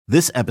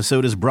This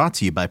episode is brought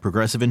to you by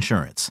Progressive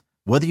Insurance.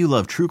 Whether you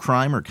love true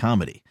crime or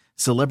comedy,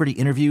 celebrity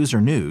interviews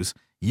or news,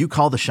 you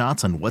call the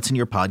shots on what's in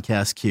your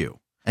podcast queue.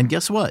 And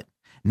guess what?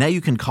 Now you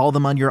can call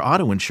them on your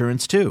auto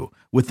insurance too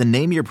with the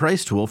Name Your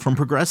Price tool from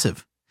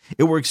Progressive.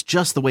 It works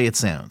just the way it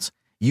sounds.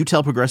 You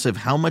tell Progressive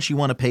how much you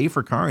want to pay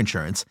for car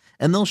insurance,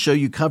 and they'll show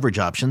you coverage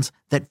options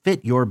that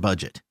fit your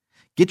budget.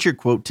 Get your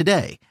quote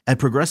today at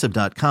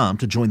Progressive.com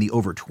to join the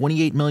over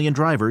 28 million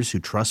drivers who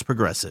trust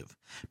Progressive.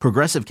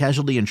 Progressive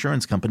Casualty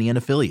Insurance Company and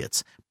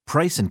Affiliates.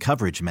 Price and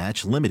coverage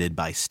match limited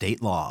by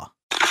state law.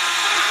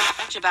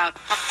 That's about...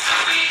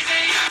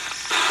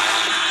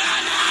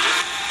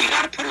 You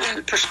gotta put it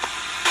in perspective.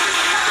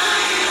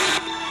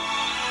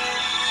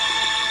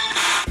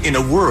 In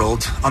a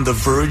world on the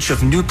verge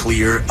of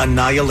nuclear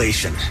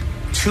annihilation,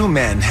 two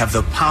men have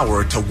the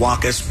power to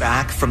walk us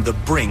back from the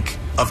brink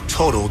of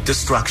total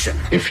destruction.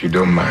 If you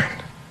don't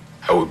mind,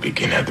 I will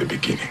begin at the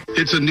beginning.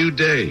 It's a new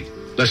day.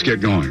 Let's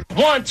get going.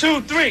 1,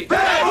 2, 3.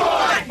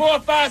 Bad boy! 4,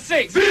 5,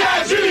 6. Say,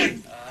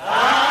 VIG!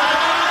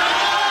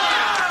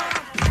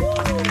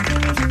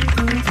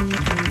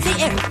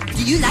 Eric,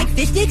 do you like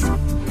fish sticks?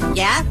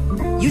 Yeah?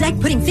 You like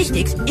putting fish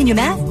sticks in your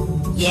mouth?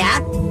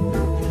 Yeah?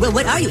 Well,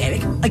 what are you,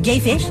 Eric? A gay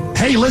fish?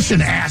 Hey,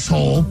 listen,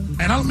 asshole.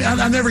 And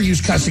I've never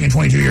used cussing in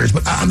 22 years,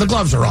 but the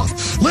gloves are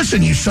off.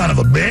 Listen, you son of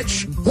a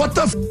bitch. What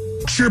the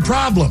f***'s your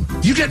problem?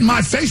 You get in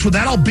my face with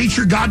that, I'll beat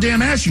your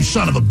goddamn ass, you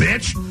son of a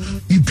bitch.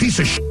 You piece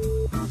of shit.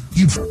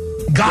 You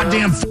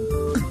goddamn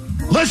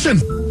Listen,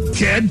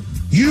 kid,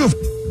 you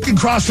f***ing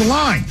crossed the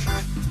line.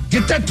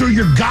 Get that through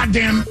your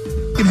goddamn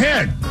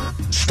head.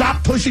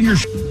 Stop pushing your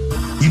shit.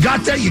 You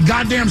got that, you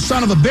goddamn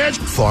son of a bitch?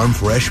 Farm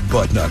fresh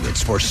butt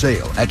nuggets for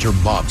sale at your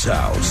mom's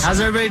house. How's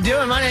everybody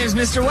doing? My name is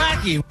Mr.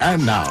 Wacky.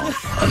 And now,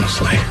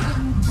 Honestly,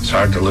 it's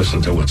hard to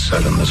listen to what's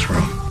said in this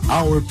room.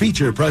 our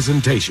feature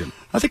presentation.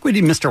 I think we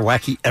need Mr.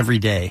 Wacky every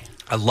day.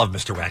 I love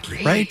Mr.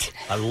 Wacky. Right?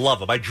 I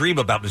love him. I dream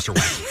about Mr.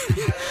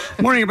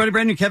 Wacky. Morning, everybody.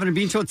 Brand new Kevin and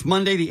Bean Show. It's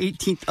Monday, the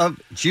 18th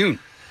of June.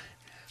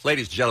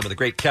 Ladies and gentlemen, the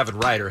great Kevin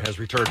Ryder has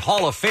returned.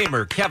 Hall of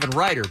Famer Kevin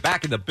Ryder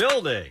back in the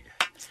building.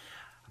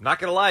 I'm not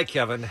going to lie,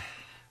 Kevin.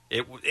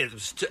 It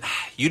was,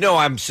 you know,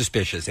 I'm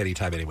suspicious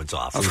anytime anyone's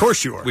off. Of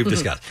course you are. We've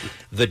discussed.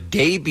 The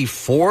day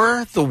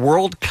before the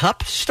World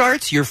Cup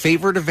starts, your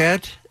favorite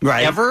event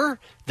ever,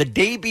 the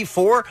day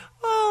before,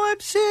 oh, I'm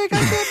sick,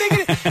 I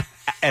can't make it.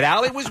 And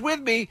Allie was with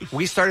me.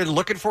 We started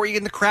looking for you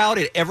in the crowd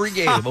at every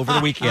game over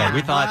the weekend.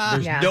 We thought,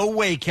 there's no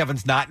way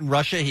Kevin's not in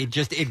Russia. He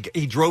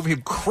drove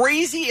him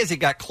crazy as it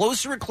got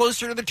closer and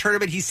closer to the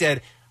tournament. He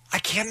said, I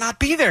cannot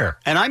be there.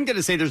 And I'm going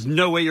to say there's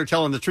no way you're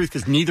telling the truth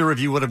because neither of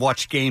you would have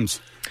watched games,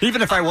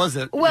 even if I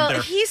wasn't. Well,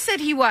 there. he said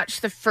he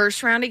watched the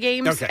first round of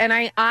games, and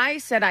I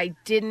said I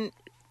didn't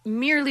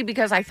merely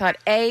because I thought,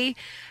 A,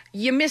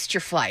 you missed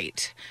your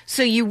flight,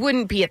 so you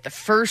wouldn't be at the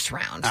first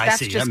round. That's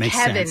just that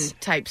Kevin sense.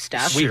 type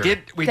stuff. We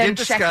did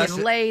discuss check in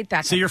it. late.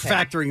 That's so you're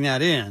factoring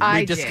that in.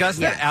 We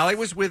discussed that. Allie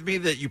was with me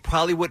that you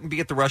probably wouldn't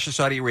be at the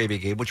Russia-Saudi Arabia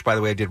game, which, by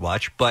the way, I did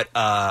watch. But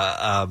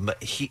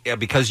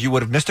because you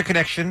would have missed a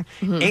connection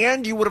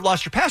and you would have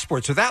lost your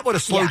passport, so that would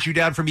have slowed you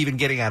down from even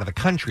getting out of the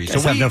country. So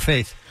have no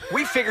faith.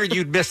 We figured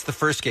you'd miss the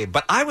first game,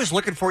 but I was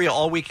looking for you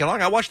all weekend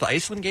long. I watched the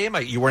Iceland game.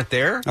 You weren't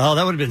there. Oh,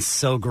 that would have been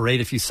so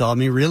great if you saw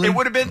me. Really, it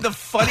would have been the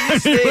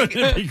funniest thing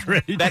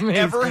that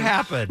ever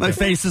happened. My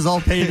face is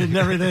all painted and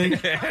everything.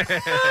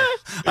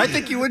 I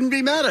think you wouldn't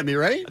be mad at me,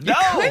 right? No,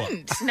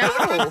 couldn't. No,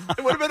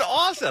 it would have been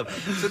awesome.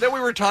 So then we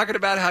were talking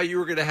about how you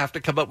were going to have to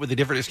come up with a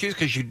different excuse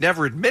because you'd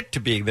never admit to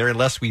being there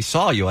unless we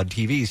saw you on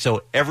TV.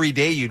 So every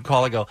day you'd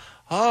call and go,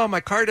 oh, my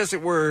car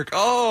doesn't work.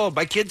 Oh,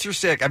 my kids are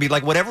sick. I mean,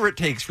 like, whatever it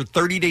takes for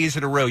 30 days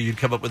in a row, you'd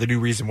come up with a new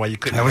reason why you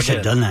couldn't. I wish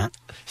I'd done that.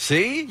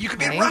 See? You could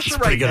be in Russia right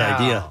now. Pretty good now.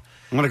 idea.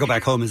 I'm going to go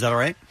back home. Is that all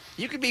right?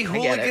 You could be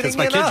hooliganing because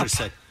my kids are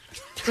sick.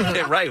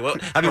 Right. Well,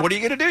 I mean, what are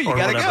you going to do? You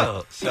got to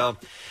go. So,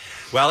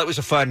 well, it was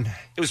a fun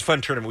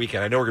tournament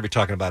weekend. I know we're going to be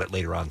talking about it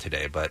later on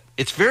today, but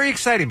it's very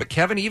exciting. But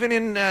Kevin, even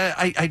in,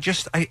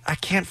 I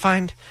can't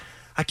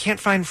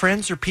find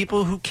friends or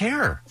people who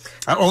care.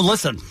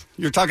 Listen,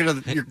 you're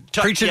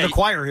preaching to the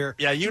choir here.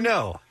 Yeah, you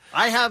know.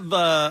 I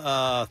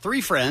have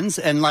 3 friends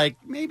and like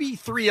maybe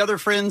 3 other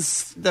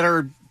friends that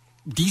are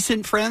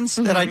decent friends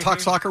that I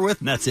talk soccer with,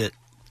 and that's it.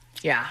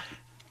 Yeah.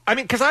 I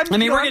mean, because we're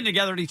getting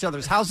together at each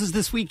other's houses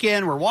this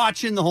weekend. We're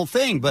watching the whole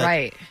thing,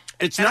 but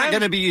it's not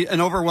going to be an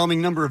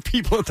overwhelming number of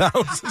people at the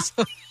houses.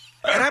 And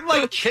I'm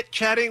like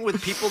chit-chatting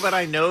with people that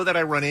I know that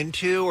I run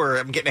into, or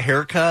I'm getting a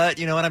haircut,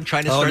 and I'm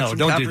trying to start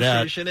some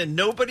conversation, and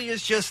nobody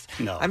is just,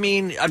 I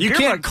mean... You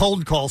can't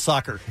cold call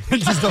soccer.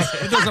 It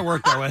doesn't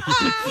work that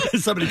way.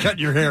 Somebody cutting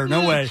your hair,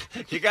 no way.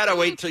 You got to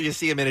wait till you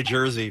see him in a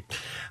jersey.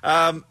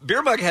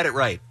 Beer Mug had it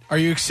right. Are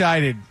you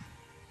excited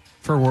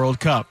for World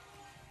Cup?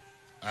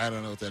 I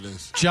don't know what that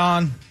is.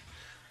 John,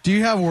 do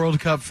you have World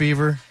Cup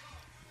fever?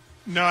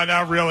 No,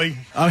 not really.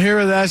 I'm here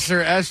with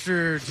Esther.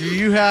 Esther, do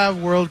you have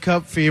World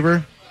Cup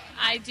fever?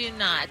 I do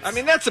not. I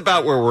mean, that's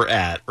about where we're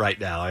at right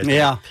now. I think.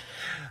 Yeah.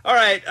 All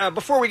right.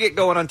 Before we get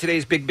going on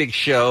today's big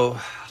show,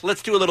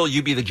 let's do a little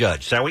You Be the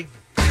Judge, shall we?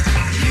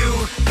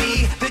 You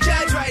be the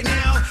judge right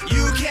now.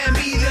 You can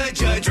be the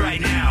judge right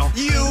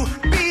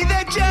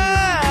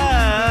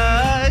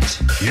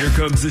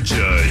comes the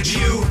judge.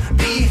 You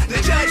be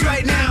the judge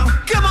right now.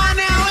 Come on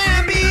now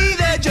and be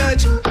the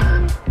judge.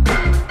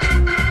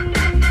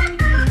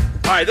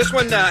 All right, this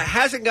one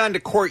hasn't gone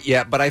to court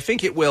yet, but I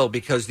think it will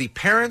because the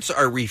parents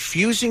are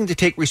refusing to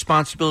take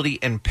responsibility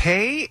and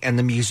pay, and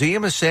the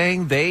museum is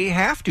saying they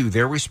have to.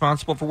 They're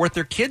responsible for what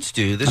their kids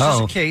do. This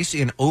is a case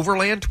in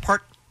Overland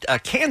Park,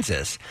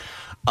 Kansas,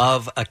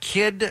 of a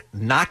kid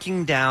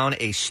knocking down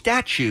a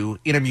statue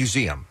in a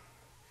museum.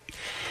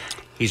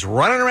 He's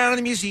running around in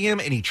the museum,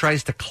 and he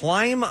tries to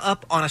climb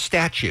up on a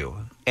statue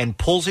and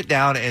pulls it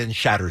down and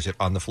shatters it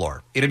on the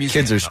floor in a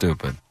museum. Kids are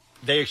stupid.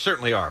 They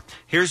certainly are.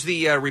 Here's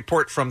the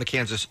report from the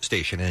Kansas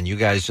station, and you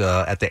guys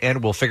at the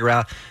end will figure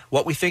out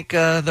what we think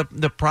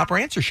the proper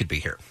answer should be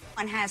here.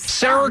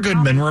 Sarah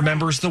Goodman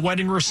remembers the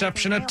wedding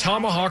reception at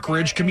Tomahawk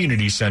Ridge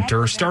Community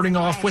Center, starting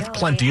off with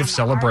plenty of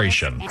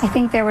celebration. I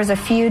think there was a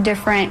few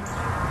different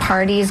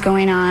parties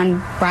going on,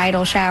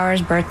 bridal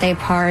showers, birthday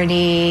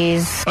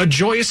parties. A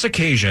joyous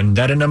occasion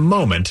that in a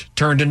moment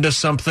turned into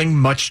something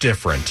much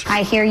different.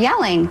 I hear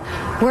yelling,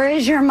 "Where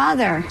is your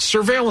mother?"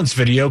 Surveillance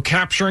video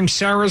capturing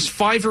Sarah's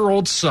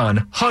 5-year-old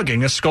son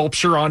hugging a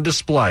sculpture on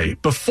display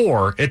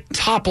before it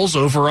topples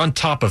over on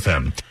top of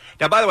him.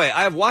 Now, by the way,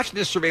 I have watched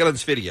this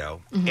surveillance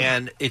video,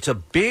 and it's a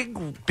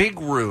big,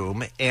 big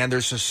room, and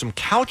there's some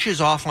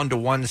couches off onto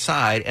one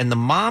side, and the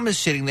mom is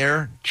sitting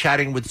there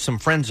chatting with some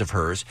friends of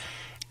hers.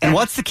 And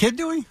what's the kid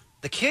doing?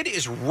 The kid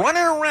is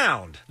running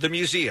around the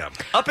museum,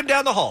 up and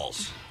down the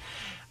halls,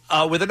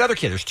 with another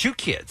kid. There's 2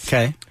 kids.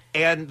 Okay.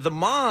 And the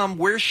mom,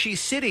 where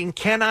she's sitting,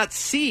 cannot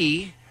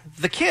see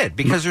the kid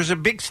because there's a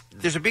big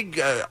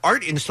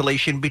art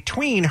installation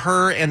between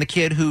her and the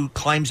kid who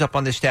climbs up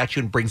on the statue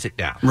and brings it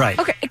down. Right.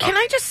 Okay, can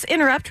I just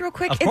interrupt real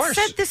quick? Of course.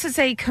 It said this is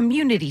a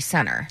community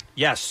center.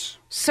 Yes.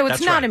 So it's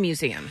That's not right. a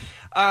museum.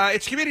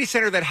 It's a community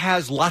center that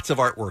has lots of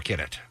artwork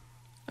in it.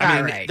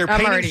 All right.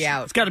 I'm already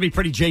out. It's got to be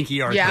pretty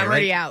janky art. Yeah, there, I'm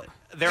already right? out.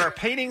 There are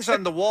paintings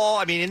on the wall.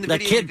 I mean, in the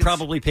That video, kid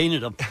probably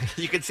painted them.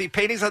 You can see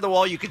paintings on the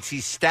wall. You can see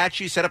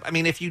statues set up. I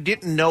mean, if you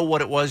didn't know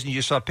what it was and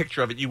you saw a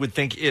picture of it, you would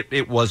think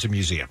it was a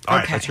museum. All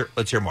right,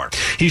 let's hear more.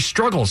 He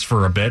struggles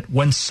for a bit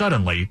when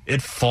suddenly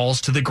it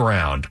falls to the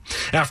ground.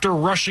 After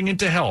rushing in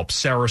to help,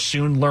 Sarah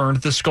soon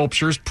learned the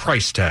sculpture's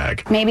price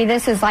tag. Maybe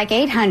this is like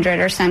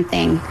 $800 or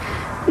something.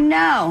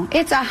 No,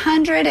 it's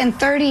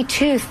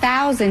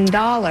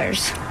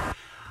 $132,000.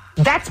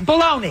 That's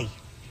baloney.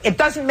 It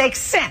doesn't make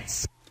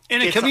sense.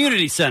 In a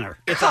community center.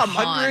 It's a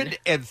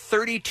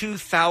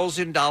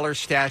 $132,000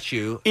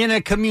 statue. In a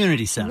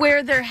community center.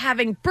 Where they're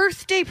having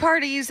birthday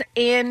parties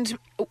and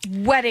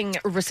wedding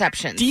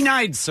receptions.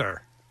 Denied,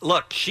 sir.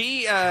 Look,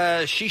 she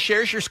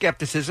shares your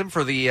skepticism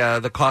for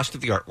the cost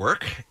of the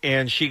artwork,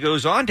 and she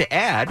goes on to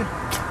add,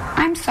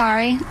 I'm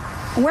sorry.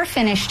 We're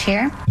finished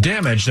here.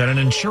 Damage that an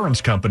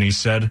insurance company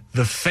said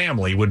the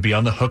family would be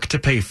on the hook to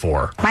pay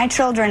for. My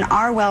children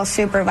are well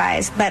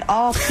supervised, but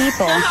all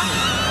people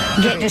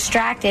get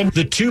distracted.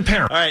 The 2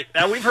 parents. All right,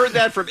 now we've heard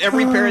that from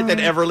every parent that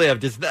ever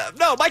lived.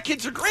 No, my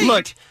kids are great.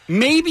 Look,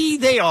 maybe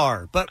they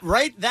are, but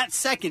right that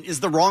second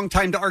is the wrong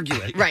time to argue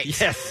it. Right.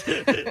 Yes.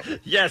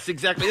 Yes,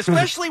 exactly.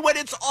 Especially when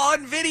it's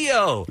on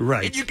video.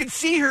 Right. And you can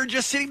see her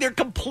just sitting there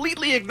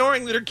completely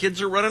ignoring that her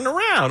kids are running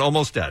around,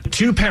 almost dead.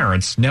 2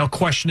 parents now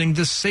questioning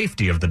the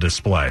safety of the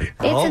display.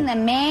 It's in the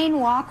main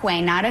walkway,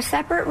 not a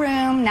separate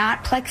room,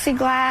 not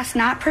plexiglass,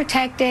 not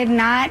protected,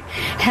 not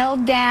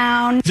held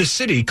down. The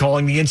city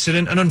calling the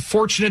incident an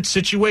unfortunate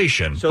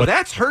situation. So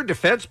that's her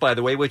defense, by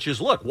the way, which is,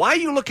 look, why are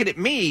you looking at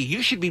me?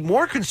 You should be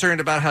more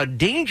concerned about how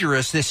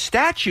dangerous this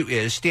statue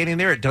is standing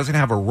there. It doesn't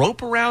have a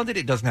rope around it.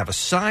 It doesn't have a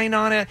sign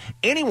on it.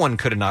 Anyone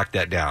could have knocked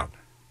that down.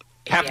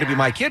 Happened to be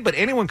my kid, but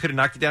anyone could have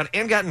knocked it down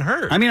and gotten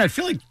hurt. I mean, I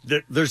feel like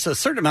there's a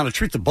certain amount of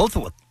truth to both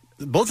of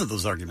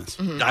those arguments.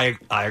 I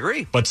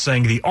agree. But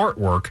saying the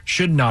artwork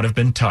should not have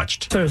been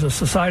touched. There's a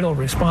societal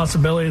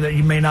responsibility that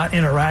you may not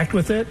interact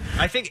with it.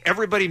 I think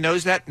everybody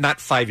knows that, not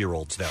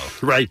 5-year-olds, though.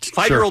 Right.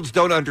 5-year-olds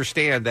don't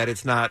understand that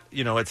it's not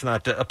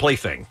a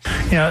plaything.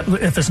 Yeah,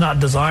 if it's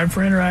not designed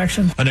for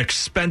interaction. An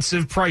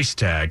expensive price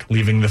tag,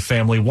 leaving the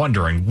family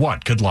wondering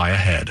what could lie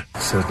ahead.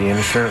 So the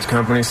insurance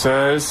company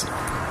says,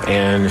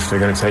 and if they're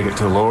going to take it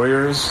to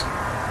lawyers,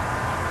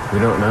 we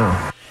don't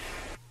know.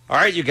 All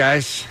right, you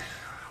guys.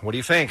 What do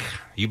you think?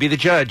 You be the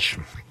judge.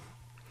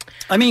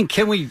 I mean,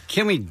 can we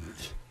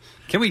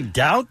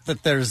doubt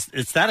that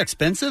it's that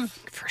expensive?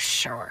 For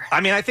sure. I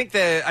mean, I think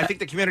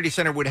the community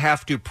center would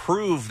have to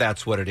prove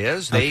that's what it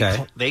is.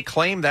 They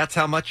claim that's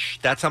how much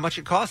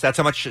it costs. That's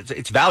how much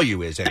its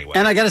value is anyway.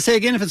 And I got to say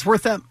again, if it's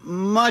worth that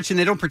much and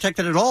they don't protect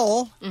it at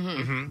all,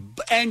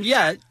 and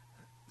yet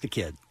the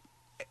kid.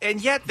 And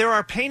yet, there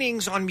are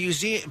paintings in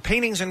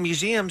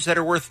museums that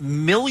are worth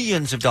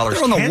millions of dollars.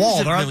 They're on the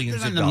wall.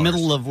 They're in the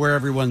middle of where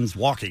everyone's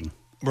walking.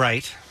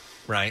 Right.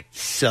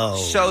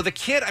 So the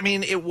kid. I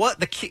mean,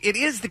 it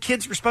is the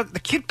kid's responsibility.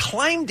 The kid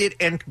climbed it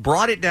and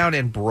brought it down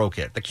and broke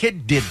it. The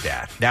kid did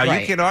that. Now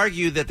you can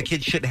argue that the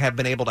kid shouldn't have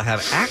been able to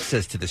have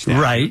access to the statue.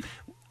 Right.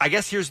 I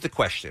guess here's the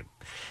question: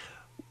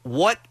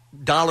 what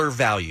dollar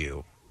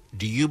value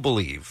do you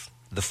believe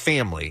the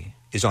family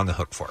is on the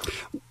hook for?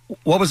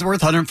 What was it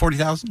worth?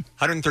 140,000?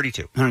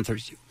 132.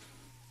 132.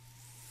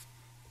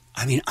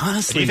 I mean,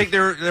 honestly, Do you think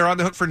they're on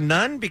the hook for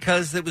none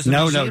because it was the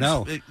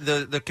No.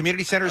 the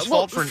community center's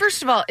Well, fault for?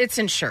 first of all, it's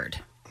insured.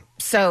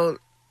 So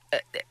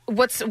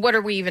what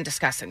are we even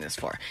discussing this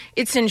for?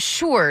 It's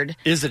insured.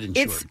 Is it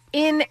insured? It's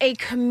in a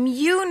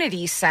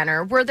community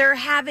center where they're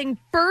having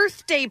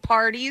birthday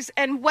parties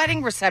and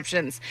wedding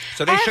receptions.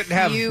 So they shouldn't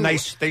have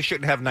nice. They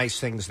shouldn't have nice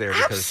things there.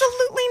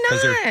 Absolutely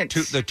not.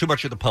 Because they're too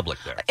much of the public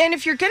there. And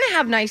if you're going to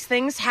have nice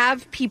things,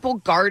 have people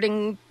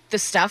guarding the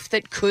stuff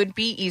that could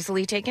be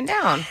easily taken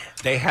down.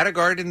 They had a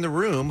guard in the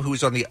room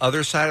who's on the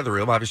other side of the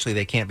room. Obviously,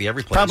 they can't be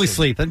every place. Probably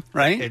sleeping,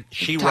 right? And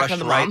she Talking rushed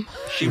to right. Mom.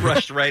 She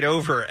rushed right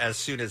over as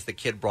soon as the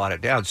kid brought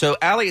it down. So,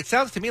 Allie, it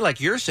sounds to me like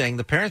you're saying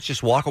the parents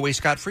just walk away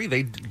scot-free.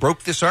 They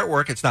broke this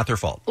artwork. It's not their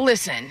fault.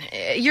 Listen,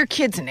 your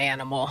kid's an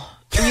animal.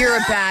 You're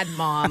a bad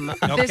mom.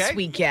 This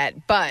we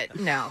get, but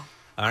no.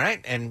 All right,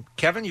 and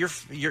Kevin, your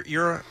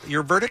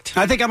verdict?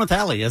 I think I'm with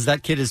Allie, as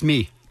that kid is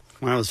me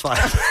when I was 5.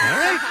 All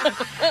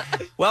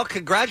right. Well,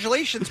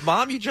 congratulations,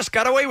 Mom. You just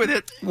got away with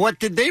it. What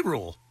did they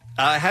rule?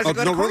 Hasn't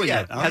gone to court ruling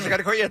yet. yet. Hasn't gone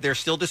to court yet. They're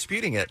still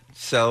disputing it.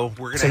 So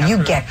we're going So to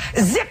you get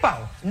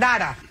Zippo,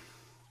 nada.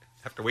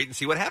 have to wait and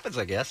see what happens,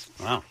 I guess.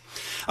 Wow. All All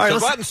right, right,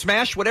 go out and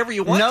smash whatever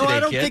you want No, today, I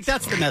don't kids. think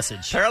that's the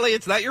message. Apparently,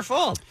 it's not your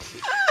fault.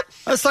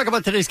 Let's talk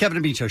about today's Kevin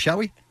and Bean Show, shall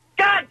we?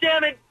 God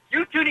damn it!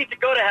 You two need to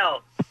go to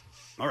hell.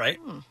 All right.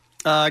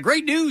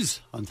 Great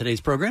news on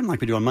today's program,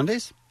 like we do on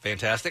Mondays.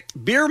 Fantastic.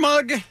 Beer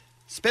Mug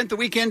spent the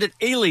weekend at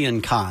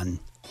Alien Con.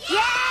 Yay!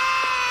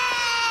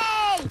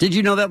 Did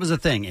you know that was a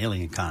thing,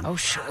 Alien Con? Oh,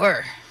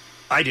 sure.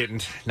 I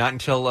didn't. Not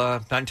until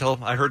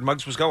I heard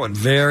Muggs was going.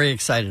 Very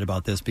excited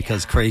about this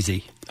because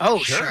crazy. Oh,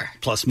 sure.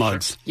 Plus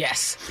Muggs.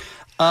 Yes.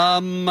 We've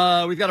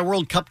got a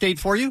World Cup date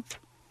for you.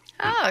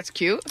 Oh, that's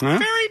cute. Huh?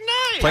 Very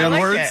nice. Play on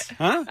like words? it.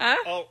 Huh?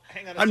 Oh,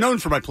 hang on. I'm known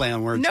for my play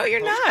on words. No,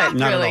 you're not,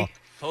 Not really. at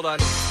Hold on.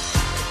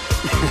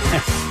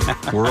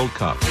 World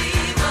Cup.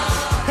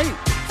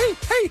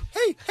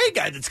 Hey,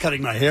 guy that's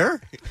cutting my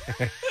hair.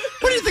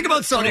 What do you think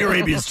about Saudi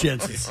Arabia's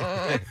chances?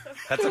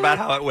 That's about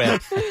how it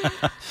went.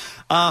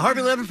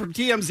 Harvey Levin from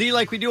TMZ,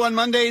 like we do on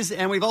Mondays,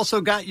 and we've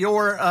also got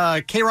your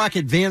K-Rock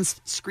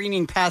advanced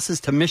screening passes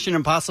to Mission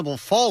Impossible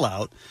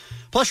Fallout.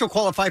 Plus, you'll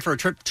qualify for a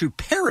trip to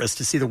Paris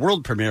to see the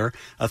world premiere,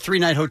 a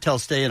 3-night hotel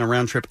stay, and a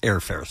round-trip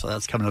airfare. So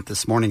that's coming up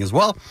this morning as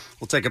well.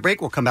 We'll take a break.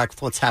 We'll come back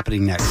with what's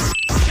happening next.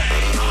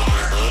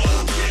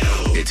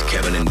 It's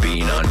Kevin and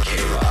Bean on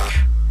K-Rock.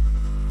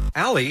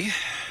 Allie,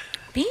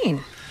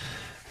 Bean.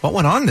 what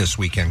went on this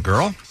weekend,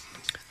 girl?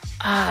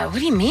 What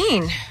do you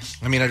mean?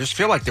 I mean, I just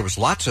feel like there was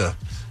lots of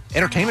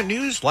entertainment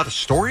news, a lot of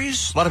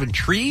stories, a lot of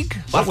intrigue,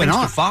 a lot of things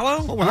to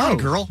follow. What went on,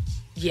 girl?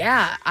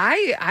 Yeah,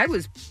 I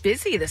was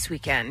busy this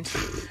weekend.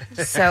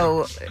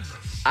 So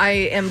I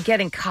am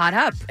getting caught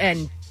up,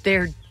 and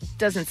there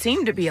doesn't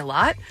seem to be a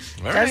lot.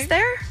 All Does right.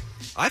 there?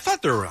 I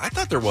thought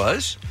there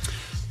was.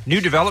 New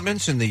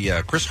developments in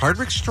the Chris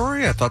Hardwick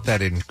story. I thought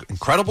that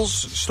Incredibles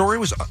story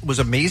was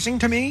amazing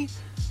to me.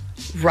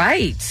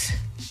 Right.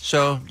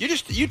 So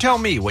you tell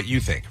me what you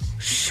think.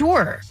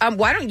 Sure.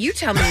 Why don't you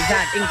tell me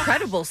that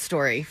incredible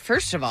story,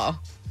 first of all?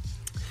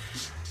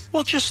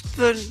 Well, just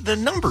the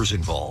numbers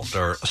involved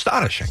are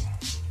astonishing.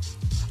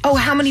 Oh,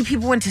 how many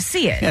people went to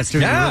see it? Yeah, it's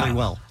doing really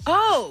well.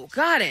 Oh,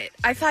 got it.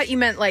 I thought you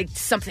meant like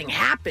something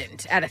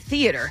happened at a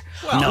theater.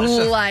 Well,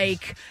 no.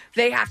 Like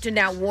they have to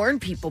now warn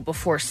people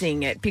before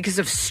seeing it because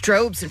of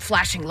strobes and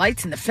flashing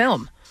lights in the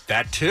film.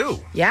 That too.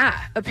 Yeah.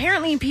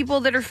 Apparently people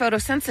that are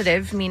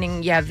photosensitive,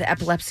 meaning you have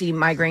epilepsy,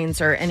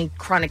 migraines, or any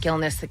chronic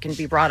illness that can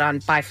be brought on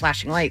by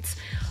flashing lights,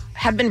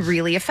 have been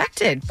really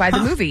affected by the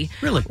movie.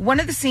 Really? One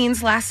of the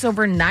scenes lasts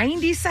over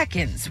 90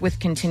 seconds with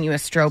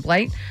continuous strobe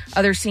light.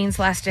 Other scenes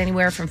last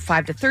anywhere from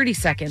 5 to 30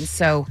 seconds.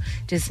 So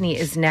Disney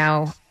is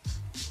now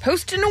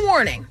posting a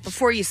warning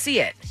before you see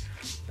it.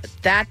 But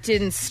that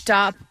didn't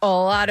stop a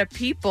lot of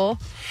people.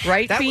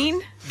 Right,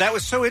 Bean? That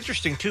was so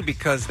interesting, too,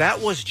 because that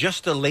was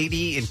just a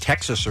lady in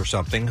Texas or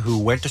something who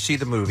went to see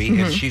the movie,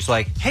 and she's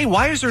like, hey,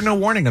 why is there no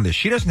warning on this?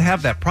 She doesn't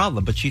have that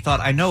problem, but she thought,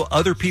 I know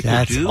other people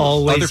That's do.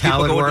 always other people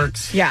how it go into-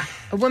 works. Yeah.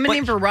 A woman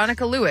named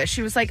Veronica Lewis.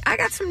 She was like, I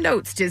got some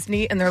notes,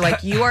 Disney. And they're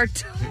like, you are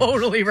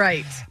totally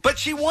right. But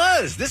she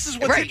was. This is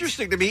what's Right.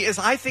 interesting to me is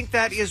I think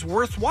that is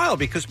worthwhile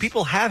because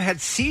people have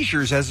had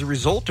seizures as a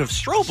result of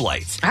strobe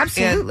lights.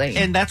 Absolutely.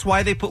 And that's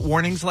why they put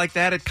warnings like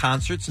that at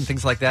concerts and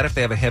things like that if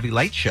they have a heavy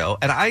light show.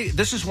 And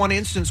this is one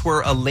instance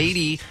where a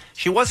lady,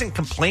 she wasn't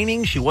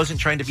complaining. She wasn't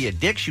trying to be a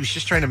dick. She was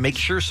just trying to make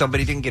sure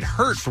somebody didn't get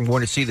hurt from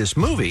going to see this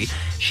movie.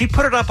 She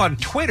put it up on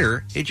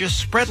Twitter. It just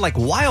spread like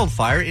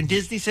wildfire. And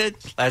Disney said,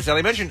 as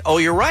Ellie mentioned, oh,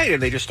 you're right.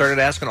 And they just started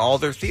asking all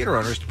their theater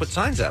owners to put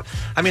signs up.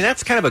 I mean,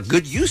 that's kind of a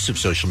good use of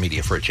social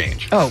media for a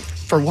change. Oh,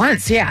 for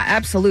once, yeah,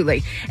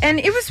 absolutely. And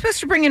it was supposed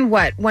to bring in,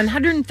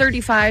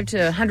 135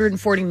 to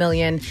 140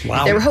 million.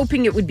 Wow. They were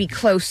hoping it would be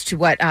close to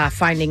what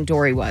Finding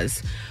Dory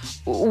was.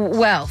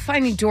 Well,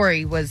 Finding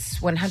Dory was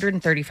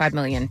 135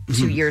 million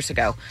 2 years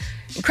ago.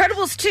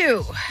 Incredibles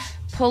 2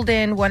 pulled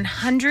in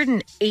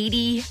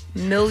 $180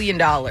 million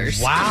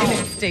Wow. in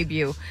its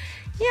debut.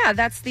 Yeah,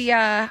 that's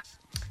the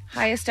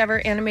highest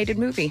ever animated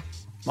movie.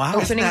 Wow.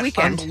 Opening Isn't that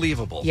weekend.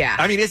 unbelievable? Yeah.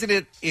 I mean, isn't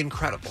it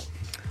incredible?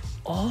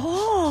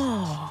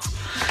 Oh.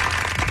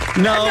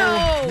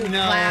 No.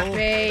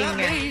 Clapping.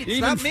 It's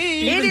not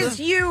me. It is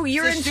you.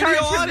 You're in charge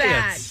of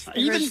that.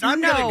 Even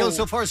I'm going to go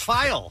so far as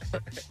file.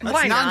 That's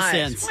Why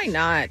nonsense. not? Why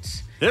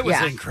not? It was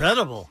Yeah.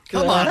 incredible.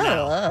 Come on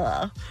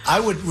now. I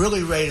would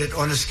really rate it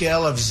on a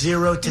scale of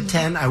 0 to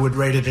 10. I would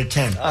rate it a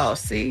 10. Oh,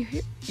 see,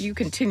 you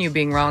continue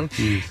being wrong.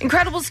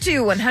 Incredibles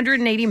 2,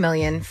 180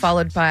 million,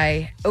 followed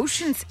by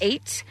Ocean's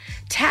 8.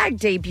 Tag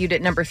debuted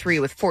at number 3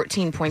 with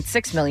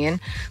 14.6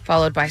 million,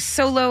 followed by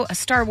Solo, A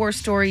Star Wars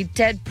Story,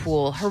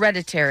 Deadpool,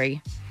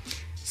 Hereditary,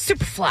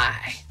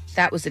 Superfly.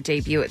 That was a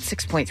debut at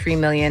 6.3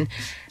 million.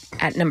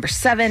 At number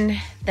 7,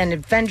 then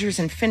Avengers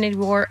Infinity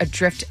War,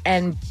 Adrift,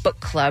 and Book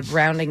Club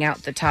rounding out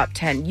the top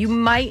 10. You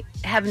might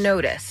have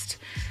noticed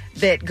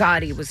that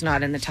Gotti was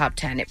not in the top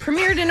 10. It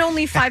premiered in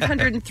only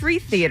 503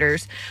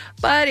 theaters,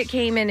 but it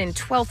came in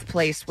 12th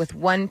place with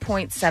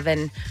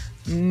 $1.7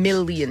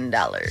 million.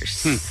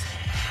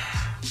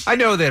 I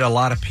know that a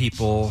lot of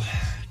people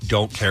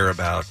don't care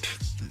about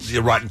the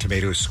Rotten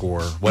Tomatoes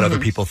score, what other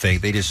people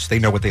think. They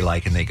know what they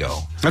like and they go.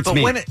 That's but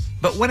me.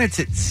 When it's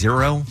at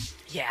 0,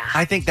 yeah,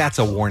 I think that's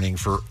a warning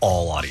for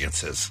all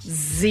audiences.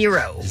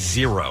 0.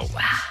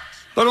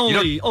 But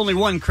only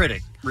one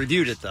critic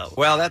reviewed it, though.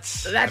 Well,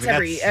 that's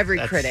every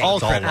critic. All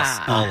critics.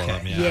 All of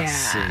them,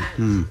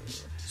 Yeah.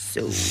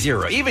 So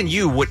 0. Even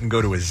you wouldn't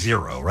go to a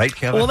 0, right,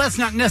 Kevin? Well, that's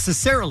not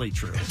necessarily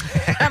true.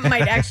 That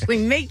might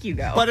actually make you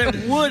go. But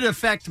it would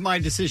affect my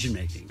decision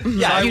making.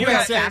 Yeah, I you would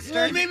got say, faster.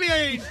 well, maybe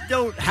I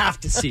don't have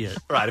to see it.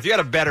 Right. If you had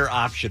a better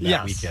option that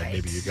Yes. weekend,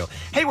 maybe you'd go.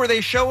 Hey, were they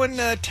showing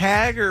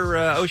Tag or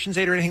Ocean's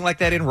 8 or anything like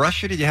that in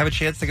Russia? Did you have a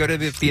chance to go to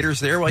the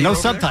theaters there? While you No were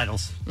over there?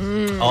 subtitles.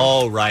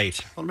 Oh, right.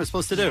 What am I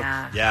supposed to do?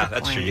 Yeah,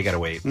 that's true. You got to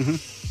wait.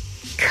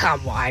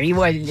 Come on, he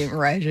wasn't in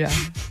Russia.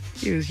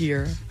 He was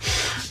here.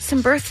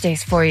 Some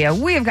birthdays for you.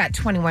 We've got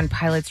 21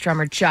 Pilots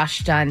drummer Josh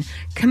Dunn,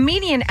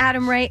 comedian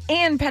Adam Ray,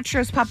 and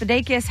Petros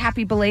Papadakis.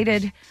 Happy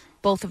belated,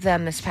 both of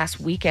them this past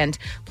weekend.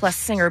 Plus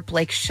singer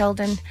Blake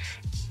Shelton,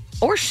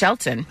 or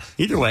Shelton.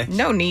 Either way.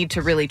 No need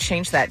to really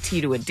change that T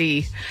to a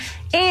D.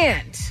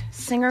 And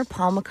singer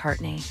Paul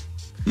McCartney,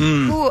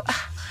 who,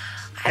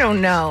 I don't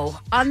know,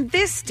 on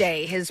this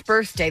day, his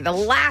birthday, the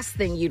last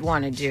thing you'd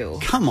want to do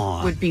Come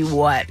on. would be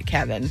what,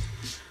 Kevin?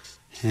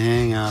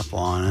 Hang up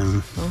on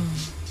him.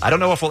 I don't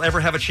know if we'll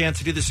ever have a chance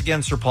to do this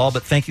again, Sir Paul,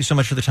 but thank you so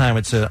much for the time.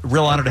 It's a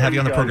real honor to have you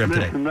on the program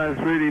today. Listen, that's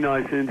a really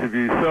nice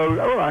interview.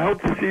 So, I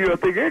hope to see you at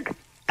the gig.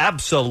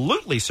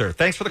 Absolutely, sir.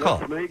 Thanks for the call.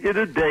 Let's make it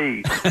a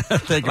date.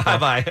 Thank you.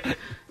 Bye-bye.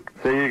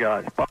 See you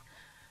guys. Bye.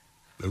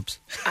 Oops.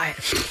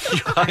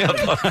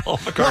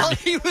 Well,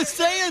 he was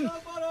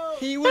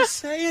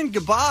saying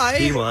goodbye.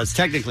 He was.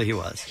 Technically, he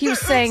was. He was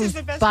saying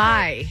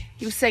bye.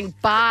 He was saying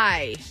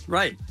bye.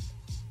 Right.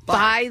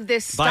 Buy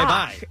this stock.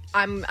 Bye.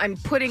 I'm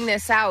putting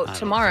this out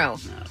tomorrow.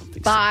 I don't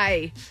think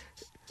Buy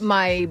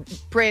my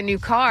brand new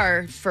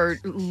car for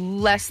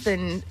less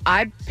than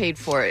I paid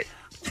for it.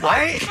 What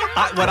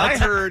I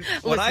heard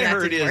Listen,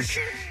 that didn't is,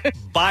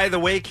 by the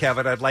way,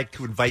 Kevin, I'd like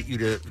to invite you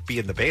to be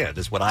in the band,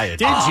 is what I had.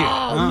 Did you?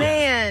 Oh,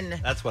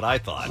 man. That's what I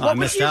thought. What would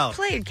missed you out. have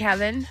played,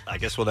 Kevin? I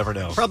guess we'll never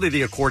know. Probably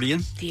the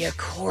accordion. The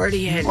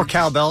accordion. Or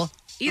cowbell.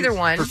 Either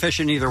one.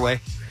 Proficient either way.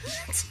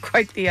 It's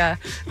quite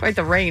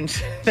the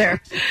range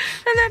there.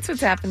 And that's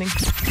what's happening.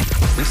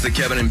 It's the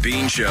Kevin and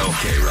Bean Show.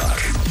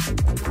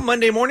 K-Rock.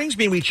 Monday mornings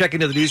mean we check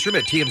into the newsroom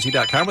at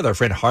TMZ.com with our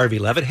friend Harvey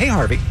Levitt. Hey,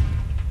 Harvey.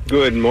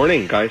 Good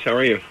morning, guys. How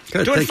are you?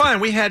 Good. Doing thank fine.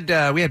 We had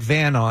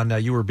Van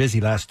on. You were busy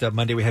last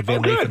Monday. We had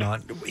Van Lathan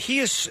on.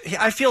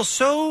 I feel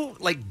so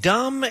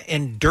dumb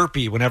and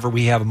derpy whenever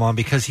we have him on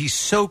because he's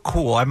so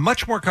cool. I'm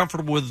much more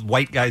comfortable with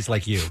white guys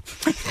like you.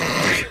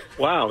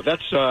 Wow,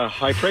 that's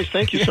high praise.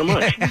 Thank you so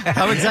much.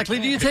 How exactly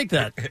do you take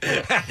that?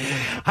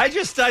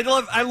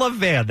 I love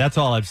Van. That's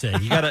all I'm saying.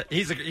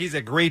 He's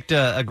a great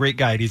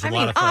guy. And he's a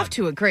lot of fun. Off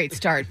to a great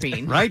start,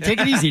 Bean. Right? Take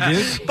it easy,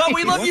 dude. But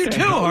we love you too,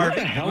 What Harvey.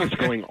 the hell is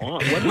going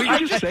on? What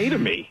did you just say to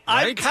me?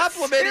 I'm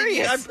complimenting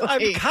you.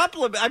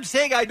 I'm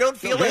saying I don't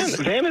feel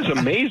Van is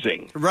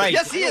amazing. Right.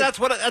 Yes, yeah,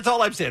 that's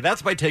all I'm saying.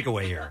 That's my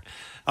takeaway here.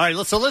 All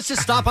right, so let's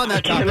just stop on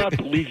that I cannot topic.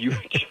 believe you.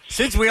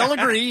 Since we all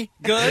agree,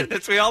 good.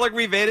 Since we all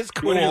agree Van is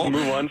cool. Let's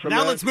move on from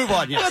Now that. let's move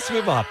on. Yes. Let's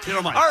move on. You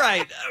don't mind. All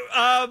right,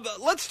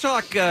 let's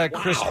talk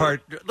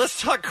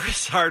Let's talk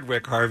Chris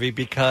Hardwick, Harvey,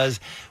 because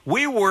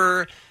we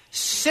were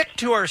sick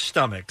to our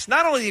stomachs.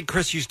 Not only did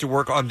Chris used to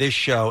work on this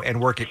show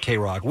and work at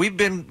K-Rock, we've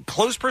been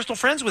close personal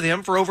friends with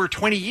him for over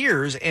 20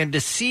 years, and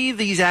to see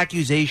these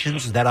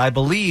accusations that I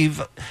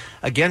believe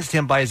against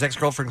him by his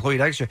ex-girlfriend, Chloe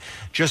Dykstra,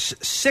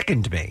 just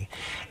sickened me.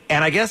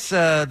 And I guess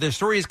the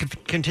story is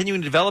continuing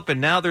to develop, and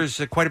now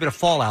there's quite a bit of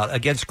fallout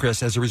against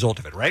Chris as a result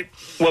of it, right?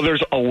 Well,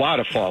 there's a lot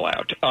of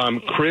fallout.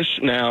 Chris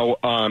now,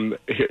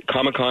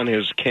 Comic-Con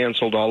has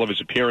canceled all of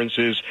his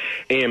appearances.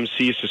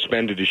 AMC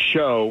suspended his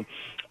show.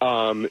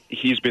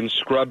 He's been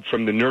scrubbed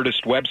from the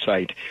Nerdist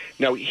website.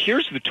 Now,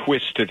 here's the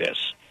twist to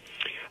this.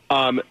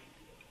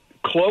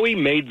 Chloe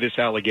made this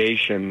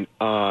allegation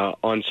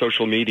on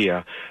social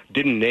media,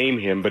 didn't name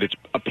him, but it's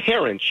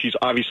apparent she's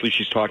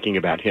talking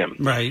about him.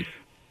 Right.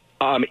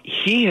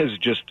 He has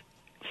just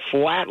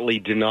flatly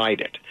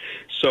denied it.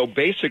 So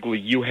basically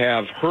you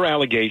have her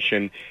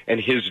allegation and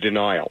his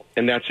denial,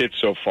 and that's it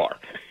so far.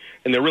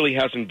 And there really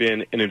hasn't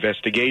been an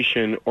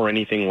investigation or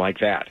anything like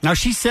that. Now,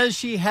 she says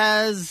she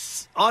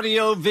has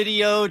audio,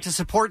 video to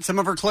support some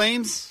of her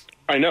claims?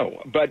 I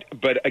know, but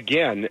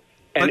again...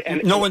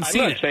 And no one's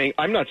seen it.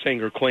 I'm not saying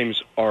her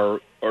claims are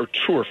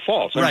true or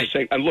false. I'm just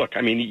saying, look,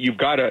 I mean, you've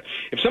got to,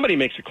 if somebody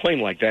makes a claim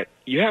like that,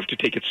 you have to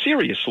take it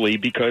seriously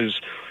because,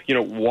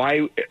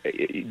 why,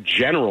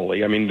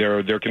 generally, I mean,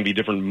 there can be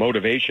different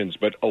motivations,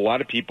 but a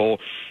lot of people,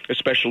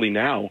 especially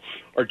now,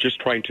 are just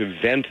trying to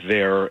vent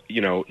their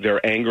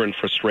anger and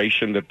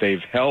frustration that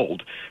they've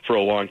held for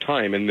a long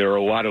time, and there are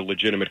a lot of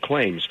legitimate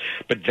claims.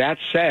 But that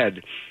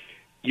said,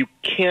 you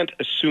can't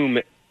assume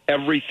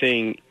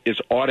everything is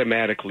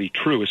automatically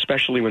true,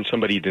 especially when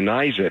somebody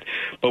denies it.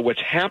 But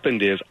what's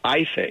happened is,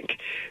 I think,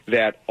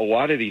 that a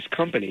lot of these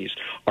companies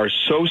are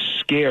so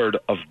scared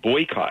of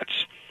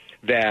boycotts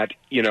that,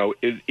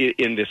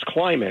 in this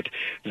climate,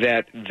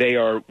 that they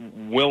are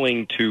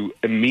willing to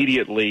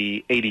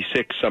immediately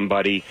 86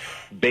 somebody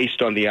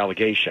based on the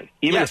allegation,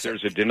 even if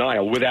there's a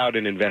denial, without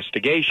an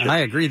investigation. I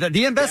agree that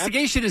the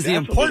investigation is the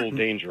important. That's a little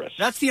dangerous.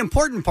 That's the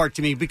important part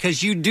to me,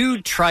 because you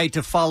do try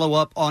to follow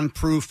up on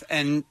proof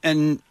and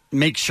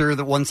make sure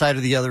that one side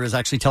or the other is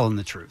actually telling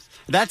the truth.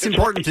 That's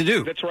important to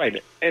do. That's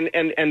right.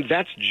 And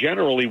that's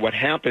generally what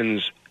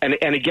happens. And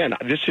again,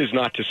 this is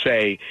not to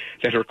say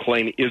that her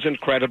claim isn't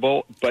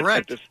credible, but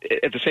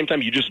at the same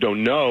time, you just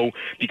don't know,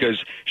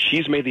 because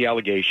she's made the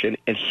allegation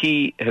and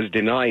he has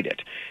denied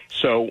it.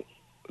 So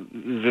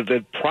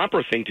the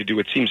proper thing to do,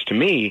 it seems to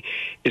me,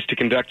 is to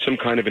conduct some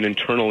kind of an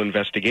internal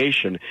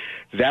investigation.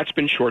 That's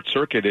been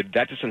short-circuited.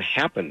 That doesn't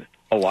happen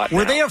a lot.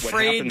 Were they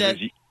afraid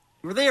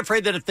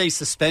that if they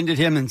suspended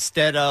him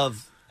instead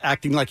of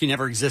acting like he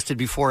never existed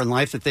before in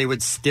life, that they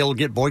would still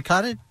get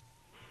boycotted?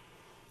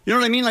 You know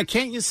what I mean? Like,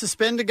 can't you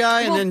suspend a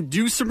guy and then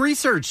do some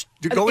research?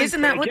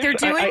 Isn't that what they're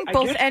doing?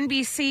 Both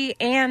NBC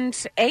and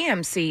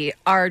AMC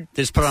are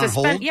just put on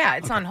hold? Yeah,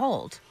 it's on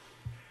hold.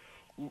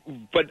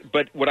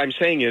 But what I'm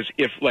saying is,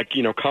 if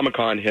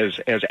Comic-Con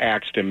has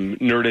axed him,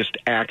 Nerdist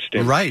axed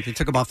him, right? They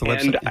took him off the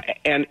website.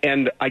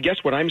 And I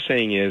guess what I'm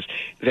saying is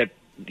that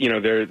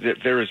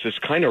there is this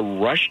kind of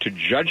rush to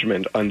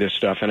judgment on this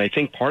stuff, and I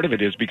think part of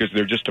it is because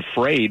they're just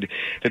afraid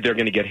that they're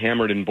going to get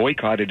hammered and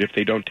boycotted if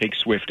they don't take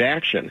swift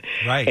action.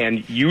 Right.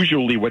 And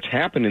usually what's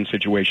happened in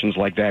situations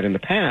like that in the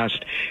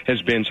past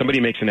has been somebody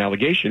makes an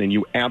allegation and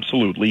you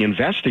absolutely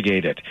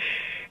investigate it.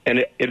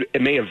 And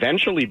it may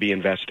eventually be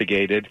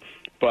investigated,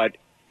 but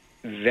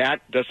that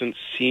doesn't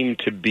seem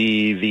to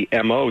be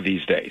the MO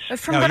these days.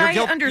 From what I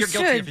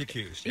understood, you're guilty if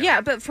accused.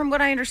 Yeah, but from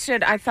what I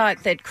understood, I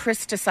thought that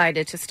Chris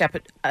decided to step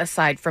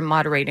aside from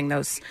moderating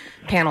those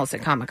panels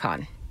at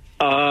Comic-Con.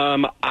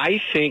 I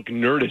think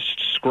Nerdist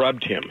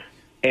scrubbed him.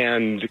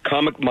 And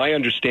my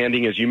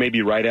understanding is, you may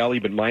be right, Allie,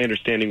 but my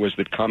understanding was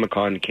that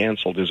Comic-Con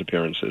canceled his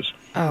appearances.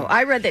 Oh,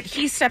 I read that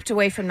he stepped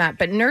away from that,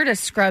 but Nerdist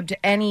scrubbed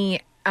any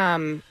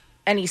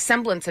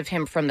semblance of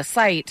him from the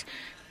site,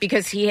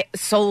 because he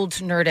sold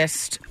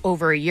Nerdist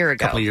over a year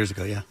ago. A couple of years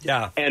ago, yeah.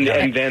 Yeah. And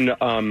then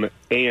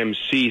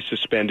AMC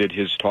suspended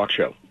his talk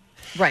show.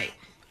 Right.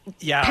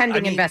 Yeah.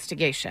 Pending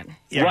investigation.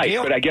 Yeah, right,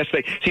 but I guess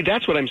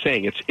that's what I'm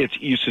saying. It's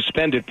you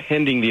suspend it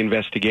pending the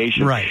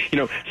investigation. Right.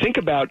 Think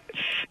about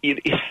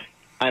it.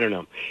 I don't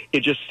know.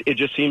 It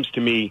just seems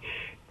to me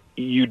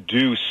you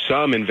do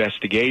some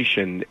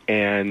investigation,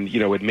 and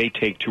it may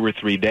take 2 or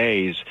 3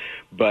 days,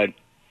 but.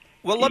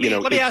 Well, let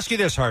me ask you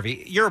this,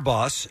 Harvey. You're a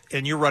boss,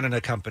 and you're running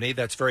a company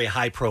that's very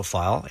high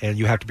profile, and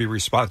you have to be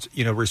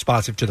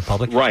responsive to the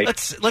public. Right.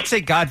 Let's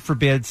say, God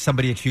forbid,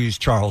 somebody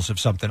accused Charles of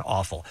something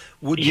awful.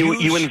 Would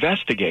you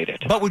investigate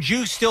it? But would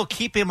you still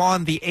keep him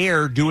on the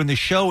air doing the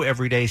show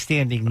every day,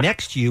 standing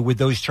next to you with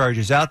those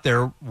charges out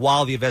there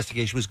while the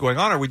investigation was going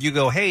on, or would you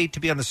go, hey, to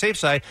be on the safe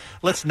side,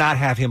 let's not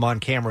have him on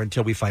camera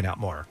until we find out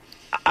more?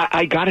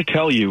 I got to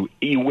tell you,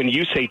 when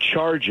you say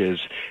charges,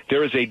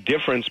 there is a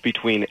difference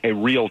between a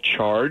real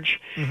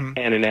charge and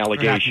an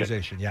allegation. An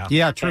accusation, yeah.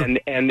 Yeah, true.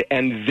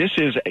 And this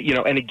is,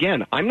 and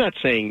again, I'm not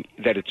saying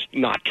that it's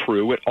not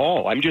true at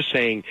all. I'm just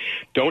saying,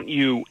 don't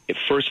you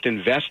first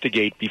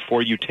investigate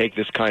before you take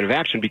this kind of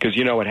action, because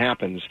you know what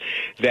happens,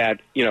 that,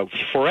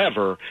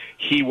 forever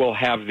he will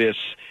have this,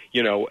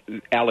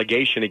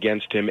 allegation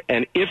against him,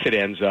 and if it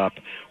ends up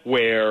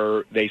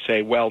where they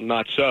say, well,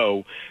 not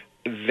so,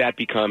 that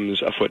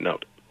becomes a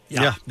footnote.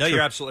 Yeah. No,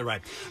 you're absolutely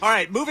right. All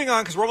right, moving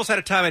on, because we're almost out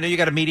of time. I know you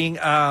got a meeting.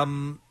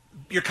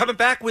 You're coming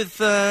back with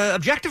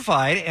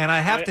Objectified, and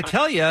I have to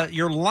tell you,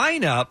 your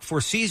lineup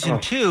for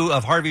Season 2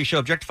 of Harvey's show,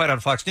 Objectified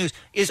on Fox News,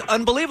 is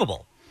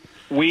unbelievable.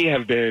 We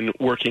have been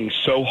working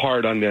so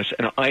hard on this,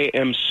 and I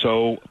am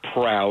so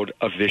proud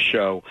of this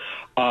show.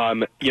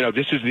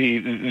 This is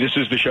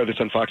the show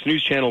that's on Fox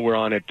News Channel. We're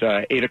on at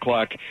 8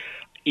 o'clock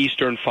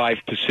Eastern, 5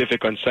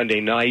 Pacific on Sunday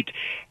night.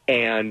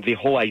 And the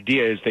whole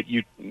idea is that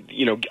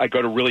I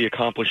go to really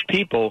accomplished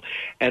people,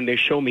 and they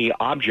show me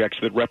objects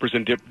that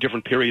represent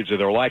different periods of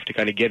their life to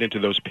kind of get into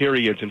those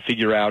periods and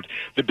figure out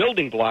the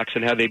building blocks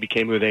and how they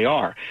became who they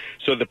are.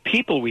 So the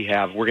people we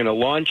have, we're going to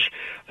launch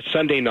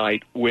Sunday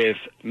night with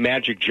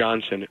Magic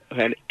Johnson,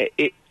 and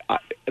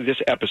this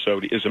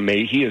episode is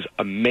amazing. He is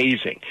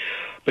amazing.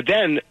 But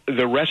then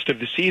the rest of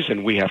the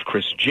season, we have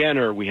Kris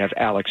Jenner, we have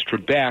Alex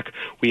Trebek,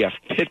 we have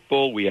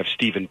Pitbull, we have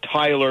Steven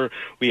Tyler,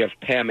 we have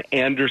Pam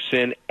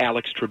Anderson,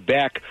 Alex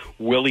Trebek,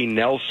 Willie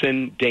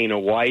Nelson, Dana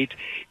White.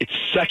 It's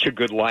such a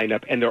good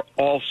lineup, and they're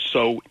all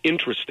so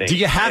interesting. Do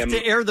you have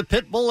to air the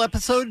Pitbull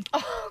episode?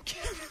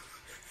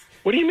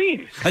 What do you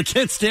mean? I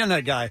can't stand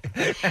that guy.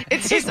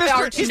 He's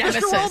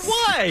Mr.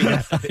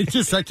 Worldwide.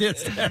 I can't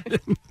stand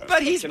him.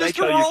 But he's Can I Mr.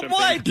 tell you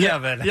Worldwide, something?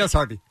 Kevin. Yes,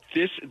 Harvey.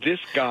 This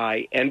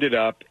guy ended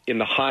up in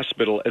the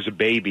hospital as a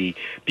baby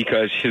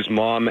because his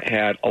mom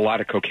had a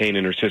lot of cocaine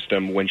in her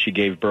system when she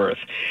gave birth,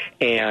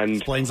 and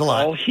explains a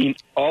lot.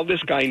 All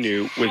this guy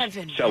knew was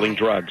selling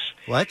drugs.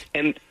 What?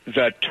 And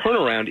the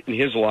turnaround in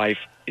his life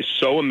is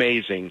so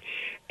amazing.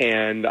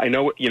 And I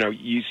know,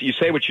 you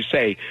say what you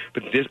say,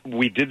 but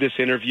we did this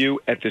interview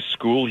at this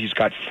school. He's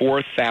got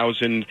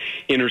 4,000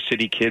 inner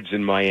city kids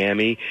in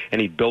Miami,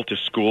 and he built a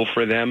school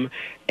for them.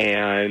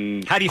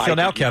 And how do you feel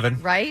now, Kevin?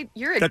 Right?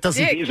 You're a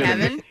dick,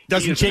 Kevin.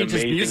 Doesn't change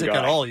his music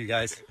at all, you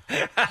guys.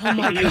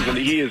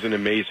 He is an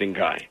amazing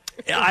guy.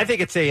 I think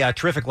it's a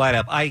terrific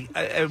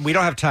lineup. We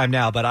don't have time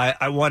now, but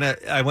I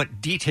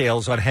want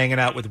details on hanging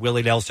out with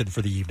Willie Nelson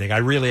for the evening. I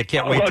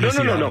can't wait to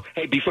see No.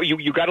 Hey, before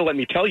you got to let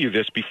me tell you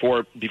this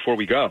before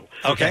we go.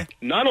 Okay.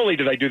 Not only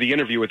did I do the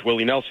interview with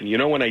Willie Nelson, you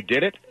know when I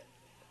did it?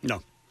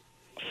 No.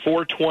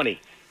 4:20.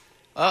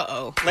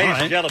 Uh-oh. Ladies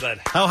and gentlemen.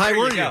 How high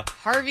were you?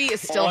 Harvey is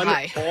still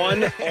high.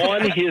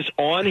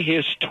 On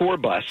his tour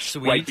bus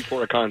right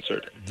before a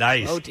concert.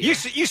 Nice. Oh, dear.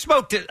 You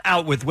smoked it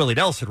out with Willie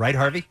Nelson, right,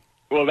 Harvey?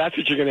 Well, that's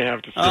what you're going to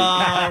have to see.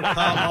 Oh,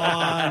 come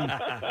on.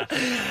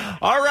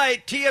 All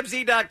right,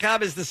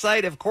 TMZ.com is the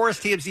site. Of course,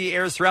 TMZ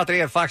airs throughout the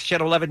day on Fox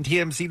Channel 11,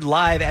 TMZ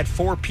Live at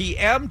 4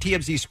 p.m.,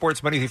 TMZ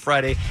Sports Monday through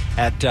Friday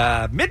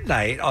at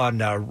midnight on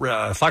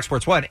Fox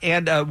Sports 1.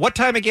 And what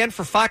time again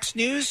for Fox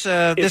News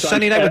this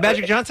Sunday night with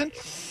Magic Johnson?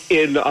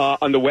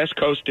 On the West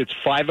Coast, it's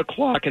 5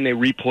 o'clock, and they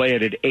replay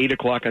it at 8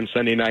 o'clock on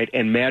Sunday night.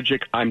 And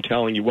Magic, I'm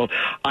telling you,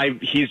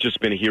 he's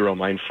just been a hero of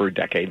mine for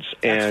decades.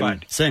 That's and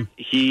fine. Same.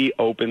 He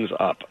opens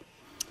up.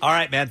 All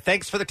right, man.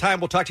 Thanks for the time.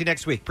 We'll talk to you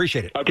next week.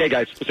 Appreciate it. Okay,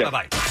 guys.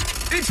 Bye-bye.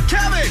 It's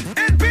Kevin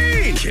and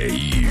Bean.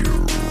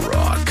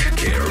 K-Rock,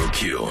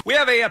 KROQ. We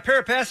have a pair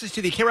of passes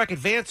to the K-Rock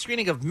Advanced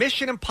screening of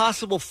Mission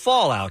Impossible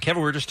Fallout. Kevin,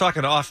 we were just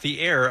talking off the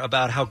air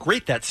about how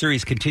great that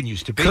series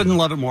continues to be. Couldn't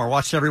love it more.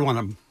 Watched every one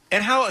of them.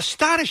 And how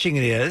astonishing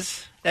it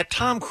is that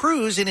Tom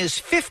Cruise in his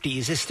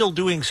 50s is still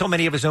doing so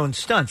many of his own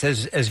stunts.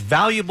 As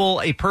valuable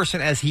a person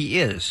as he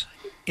is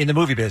in the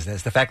movie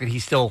business, the fact that he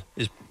still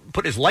is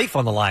put his life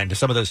on the line to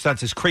some of those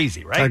stunts is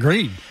crazy, right?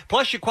 Agreed.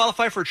 Plus, you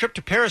qualify for a trip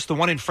to Paris, the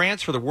one in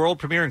France, for the world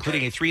premiere,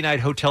 including a 3-night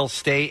hotel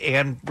stay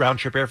and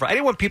round-trip airfare. I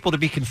didn't want people to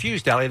be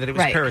confused, Allie, that it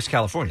was Paris,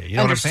 California. You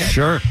know what I'm saying?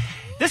 Sure.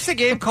 This is a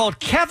game called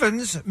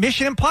Kevin's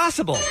Mission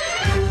Impossible.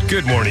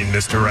 Good morning,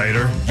 Mr.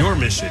 Writer. Your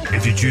mission,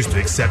 if you choose to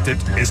accept it,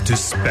 is to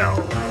spell.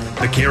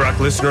 The K-Rock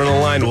listener on the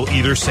line will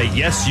either say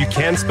yes, you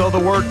can spell the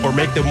word, or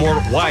make the more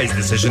wise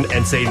decision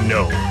and say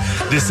no.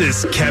 This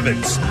is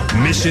Kevin's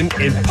Mission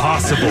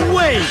Impossible.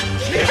 Wait!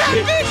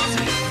 Kevin's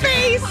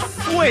face!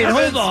 Wait,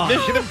 Kevin's hold on.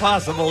 Mission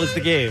Impossible is the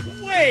game.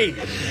 Wait!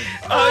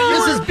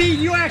 Mrs. B,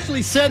 you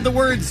actually said the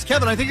words,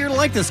 Kevin, I think you're going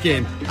to like this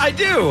game. I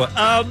do.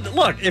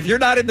 Look, if you're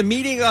not in the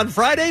meeting on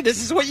Friday,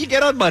 this is what you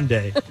get on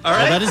Monday. All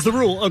right? Well, that is the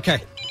rule.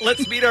 Okay.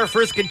 Let's meet our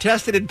first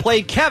contestant and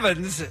play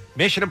Kevin's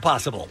Mission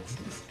Impossible.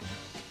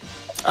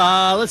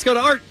 Let's go to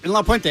Art in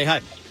La Puente.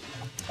 Hi.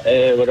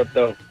 Hey, what up,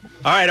 though?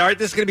 All right, Art,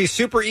 this is going to be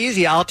super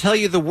easy. I'll tell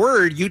you the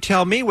word. You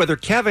tell me whether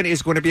Kevin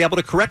is going to be able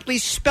to correctly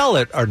spell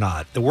it or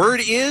not. The word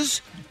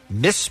is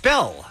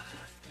misspell.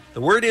 The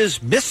word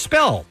is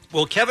misspell.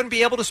 Will Kevin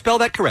be able to spell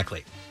that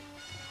correctly?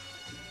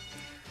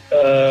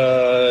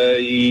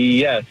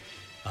 Yes.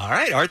 All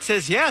right, Art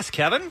says yes.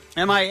 Kevin?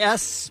 M-I-S-P-E-L-L?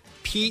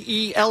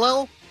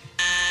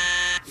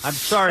 I'm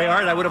sorry,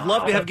 Art. I would have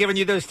loved to have given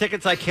you those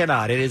tickets. I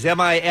cannot. It is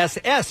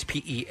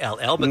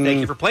M-I-S-S-P-E-L-L, but thank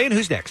you for playing.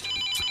 Who's next?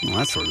 Well,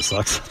 that sort of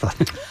sucks.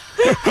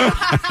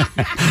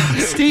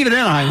 Steve in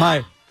Anaheim,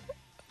 hi.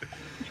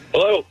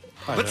 Hello.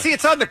 But see,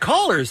 it's on the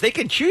callers. They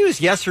can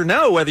choose yes or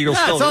no whether you'll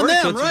spell it's the on word.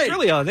 them, So it's right.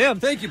 really on them.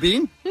 Thank you,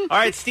 Bean. All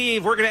right,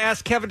 Steve, we're going to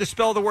ask Kevin to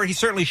spell the word. He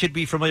certainly should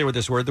be familiar with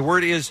this word. The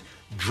word is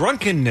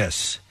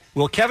drunkenness.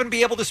 Will Kevin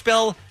be able to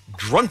spell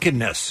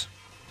drunkenness?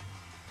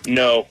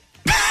 No.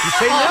 You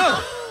say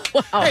no.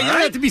 Hey, you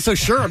don't have to be so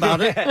sure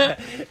about it.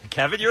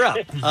 Kevin, you're up.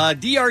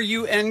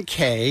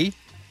 D-R-U-N-K-E-N.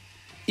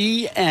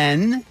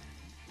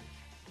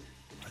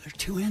 Are there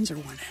two N's or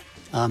one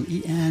N?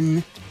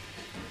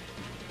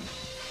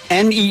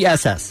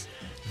 E-N-N-E-S-S.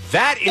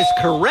 That is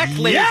correct,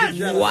 ladies and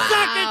gentlemen. Wow.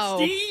 Suck it,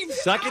 Steve.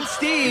 Suck it,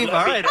 Steve.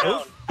 All right.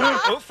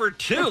 0 for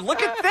 2.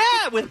 Look at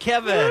that with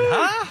Kevin,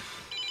 huh?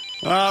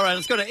 All right,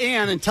 let's go to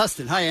Ann in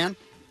Tustin. Hi, Ann.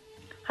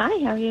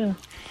 Hi, how are you?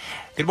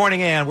 Good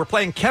morning, Ann. We're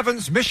playing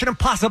Kevin's Mission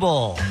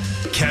Impossible.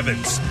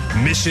 Kevin's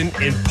Mission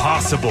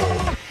Impossible.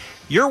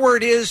 Your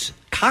word is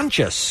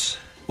conscious.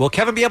 Will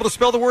Kevin be able to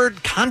spell the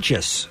word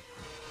conscious?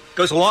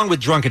 Goes along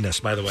with drunkenness,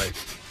 by the way.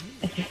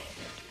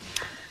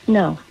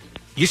 No.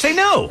 You say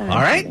no.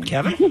 All right,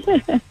 Kevin.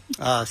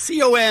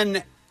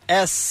 CONSCIOUS?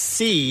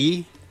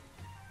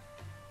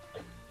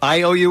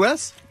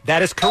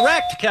 That is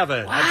correct,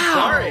 Kevin. Wow. I'm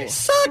sorry.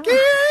 Suck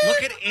it!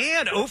 Look at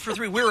Ann, 0 for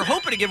 3. We were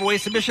hoping to give away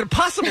some Mission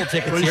Impossible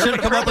tickets Well, you here. should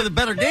have come up with a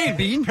better game,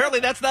 Bean. Apparently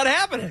that's not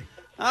happening.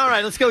 All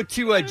right, let's go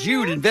to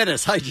Jude in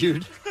Venice. Hi,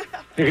 Jude.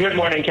 Good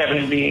morning, Kevin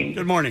and Bean.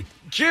 Good morning.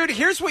 Jude,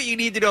 here's what you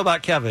need to know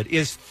about Kevin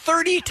is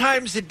 30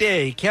 times a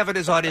day, Kevin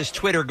is on his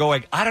Twitter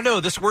going, I don't know,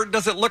 this word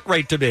doesn't look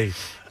right to me.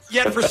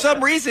 Yet for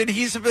some reason,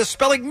 he's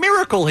spelling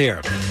miracle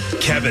here.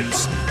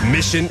 Kevin's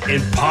Mission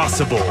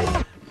Impossible.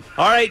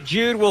 All right,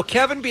 Jude, will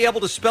Kevin be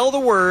able to spell the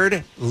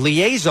word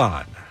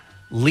liaison?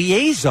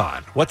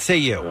 Liaison. What say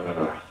you?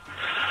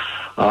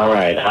 All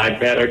right, I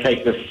better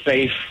take the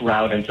safe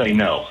route and say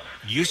no.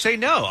 You say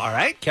no. All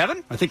right,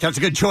 Kevin? I think that's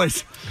a good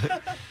choice.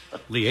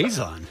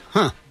 Liaison.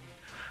 Huh.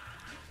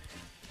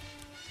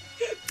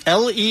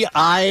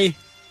 LEISSON.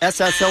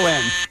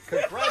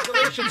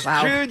 Congratulations,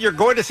 Jude. You're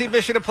going to see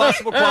Mission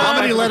Impossible.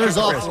 How many letters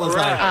off was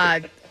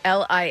that?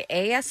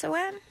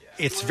 LIASON?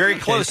 It's very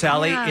close,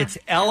 Allie. It's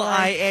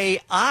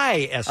LIAISON.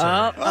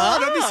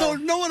 Don't be so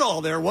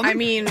know-it-all there, woman. I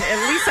mean,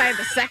 at least I had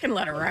the second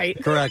letter right.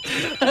 Correct.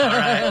 All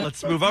right,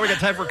 let's move on. We got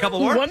time for a couple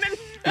more. Woman?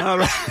 All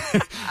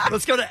right.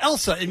 Let's go to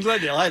Elsa in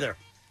Glendale. Hi there.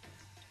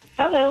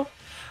 Hello.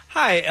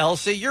 Hi,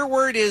 Elsa. Your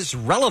word is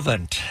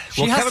relevant.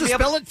 She has to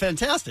spell it?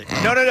 Fantastic.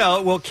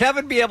 No. Will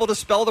Kevin be able to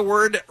spell the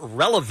word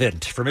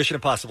relevant for Mission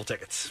Impossible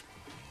tickets?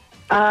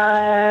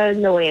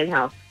 No way in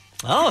hell.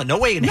 Oh, no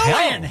way in No hell.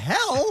 way in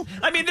hell?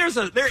 I mean, there is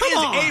on.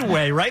 a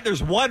way, right?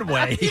 There's one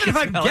way. Even if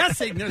I'm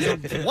guessing, there's a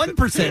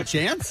 1%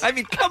 chance. I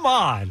mean, come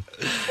on.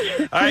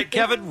 All right,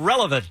 Kevin,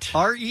 relevant.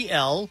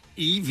 RELEVANT.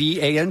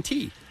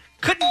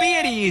 Couldn't be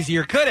any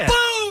easier, could it?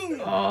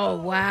 Boom! Oh,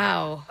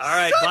 wow. All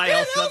right, Suck bye, it,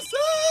 Elsa. Elsa!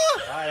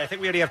 All right, I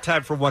think we only have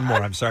time for one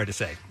more, I'm sorry to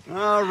say.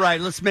 All right,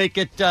 let's make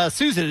it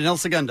Susan in El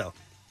Segundo.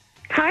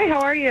 Hi,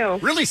 how are you?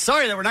 Really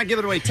sorry that we're not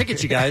giving away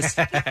tickets, you guys.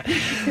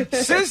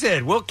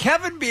 Susan, will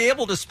Kevin be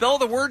able to spell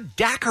the word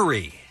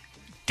daiquiri?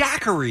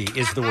 Daiquiri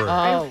is the word.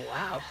 Oh,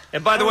 wow.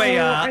 And by the way,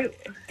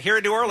 here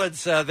in New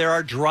Orleans, there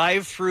are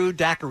drive-through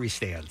daiquiri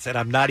stands, and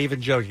I'm not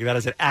even joking. That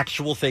is an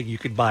actual thing you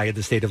can buy in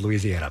the state of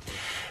Louisiana.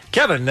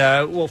 Kevin,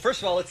 well,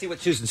 first of all, let's see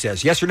what Susan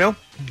says. Yes or no?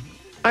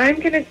 I'm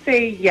going to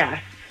say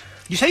yes.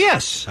 You say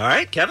yes. All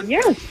right, Kevin?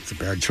 Yes. It's a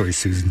bad choice,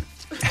 Susan.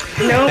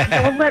 No,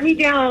 don't let me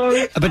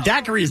down. But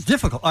daiquiri is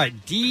difficult. All right,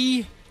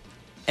 DACQ.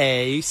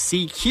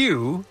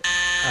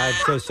 I'm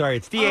so sorry.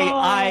 It's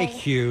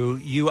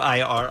DAIQUIRI.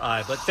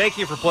 But thank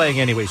you for playing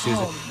anyway,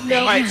 Susan. No.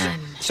 All right,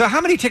 so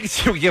how many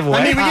tickets did we give away?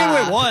 I mean, we gave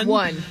away one.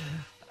 One.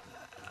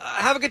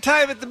 Have a good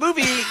time at the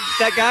movie,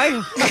 that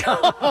guy.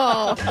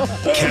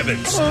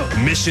 Kevin's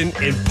Mission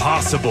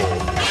Impossible.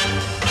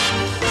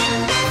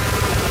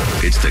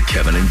 It's the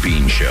Kevin and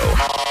Bean Show.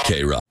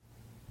 K-Rock.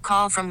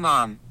 Call from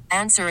mom.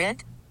 Answer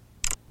it.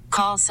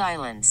 Call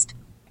silenced.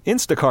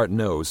 Instacart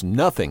knows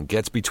nothing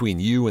gets between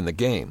you and the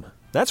game.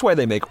 That's why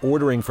they make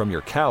ordering from your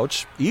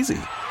couch easy.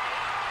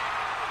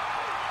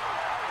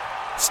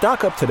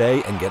 Stock up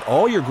today and get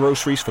all your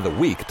groceries for the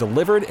week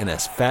delivered in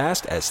as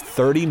fast as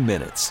 30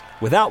 minutes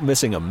without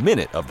missing a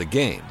minute of the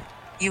game.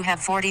 You have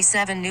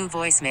 47 new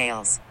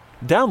voicemails.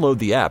 Download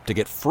the app to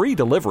get free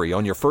delivery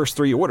on your first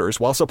 3 orders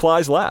while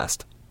supplies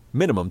last.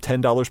 Minimum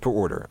 $10 per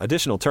order.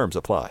 Additional terms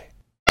apply.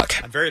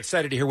 I'm very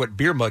excited to hear what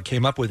Beer Mug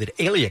came up with at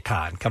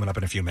AliaCon coming up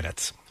in a few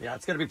minutes. Yeah,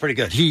 it's going to be pretty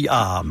good. He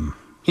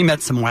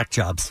met some whack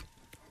jobs.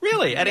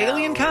 Really? At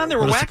AlienCon, there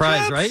were What a whack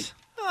surprise, jobs? right?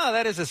 Oh,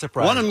 that is a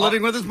surprise. One of them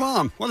living with his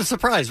mom. What a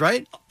surprise,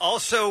 right?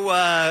 Also,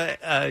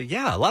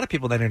 yeah, a lot of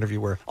people in that interview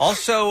were.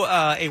 Also,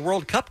 a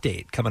World Cup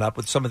date coming up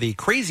with some of the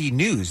crazy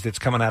news that's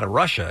coming out of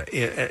Russia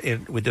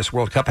with this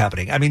World Cup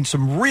happening. I mean,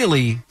 some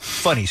really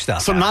funny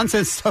stuff. Some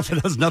nonsense stuff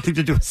that has nothing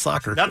to do with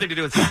soccer. Nothing to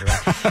do with soccer.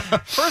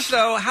 Right? First,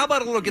 though, how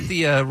about a little, get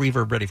the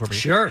reverb ready for me.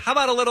 Sure. How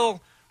about a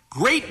little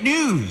great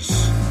news?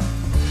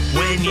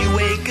 When you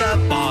wake up,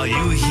 all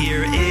you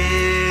hear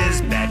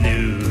is bad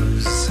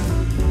news.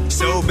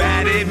 So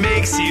bad it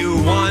makes you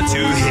want to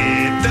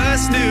hit the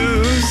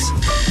snooze.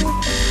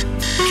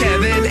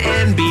 Kevin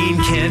and Bean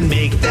can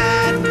make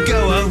that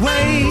go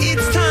away.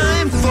 It's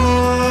time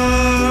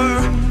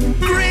for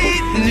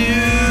great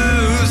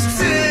news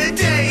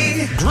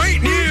today.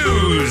 Great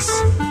news!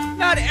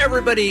 Not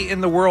everybody in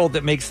the world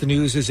that makes the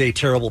news is a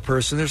terrible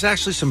person. There's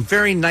actually some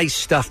very nice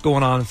stuff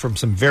going on from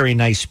some very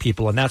nice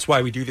people, and that's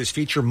why we do this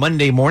feature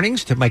Monday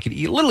mornings to make it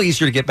a little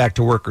easier to get back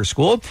to work or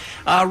school.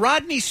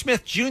 Rodney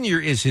Smith Jr.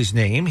 is his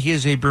name. He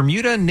is a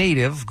Bermuda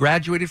native,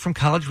 graduated from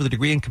college with a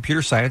degree in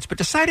computer science, but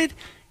decided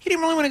he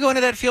didn't really want to go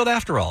into that field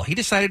after all. He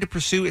decided to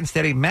pursue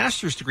instead a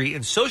master's degree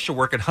in social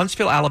work at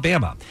Huntsville,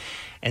 Alabama.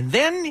 And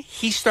then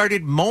he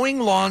started mowing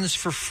lawns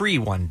for free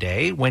one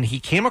day. When he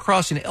came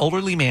across an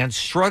elderly man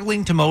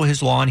struggling to mow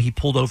his lawn, he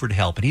pulled over to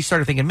help. And he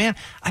started thinking, man,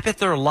 I bet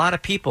there are a lot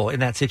of people in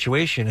that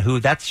situation who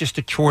that's just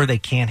a chore they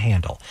can't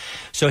handle.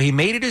 So he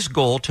made it his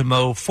goal to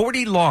mow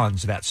 40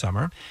 lawns that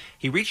summer.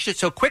 He reached it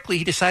so quickly,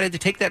 he decided to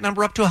take that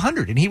number up to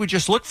 100. And he would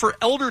just look for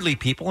elderly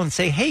people and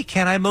say, hey,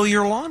 can I mow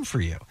your lawn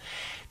for you?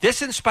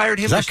 This inspired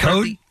him to start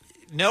code?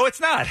 No, it's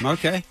not.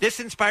 Okay. This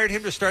inspired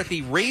him to start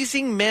the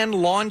Raising Men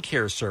Lawn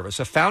Care Service,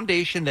 a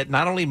foundation that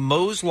not only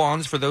mows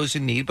lawns for those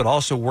in need, but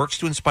also works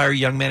to inspire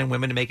young men and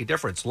women to make a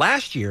difference.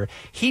 Last year,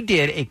 he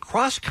did a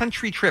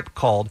cross-country trip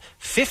called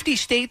 50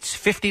 States,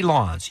 50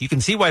 Lawns. You can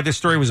see why this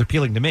story was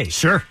appealing to me.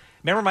 Sure.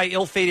 Remember my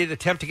ill-fated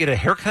attempt to get a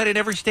haircut in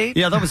every state?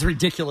 Yeah, that was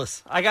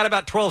ridiculous. I got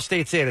about 12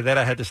 states in, and then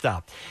I had to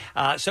stop.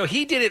 So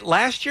he did it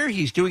last year.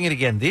 He's doing it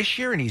again this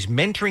year, and he's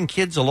mentoring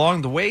kids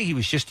along the way. He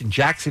was just in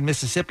Jackson,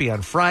 Mississippi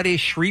on Friday,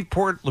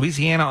 Shreveport,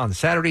 Louisiana on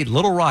Saturday,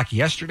 Little Rock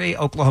yesterday,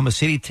 Oklahoma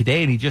City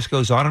today, and he just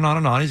goes on and on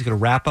and on. He's going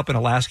to wrap up in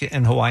Alaska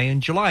and Hawaii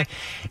in July.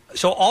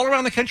 So all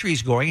around the country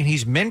he's going, and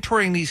he's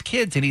mentoring these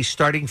kids, and he's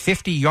starting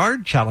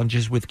 50-yard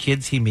challenges with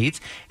kids he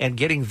meets and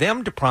getting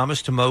them to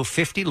promise to mow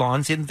 50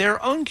 lawns in their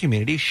own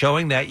community, showing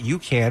that you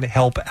can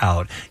help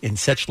out in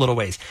such little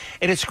ways.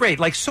 And it's great.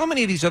 Like so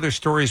many of these other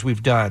stories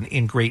we've done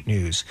in Great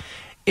News,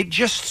 it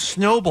just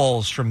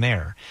snowballs from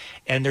there.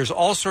 And there's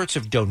all sorts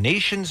of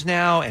donations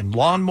now and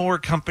lawnmower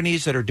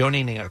companies that are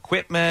donating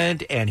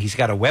equipment. And he's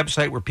got a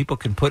website where people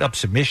can put up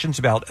submissions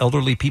about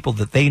elderly people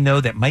that they know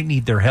that might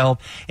need their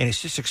help. And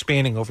it's just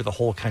expanding over the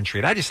whole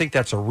country. And I just think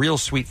that's a real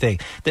sweet thing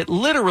that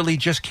literally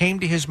just came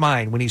to his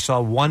mind when he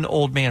saw one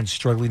old man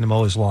struggling to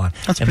mow his lawn.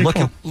 That's and pretty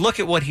cool. Look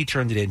at what he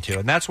turned it into.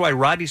 And that's why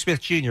Rodney Smith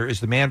Jr.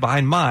 is the man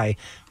behind my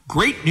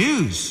Great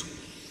News.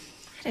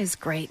 That is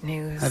great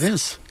news. That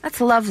is.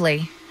 That's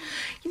lovely.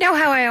 You know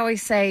how I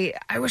always say,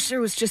 I wish there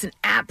was just an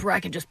app where I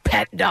could just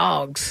pet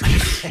dogs.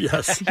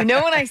 Yes. You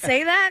know when I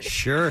say that?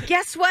 Sure.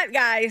 Guess what,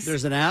 guys?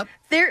 There's an app?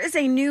 There is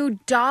a new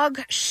dog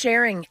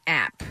sharing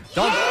app.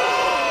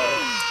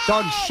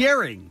 Dog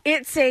sharing.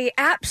 It's a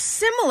app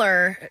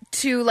similar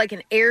to like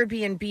an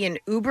Airbnb and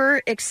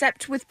Uber,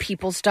 except with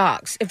people's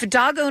dogs. If a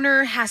dog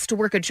owner has to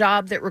work a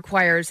job that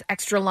requires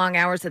extra long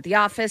hours at the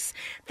office,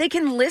 they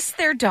can list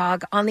their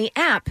dog on the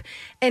app,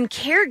 and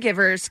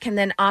caregivers can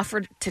then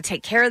offer to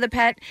take care of the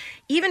pet,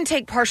 even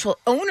take partial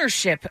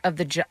ownership of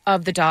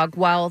the dog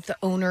while the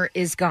owner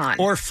is gone.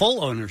 Or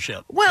full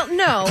ownership. Well,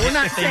 no, we're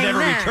not They saying never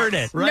that. return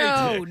it.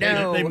 Right.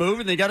 No. They move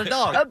and they got a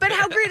dog. But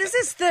how great is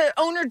this? The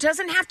owner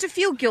doesn't have to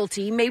feel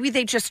guilty. Maybe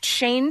they just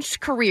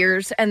changed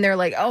careers and they're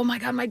like, oh my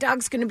God, my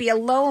dog's going to be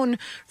alone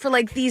for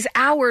like these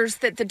hours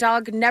that the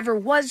dog never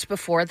was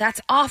before.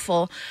 That's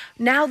awful.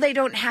 Now they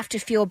don't have to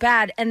feel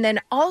bad. And then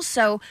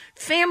also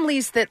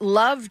families that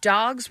love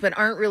dogs but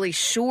aren't really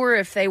sure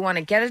if they want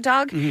to get a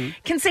dog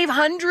can save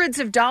hundreds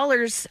of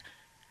dollars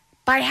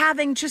by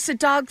having just a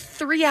dog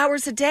 3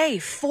 hours a day,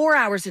 4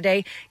 hours a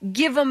day,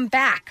 give them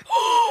back.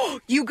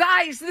 You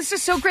guys, this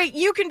is so great.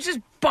 You can just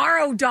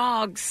borrow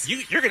dogs.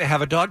 You're going to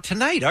have a dog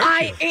tonight, aren't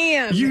you? I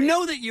am. You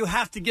know that you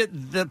have to get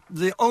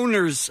the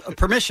owner's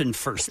permission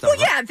first, though. Well,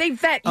 yeah, they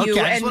vet you.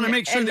 Okay, I just want to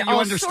make sure that you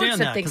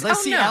understand that, because I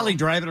see Allie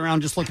driving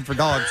around just looking for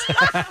dogs.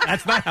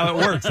 That's not how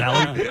it works,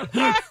 Allie.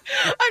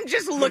 I'm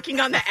just looking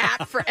on the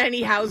app for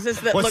any houses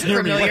that What's look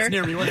near me? familiar. What's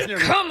near me? What's near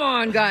me? Come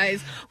on,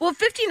 guys. Well,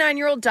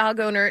 59-year-old dog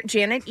owner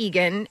Janet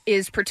Egan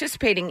is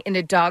participating in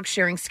a dog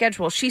sharing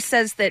schedule. She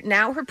says that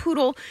now her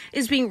poodle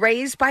is being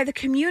raised by the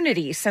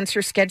community since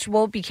her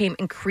schedule became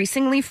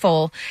increasingly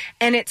full,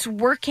 and it's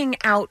working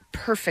out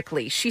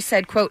perfectly. She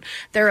said, quote,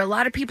 there are a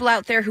lot of people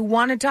out there who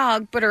want a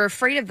dog but are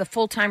afraid of the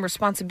full-time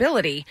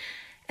responsibility,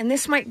 and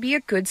this might be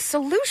a good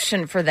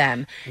solution for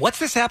them. What's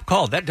this app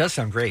called? That does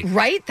sound great.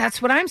 Right?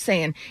 That's what I'm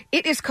saying.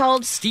 It is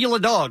called Steal a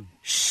Dog.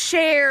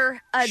 Share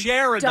a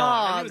dog.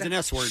 I knew it was an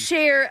S word.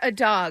 Share a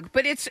dog.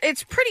 But it's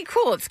pretty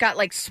cool. It's got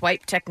like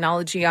swipe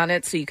technology on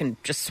it, so you can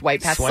just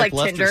swipe past Swipe like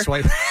left Tinder. or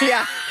swipe.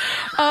 Yeah.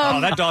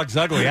 That dog's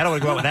ugly. I don't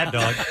want to go out with that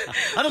dog.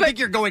 I don't think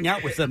you're going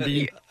out with them,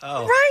 Dean.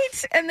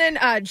 Right. And then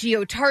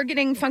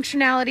geo-targeting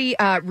functionality,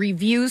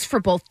 reviews for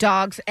both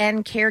dogs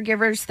and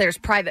caregivers. There's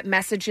private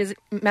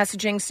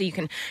messaging, so you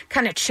can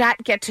kind of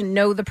chat, get to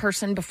know the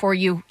person before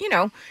you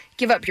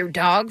give up your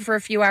dog for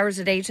a few hours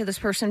a day to this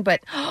person.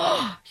 But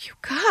you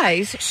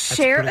guys,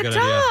 share a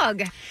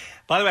dog.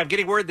 By the way, I'm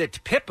getting word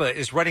that Pippa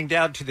is running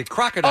down to the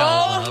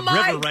crocodile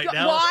river right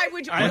now. Why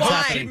would you?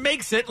 Why? She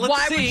makes it. Let's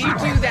why see. would you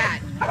do that?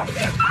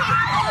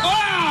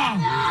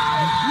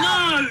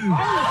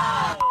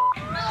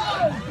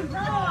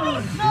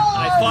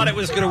 I thought it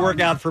was going to work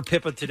out for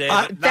Pippa today.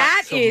 But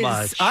that not so is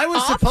much. I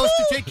was supposed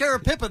to take care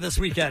of Pippa this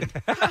weekend.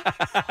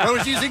 I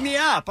was using the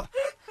app.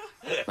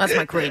 That's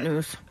my great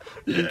news.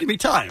 Give me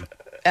time.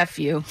 F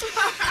you.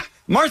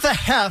 Martha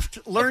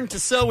Heft learned to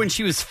sew when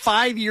she was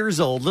 5 years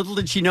old. Little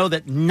did she know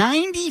that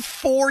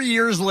 94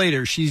 years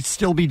later, she'd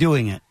still be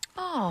doing it.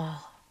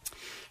 Oh.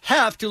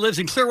 Heft, who lives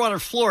in Clearwater,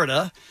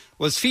 Florida,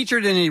 was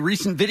featured in a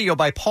recent video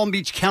by Palm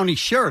Beach County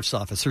Sheriff's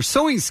Office. Her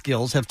sewing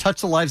skills have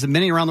touched the lives of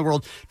many around the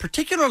world,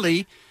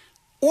 particularly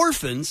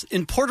orphans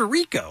in Puerto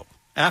Rico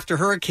after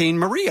Hurricane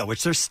Maria,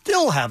 which they're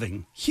still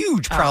having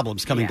huge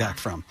problems coming back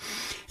from.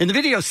 In the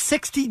video,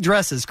 60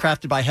 dresses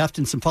crafted by Heft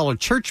and some fellow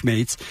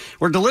churchmates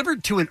were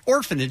delivered to an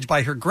orphanage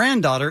by her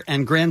granddaughter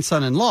and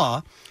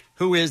grandson-in-law,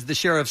 who is the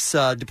Sheriff's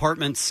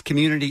Department's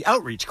community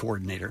outreach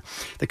coordinator.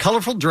 The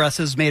colorful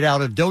dresses made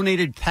out of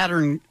donated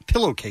pattern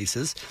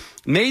pillowcases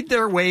made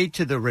their way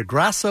to the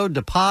Regazo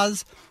de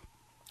Paz,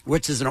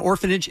 which is an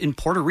orphanage in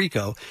Puerto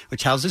Rico,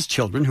 which houses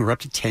children who are up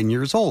to 10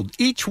 years old.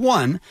 Each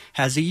one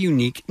has a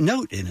unique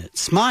note in it.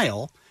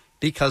 Smile,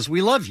 because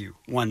we love you,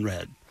 one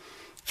read.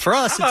 For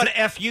us, how about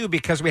F-U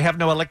because we have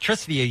no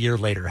electricity a year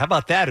later? How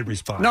about that in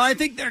response? No, I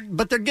think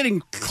they're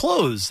getting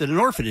clothes at an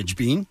orphanage,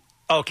 Bean.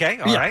 Okay,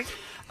 all right.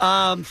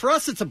 For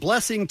us, it's a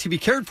blessing to be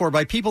cared for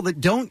by people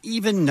that don't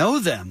even know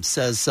them,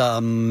 says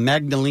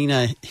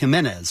Magdalena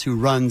Jimenez, who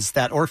runs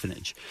that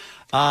orphanage.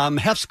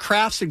 Heft's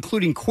crafts,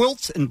 including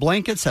quilts and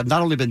blankets, have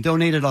not only been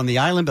donated on the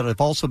island, but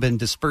have also been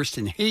dispersed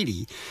in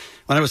Haiti.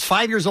 When I was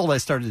 5 years old, I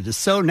started to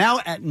sew. Now,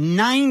 at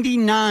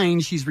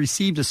 99, she's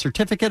received a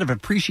certificate of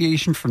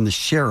appreciation from the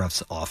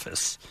sheriff's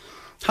office.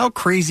 How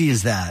crazy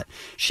is that?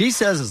 She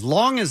says, as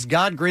long as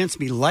God grants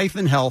me life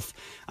and health,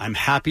 I'm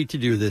happy to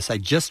do this. I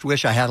just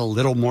wish I had a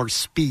little more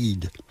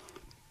speed.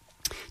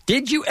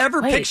 Did you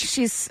ever picture...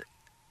 she's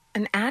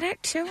an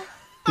addict, too?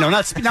 No,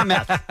 not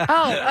math.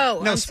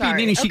 No, I'm speed sorry.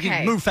 Meaning she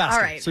could move faster,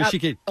 all right. so she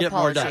could get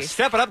more done.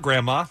 Step it up,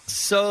 Grandma.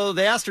 So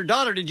they asked her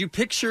daughter, did you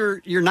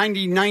picture your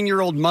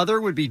 99-year-old mother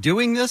would be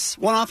doing this?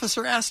 One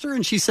officer asked her,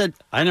 and she said,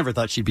 I never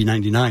thought she'd be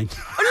 99.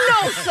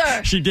 No,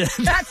 sir. She did.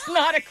 That's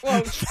not a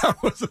quote. That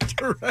was a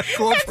direct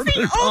quote That's from the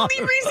her only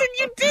daughter. reason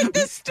you did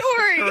this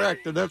story.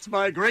 Correct, and that's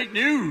my great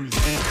news.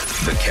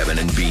 The Kevin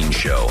and Bean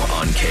Show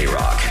on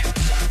K-Rock.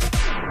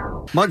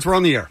 Mugs, we're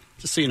on the air,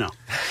 just so you know.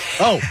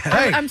 Oh,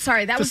 hey. I'm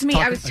sorry. That was me.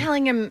 I was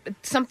telling him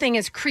something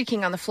is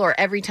creaking on the floor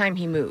every time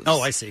he moves.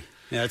 Oh, I see.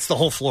 Yeah, it's the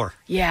whole floor.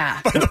 Yeah.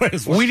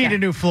 We need a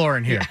new floor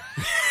in here.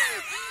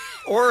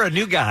 Or a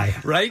new guy.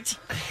 Right?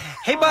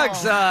 Hey,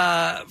 Bugs,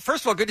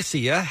 first of all, good to see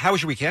you. How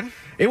was your weekend?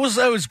 It was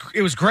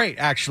great,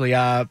 actually.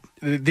 The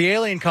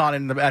Alien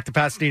Con at the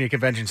Pasadena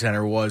Convention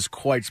Center was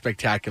quite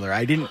spectacular.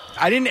 I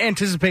didn't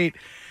anticipate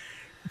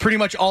pretty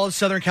much all of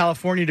Southern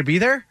California to be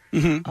there,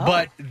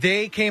 but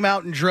they came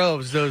out in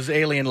droves, those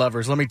alien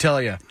lovers, let me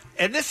tell you.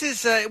 And this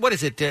is, what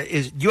is it?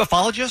 Is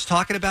ufologists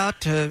talking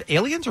about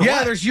aliens or what?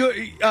 Yeah, there's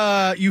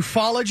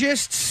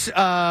ufologists.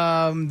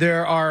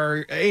 There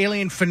are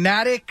alien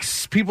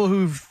fanatics, people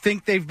who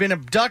think they've been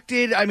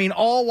abducted. I mean,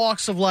 all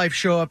walks of life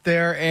show up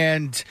there,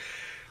 and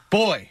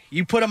boy,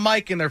 you put a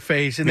mic in their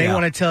face, and they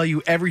want to tell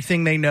you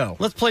everything they know.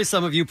 Let's play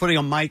some of you putting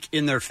a mic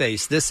in their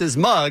face. This is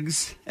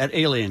Muggs at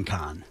Alien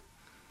Con.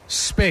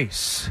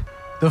 Space,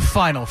 the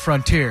final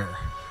frontier.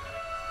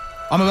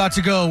 I'm about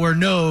to go where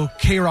no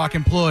K-Rock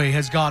employee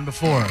has gone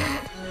before.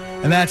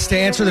 And that's to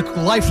answer the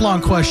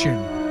lifelong question,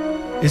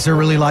 is there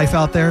really life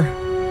out there?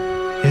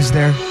 Is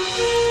there?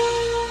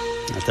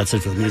 That's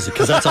it for the music,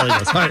 because that's all he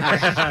does. All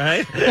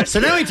right.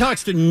 So now he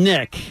talks to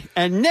Nick.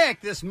 And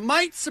Nick, this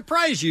might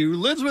surprise you,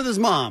 lives with his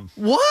mom.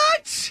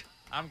 What?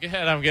 I'm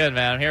good,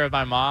 man. I'm here with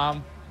my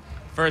mom.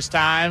 First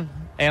time,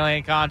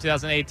 Alien Con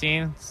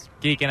 2018. It's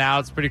geeking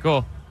out. It's pretty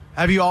cool.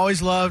 Have you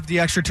always loved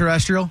the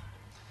extraterrestrial?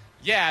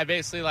 Yeah, I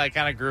basically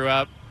kind of grew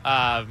up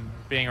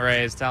being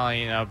raised,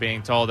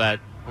 being told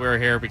that we were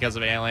here because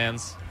of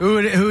aliens. Who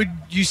would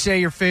you say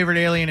your favorite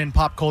alien in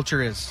pop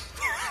culture is?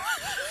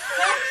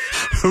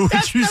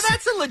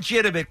 That's a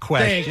legitimate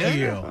question. Thank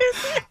you.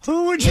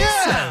 Who would you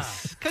say?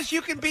 Because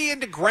you can be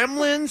into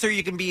Gremlins or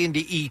you can be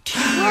into E.T.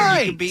 Right.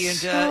 Or you can be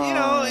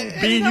into,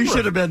 Bean, you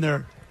should have been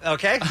there.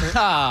 Okay.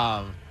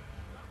 I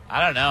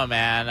don't know,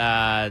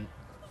 man.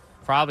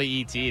 Probably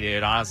E.T.,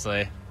 dude,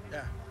 honestly.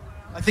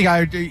 I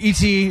think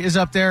E.T. is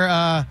up there.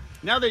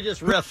 Now they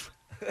just riff.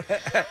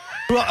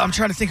 Well, I'm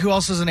trying to think who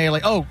else is an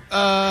alien.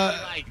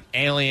 Like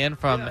Alien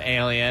from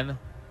Alien.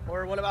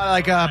 Or what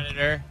about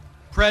Predator?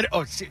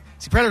 See,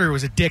 Predator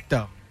was a dick,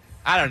 though.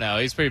 I don't know.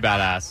 He's pretty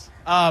badass.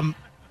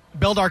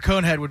 Beldar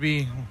Conehead would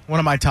be one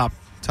of my top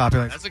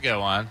aliens. That's a good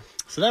one.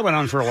 So that went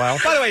on for a while.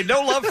 By the way,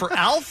 no love for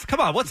Alf? Come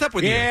on, what's up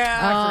with you? Yeah,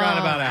 I forgot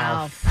about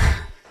Alf.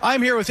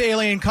 I'm here with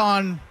Alien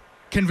Con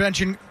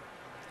Convention.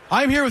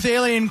 I'm here with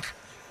Alien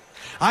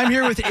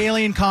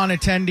Con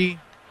attendee.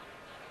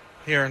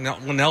 Here,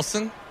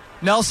 Nelson.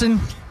 Nelson,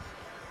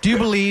 do you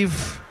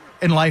believe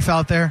in life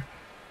out there?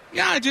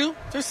 Yeah, I do.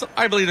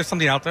 I believe there's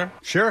something out there.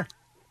 Sure.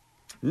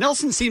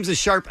 Nelson seems as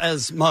sharp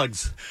as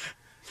Muggs.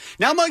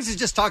 Now Muggs is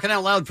just talking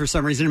out loud for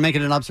some reason and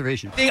making an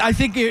observation. I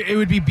think it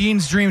would be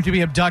Bean's dream to be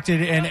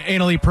abducted and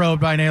anally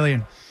probed by an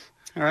alien.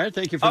 All right,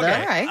 thank you for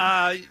that. All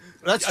right.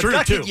 That's true,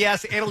 abducted, too.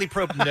 yes, anally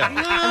probed, no.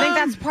 I think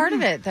that's part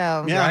of it,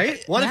 though. Yeah.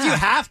 Right? What if you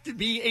have to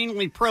be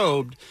anally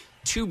probed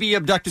to be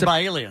abducted by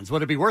aliens?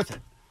 Would it be worth it?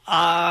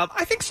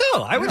 I think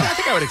so. I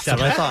think I would accept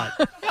That's that.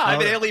 what I thought. Yeah, I've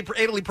been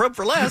anally probed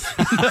for less.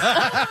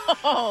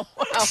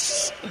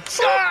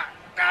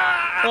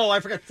 Oh, I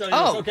forgot to tell you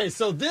this. Okay,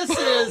 so this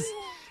is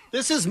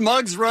This is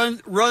Muggs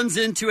runs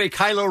into a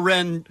Kylo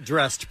Ren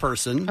dressed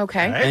person.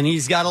 Okay. And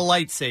he's got a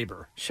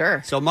lightsaber.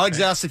 Sure. So Muggs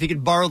asks if he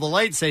could borrow the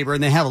lightsaber,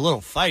 and they have a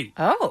little fight.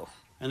 Oh.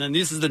 And then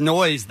this is the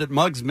noise that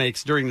Muggs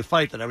makes during the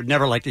fight that I would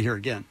never like to hear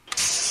again.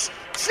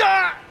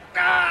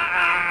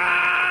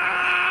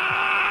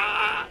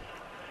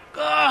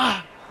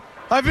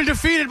 I've been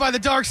defeated by the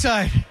dark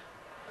side.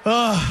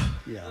 Ali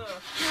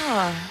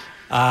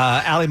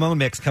Moma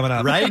Mix coming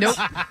up. Right? Nope.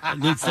 It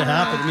needs to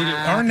happen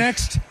immediately. Our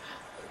next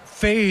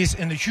phase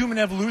in the human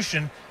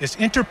evolution is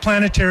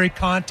interplanetary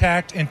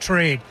contact and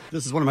trade.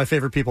 This is one of my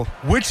favorite people.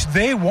 Which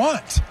they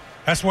want.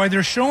 That's why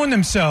they're showing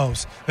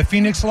themselves, the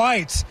Phoenix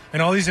Lights,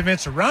 and all these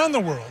events around the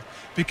world,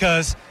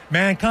 because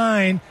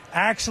mankind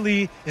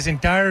actually is in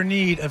dire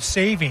need of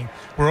saving.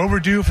 We're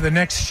overdue for the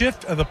next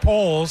shift of the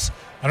poles.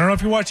 I don't know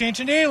if you watch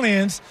Ancient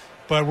Aliens,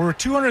 but we're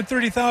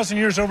 230,000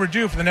 years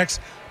overdue for the next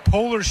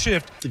polar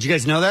shift. Did you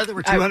guys know that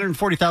we're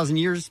 240,000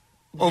 years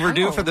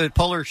overdue for the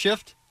polar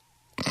shift?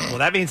 Well,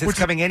 that means it's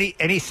coming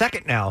any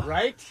second now.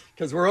 Right?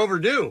 Because we're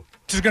overdue.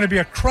 There's going to be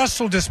a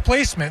crustal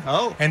displacement,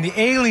 and the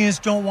aliens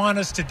don't want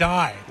us to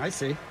die. I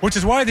see. Which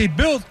is why they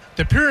built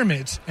the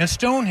pyramids and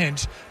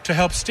Stonehenge to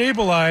help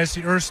stabilize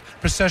the Earth's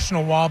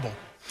precessional wobble.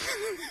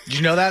 Did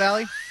you know that,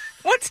 Allie?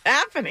 What's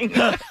happening?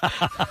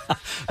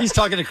 He's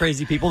talking to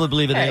crazy people that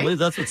believe in aliens.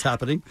 That's what's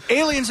happening.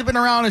 Aliens have been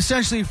around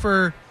essentially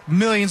for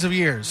millions of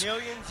years.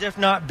 Millions, if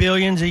not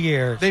billions of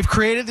years. They've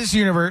created this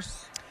universe.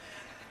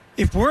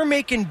 If we're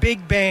making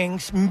big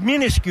bangs,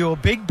 minuscule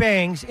big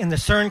bangs in the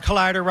CERN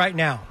collider right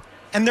now,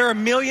 and they're a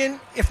million,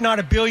 if not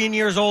a billion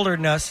years older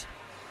than us,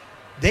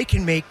 they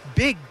can make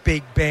big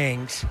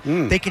bangs.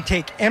 They can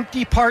take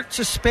empty parts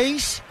of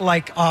space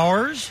like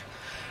ours,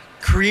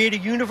 create a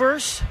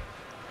universe,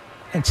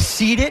 and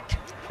seed it.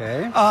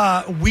 Okay.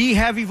 We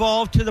have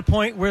evolved to the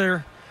point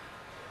where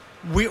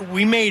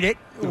we made it.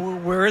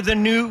 We're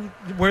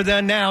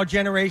the now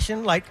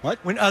generation. Like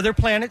when other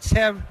planets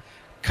have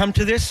come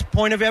to this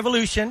point of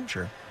evolution.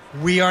 Sure.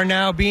 We are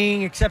now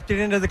being accepted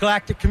into the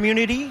galactic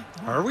community.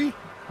 Are we?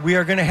 We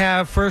are going to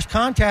have first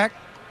contact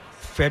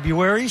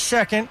February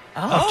 2nd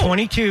of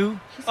 22.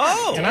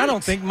 Oh. And I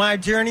don't think my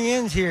journey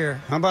ends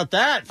here. How about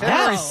that?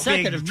 February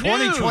 2nd of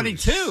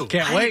 2022.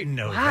 Can't wait. I didn't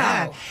know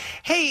that.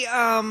 Hey,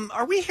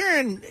 are we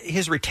hearing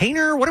his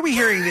retainer? What are we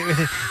hearing?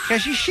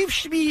 Because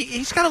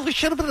he's got a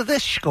little bit of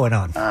this going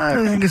on.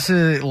 I think it's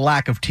a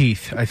lack of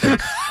teeth, I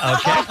think.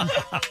 Okay.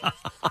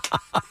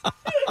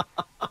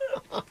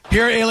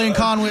 Here at Alien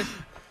Con with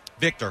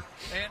Victor.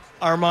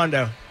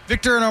 Armando.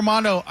 Victor and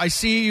Armando, I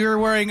see you're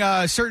wearing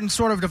a certain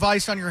sort of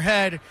device on your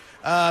head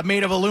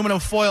made of aluminum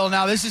foil.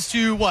 Now, this is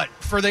to what?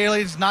 For the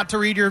aliens not to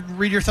read your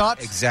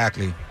thoughts?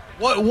 Exactly.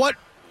 What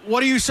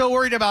are you so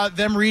worried about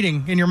them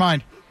reading in your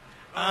mind?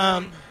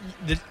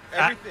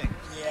 Everything.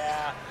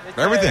 Yeah.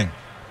 Everything.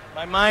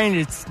 My mind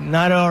is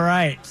not all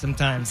right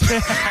sometimes.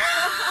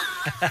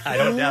 I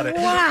don't doubt it.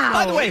 Wow.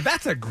 By the way,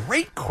 that's a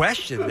great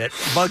question that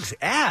Muggs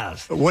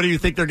asked. What do you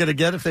think they're going to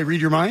get if they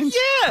read your mind?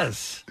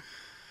 Yes.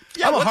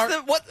 Yeah,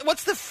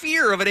 what's the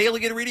fear of an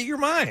alien reading your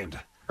mind?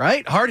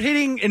 Right?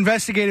 Hard-hitting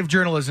investigative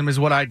journalism is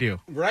what I do.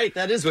 Right,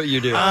 that is what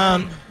you do.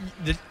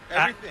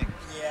 Everything.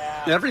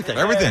 Yeah.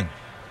 Everything.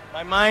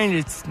 My mind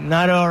is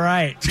not all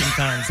right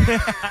sometimes.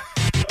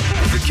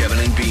 The Kevin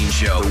and Bean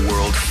Show, the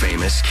world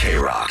famous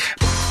K-Rock.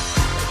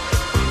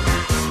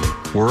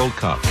 World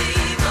Cup.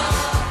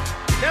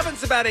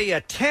 Kevin's about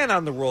a 10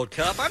 on the World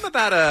Cup. I'm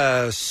about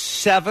a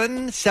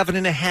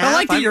 7.5. I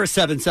like that you're a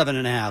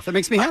 7.5. That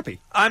makes me happy.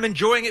 I'm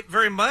enjoying it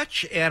very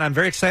much, and I'm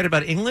very excited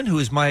about England, who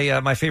is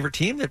my favorite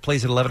team that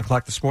plays at 11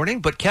 o'clock this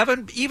morning. But,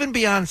 Kevin, even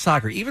beyond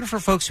soccer, even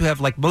for folks who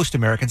have, like most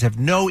Americans, have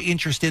no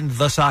interest in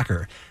the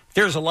soccer,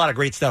 there's a lot of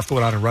great stuff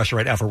going on in Russia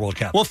right now for World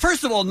Cup. Well,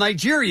 first of all,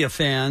 Nigeria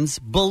fans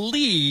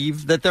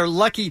believe that their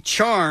lucky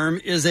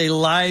charm is a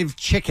live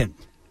chicken.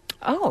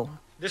 Oh.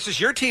 This is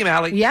your team,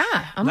 Allie. Yeah,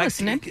 I'm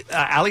listening.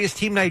 Allie is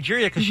Team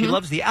Nigeria because she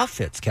loves the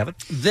outfits, Kevin.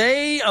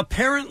 They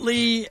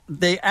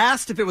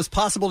asked if it was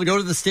possible to go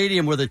to the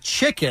stadium with a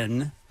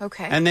chicken.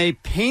 Okay. And they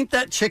paint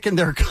that chicken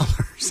their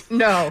colors.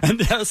 No.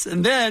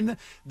 And then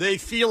they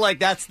feel like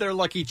that's their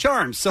lucky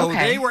charm. So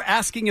they were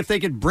asking if they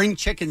could bring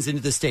chickens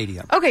into the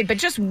stadium. Okay, but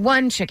just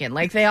one chicken.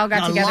 Like they all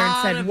got together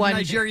and said one.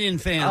 Nigerian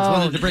fans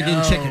wanted to bring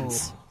in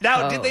chickens.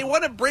 Now, did they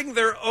want to bring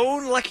their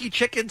own lucky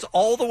chickens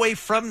all the way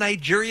from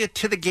Nigeria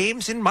to the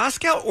games in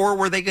Moscow, or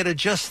were they going to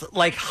just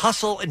like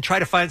hustle and try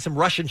to find some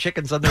Russian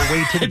chickens on their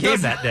way to the game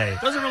that day?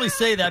 It doesn't really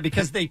say that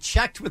because they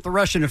checked with the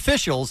Russian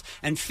officials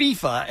and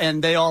FIFA,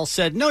 and they all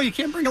said, no, you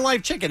can't bring a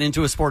live chicken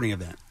into a sporting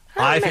event.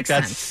 I think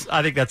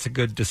that's a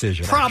good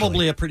decision.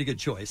 Probably a pretty good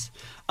choice.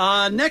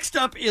 Next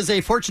up is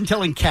a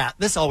fortune-telling cat.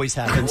 This always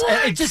happens.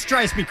 It just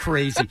drives me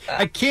crazy.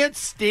 I can't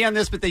stand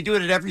this, but they do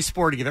it at every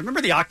sporting event.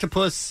 Remember the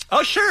octopus?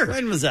 Oh, sure.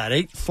 When was that?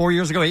 8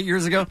 years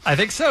ago? I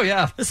think so,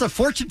 yeah. This is a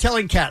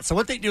fortune-telling cat. So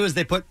what they do is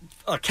they put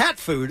cat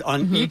food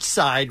on each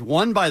side,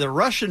 one by the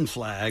Russian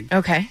flag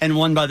and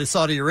one by the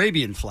Saudi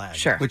Arabian flag.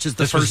 Sure. Which is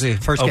the first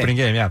first opening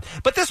game, yeah.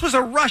 But this was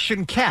a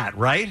Russian cat,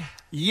 right?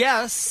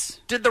 Yes.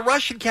 Did the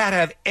Russian cat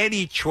have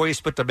any choice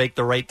but to make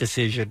the right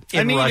decision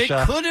in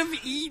Russia? It could have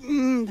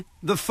eaten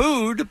the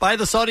food by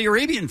the Saudi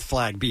Arabian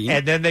flag being.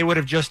 And then they would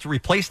have just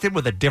replaced him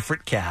with a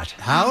different cat.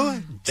 How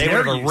They dare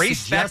would have you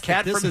erased that suggest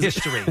cat that this from is-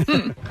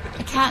 history.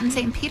 A cat in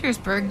St.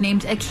 Petersburg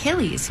named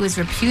Achilles, who is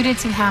reputed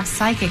to have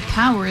psychic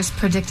powers,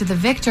 predicted the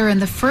victor in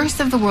the first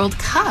of the World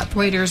Cup,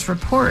 Reuters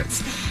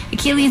reports.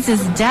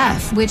 Achilles'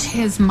 death, which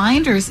his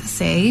minders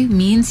say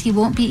means he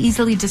won't be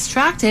easily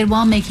distracted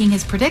while making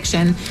his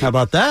prediction. How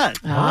about that?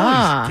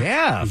 Oh, he's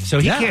deaf.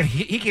 So deaf.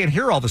 he can't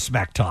hear all the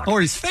smack talk.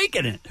 Or he's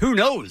faking it. Who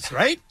knows,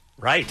 right?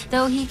 Right.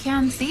 Though he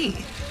can see.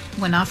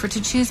 When offered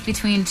to choose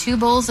between two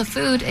bowls of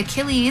food,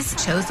 Achilles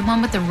chose the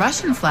one with the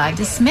Russian flag,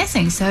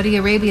 dismissing Saudi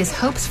Arabia's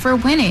hopes for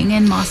winning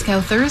in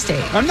Moscow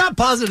Thursday. I'm not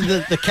positive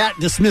that the cat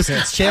dismissed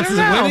its chances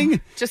of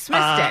winning. Just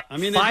missed it. I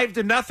mean,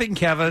 5-0,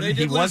 Kevin. They He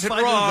did lose wasn't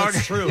 5-0. wrong.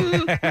 That's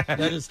true. That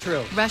is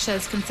true. Russia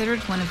is considered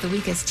one of the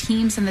weakest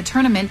teams in the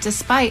tournament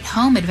despite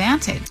home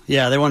advantage.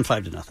 Yeah, they won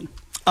 5-0.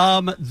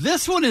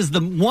 This one is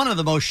one of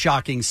the most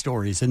shocking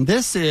stories, and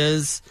this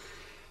is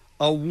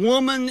a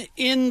woman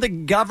in the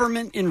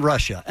government in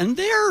Russia, and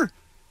they're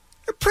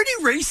pretty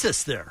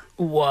racist there.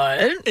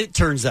 What? It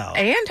turns out.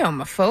 And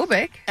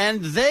homophobic.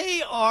 And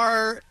they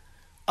are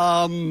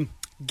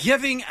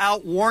giving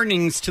out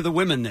warnings to the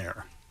women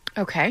there.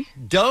 Okay.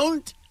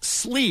 Don't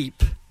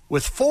sleep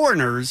with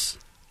foreigners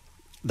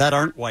that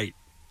aren't white.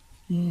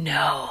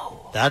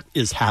 No. That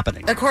is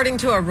happening. According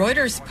to a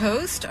Reuters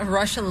post, a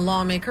Russian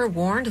lawmaker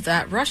warned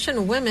that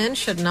Russian women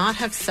should not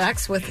have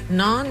sex with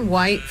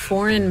non-white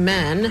foreign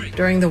men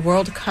during the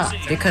World Cup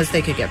because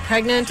they could get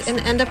pregnant and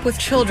end up with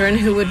children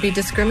who would be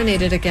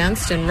discriminated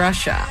against in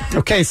Russia.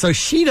 Okay, so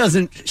she's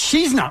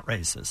not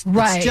racist.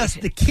 Right. It's just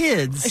the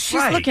kids.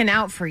 She's looking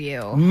out for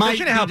you. Might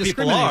You know how be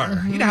people are.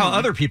 discriminating. You know how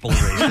other people are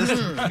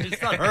racist.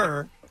 It's not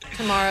her.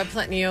 Tamara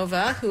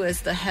Pletniova, who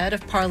is the head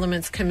of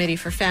Parliament's Committee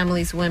for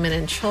Families, Women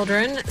and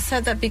Children,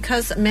 said that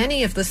because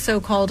many of the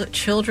so-called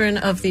children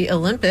of the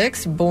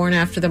Olympics born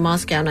after the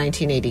Moscow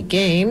 1980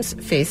 Games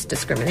faced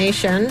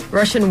discrimination,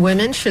 Russian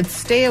women should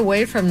stay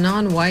away from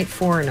non-white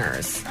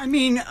foreigners. I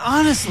mean,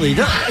 honestly,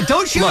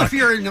 don't you, Look. if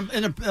you're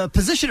in a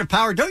position of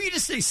power, don't you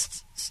just say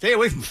stay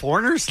away from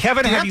foreigners?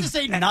 Kevin, Do you have have you- to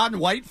say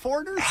non-white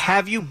foreigners?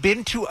 Have you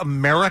been to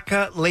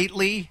America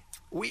lately?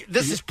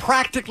 This is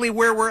practically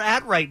where we're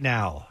at right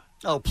now.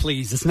 Oh,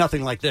 please! It's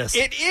nothing like this.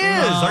 It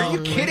is. Are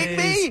you kidding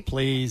me?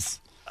 Please.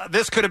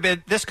 This could have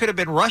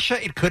been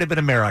Russia. It could have been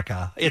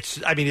America. It's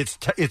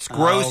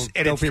gross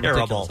and don't it's be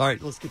terrible. ridiculous. All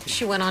right, let's get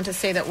She went on to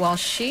say that while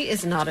she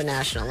is not a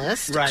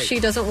nationalist, Right.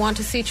 she doesn't want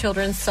to see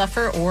children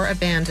suffer or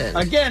abandoned.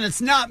 Again, it's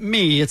not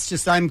me. It's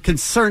just I'm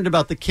concerned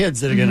about the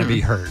kids that are going to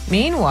be hurt.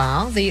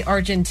 Meanwhile, the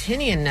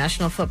Argentinian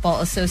National Football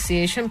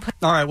Association put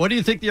All right, what do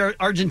you think the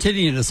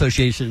Argentinian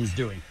Association is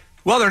doing?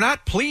 Well, they're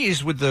not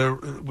pleased with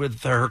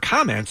her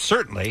comments,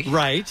 certainly.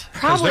 Right.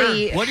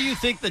 Probably. What do you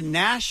think the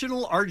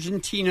National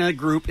Argentina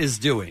group is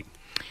doing?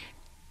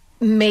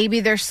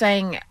 Maybe they're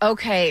saying,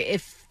 okay,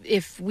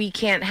 if we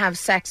can't have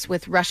sex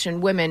with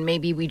Russian women,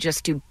 maybe we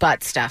just do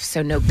butt stuff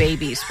so no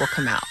babies will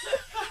come out.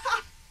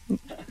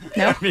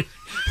 No? I mean,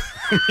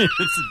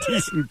 it's a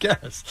decent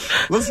guess.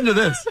 Listen to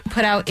this.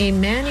 put out a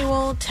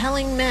manual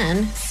telling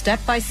men step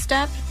by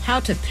step how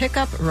to pick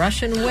up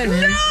Russian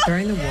women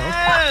during the World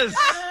Cup.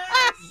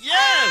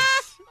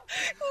 Yes.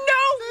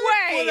 No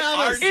way.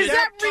 Is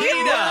that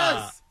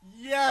real?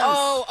 Yes.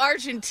 Oh,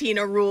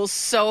 Argentina rules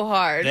so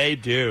hard. They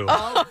do.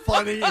 How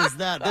funny is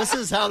that? This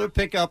is how to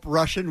pick up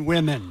Russian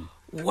women.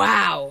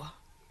 Wow.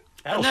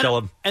 That'll show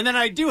them. And then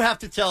I do have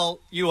to tell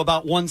you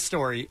about one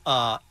story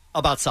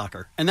about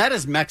soccer, and that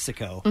is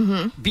Mexico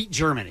beat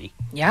Germany.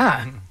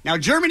 Yeah. Now,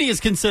 Germany is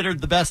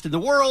considered the best in the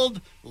world.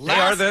 They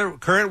are the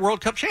current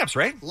World Cup champs,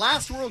 right?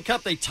 Last World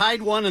Cup, they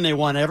tied one, and they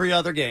won every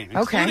other game.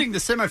 Okay. Including the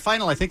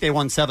semifinal, I think they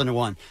won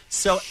 7-1.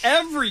 So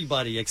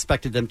everybody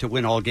expected them to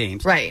win all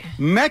games. Right.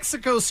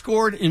 Mexico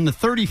scored in the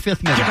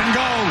 35th minute. Give and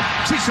go.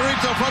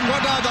 Chicharito from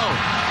Guardado.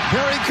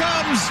 Here he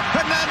comes.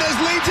 Hernandez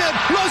leads it.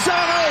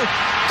 Lozano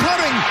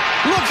cutting,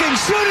 looking,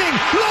 shooting.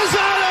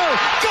 Lozano.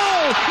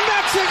 Goal.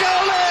 Mexico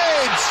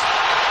leads.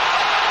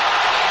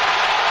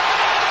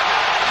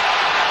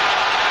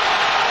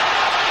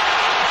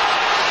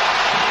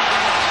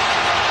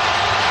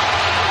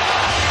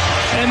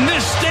 And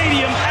this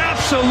stadium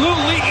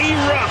absolutely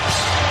erupts.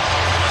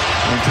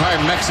 The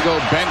entire Mexico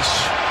bench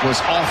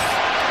was off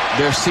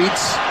their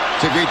seats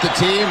to greet the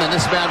team, and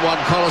this man, Juan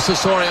Carlos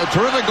Osorio,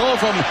 terrific goal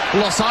from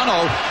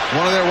Lozano,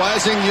 one of their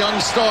rising young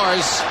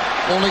stars,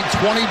 only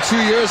 22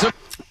 years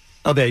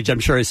of age. I'm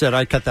sure I said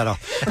I'd cut that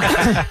off.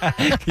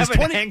 He's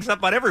 20, hangs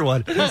up on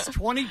everyone. He's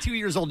 22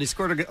 years old. He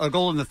scored a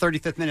goal in the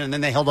 35th minute, and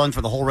then they held on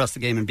for the whole rest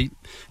of the game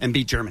and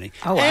beat Germany.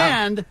 Oh, wow.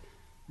 And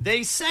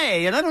they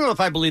say, and I don't know if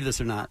I believe this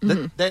or not,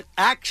 that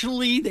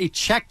actually they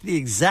checked the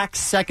exact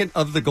second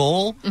of the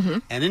goal,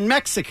 and in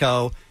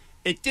Mexico,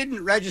 it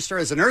didn't register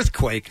as an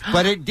earthquake,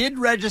 but it did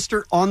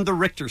register on the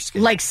Richter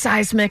scale. Like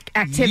seismic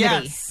activity.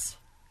 Yes.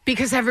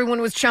 Because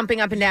everyone was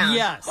jumping up and down.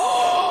 Yes.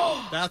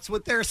 That's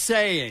what they're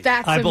saying.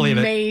 That's I believe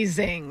it.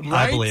 amazing.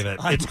 I believe it.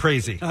 It's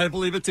crazy. I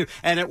believe it too.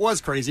 And it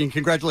was crazy. And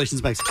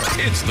congratulations, Mexico.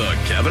 It's the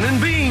Kevin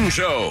and Bean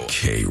Show.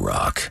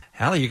 K-Rock.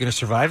 Hallie, you going to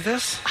survive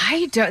this?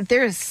 I don't.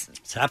 There's.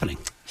 It's happening.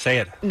 Say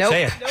it. Nope.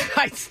 Say it.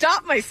 I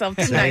stopped myself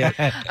tonight.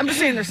 I'm just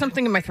saying there's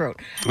something in my throat.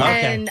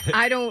 Okay. And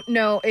I don't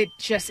know.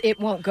 It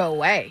won't go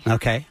away.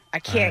 Okay. I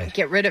can't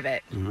get rid of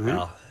it.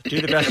 Well, do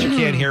the best you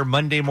can here.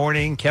 Monday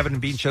morning, Kevin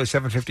and Bean Show,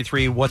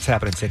 7:53. What's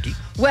happening, Sicky?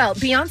 Well,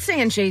 Beyonce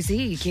and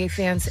Jay-Z gave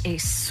fans a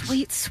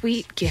sweet,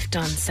 sweet gift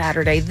on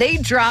Saturday. They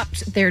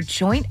dropped their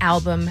joint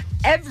album,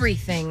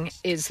 Everything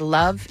is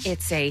Love.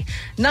 It's a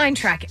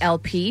 9-track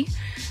LP.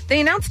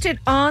 They announced it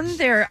on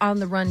their On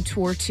the Run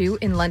tour, too,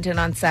 in London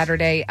on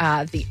Saturday.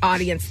 The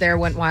audience there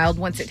went wild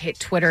once it hit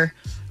Twitter.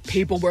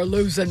 People were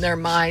losing their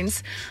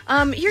minds.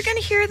 You're going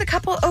to hear the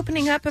couple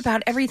opening up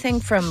about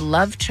everything from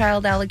love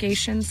child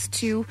allegations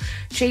to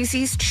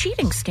Jay-Z's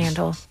cheating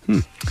scandal.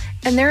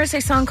 And there is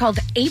a song called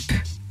Ape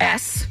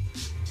S,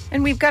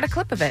 and we've got a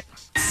clip of it.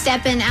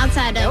 Stepping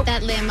outside of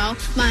that limo,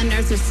 my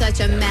nerves were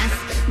such a mess.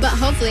 But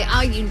hopefully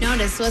all you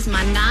noticed was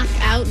my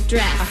knockout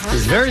dress. I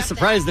was very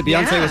surprised that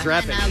Beyonce was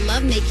rapping. And I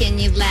love making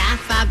you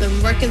laugh. I've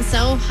been working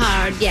so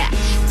hard,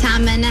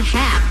 time and a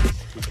half.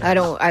 I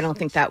don't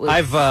think that was.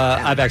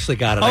 I've actually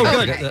got it. Oh,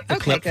 I got good. the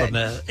clip from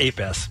the Ape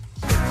S.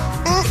 Nope.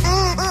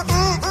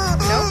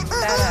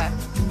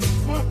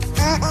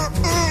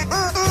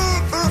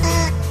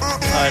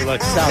 All right,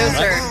 look. Stop Those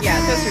it. are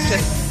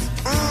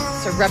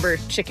just rubber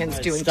chickens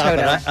doing Stop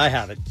Toto. it. I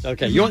have it.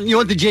 Okay. You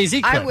want the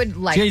Jay-Z clip? I would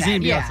like Jay-Z that,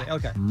 and Beyonce. yeah.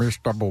 Okay.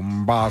 Mr.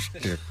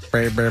 Bombastic,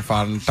 baby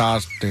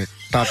fantastic,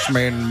 touch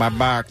me in my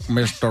back,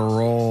 Mr.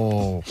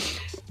 Roll.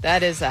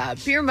 That is a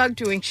beer mug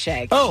doing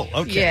shag. Oh,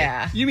 okay.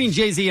 Yeah. You mean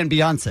Jay-Z and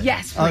Beyonce?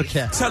 Yes, please.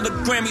 Okay. Tell the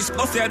Grammys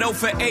off that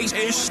over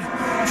 8-ish.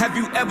 Have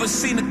you ever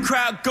seen a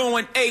crowd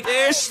going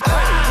 8-ish? Step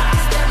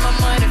my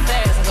money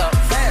fast, go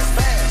fast,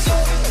 fast.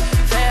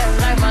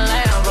 Fast like my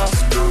Lambo.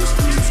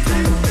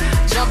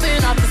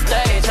 Jumping off the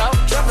stage, oh,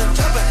 jumping,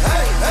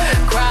 hey.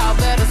 Crowd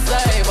better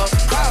save us.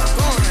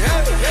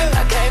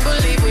 I can't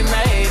believe we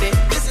made it.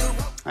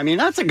 I mean,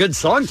 that's a good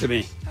song to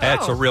me.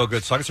 That's a real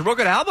good song. It's a real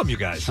good album, you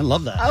guys. I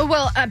love that. Oh,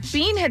 well,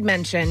 Bean had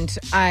mentioned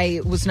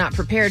I was not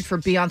prepared for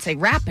Beyonce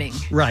rapping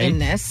in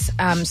this.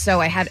 So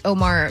I had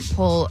Omar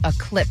pull a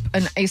clip,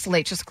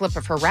 isolate just a clip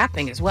of her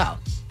rapping as well.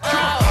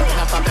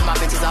 I'm popping my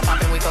bitches, I'm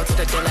popping. We go to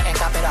the dealer and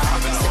cop it all.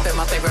 Sipping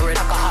my favorite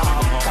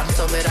alcohol. Got me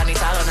so lit, I need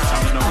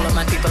Tylenol. All of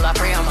my people are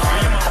free, I'm on.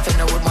 I think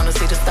no would want to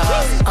see the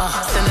stars.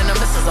 Sending the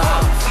missiles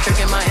off.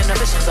 Drinking my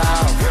inhibitions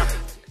off.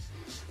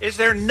 Is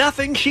there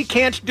nothing she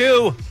can't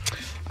do?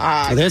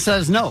 This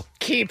says no.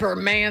 Keep her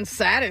man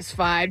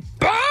satisfied.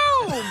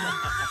 Boom!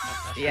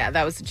 Yeah,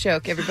 that was a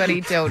joke.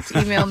 Everybody, don't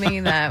email me.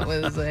 That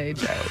was a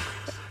joke.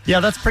 Yeah,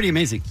 that's pretty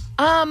amazing.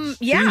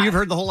 Yeah. You've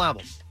heard the whole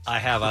album. I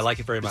have. I like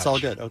it very much. It's all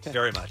good. Okay.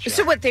 Very much.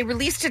 So what, they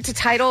released it to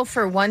Tidal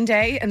for one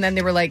day, and then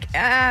they were like,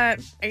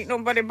 ain't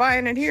nobody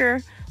buying it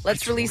here.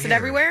 Let's release it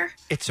everywhere?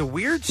 It's a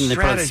weird And they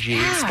put it on strategy.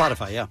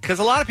 Spotify, yeah. Because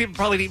a lot of people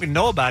probably didn't even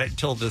know about it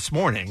until this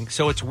morning.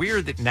 So it's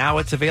weird that now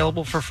it's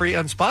available for free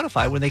on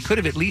Spotify when they could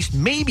have at least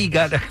maybe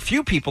got a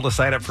few people to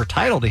sign up for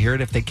Tidal to hear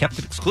it if they kept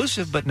it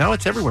exclusive. But no,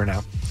 it's everywhere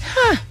now.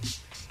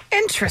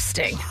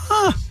 Interesting.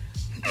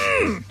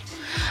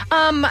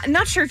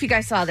 Not sure if you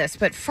guys saw this,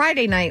 but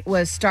Friday night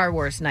was Star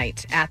Wars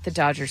night at the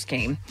Dodgers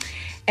game.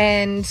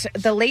 And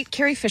the late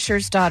Carrie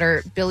Fisher's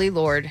daughter, Billie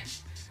Lourd,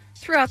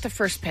 threw out the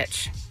first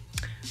pitch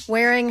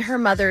wearing her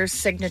mother's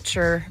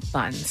signature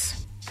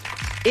buns.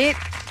 It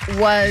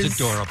was It's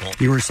adorable.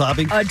 You were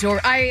sobbing? I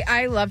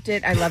loved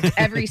it. I loved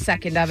every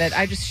second of it.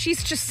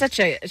 She's just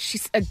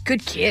she's a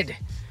good kid.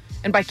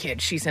 And by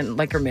kid, she's in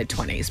like her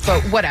mid-20s.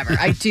 But whatever.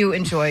 I do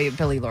enjoy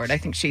Billie Lourd. I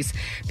think she's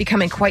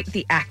becoming quite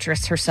the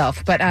actress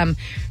herself. But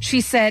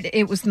she said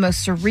it was the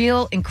most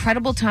surreal,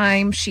 incredible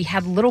time. She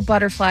had little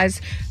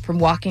butterflies from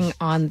walking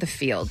on the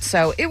field.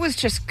 So it was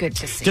just good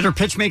to see. Did her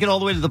pitch make it all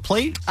the way to the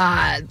plate?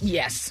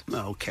 Yes.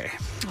 Okay.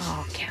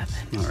 Oh,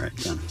 Kevin. All right,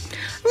 then.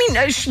 I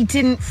mean, she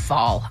didn't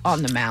fall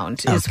on the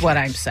mound, is what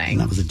I'm saying.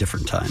 That was a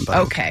different time. But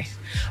Okay.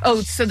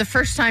 Oh, so the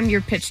first time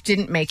your pitch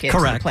didn't make it to the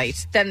Correct.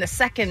 plate. Then the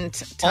second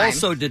time.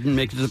 Also didn't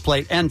make it to the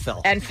plate and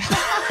fell.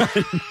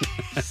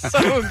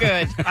 So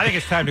good. I think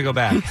it's time to go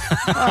back.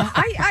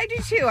 I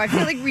do too. I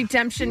feel like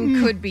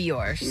redemption could be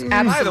yours. Absolutely.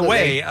 By the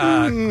way,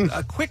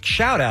 a quick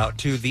shout out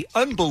to the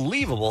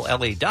unbelievable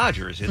LA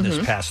Dodgers in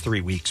this past 3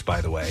 weeks, by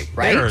the way.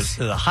 Right.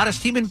 They're the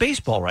hottest team in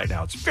baseball right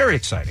now. It's very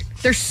exciting.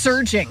 They're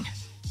surging.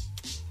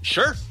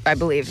 Sure. I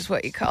believe is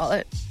what you call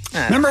it.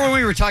 Remember when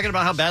we were talking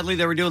about how badly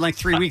they were doing like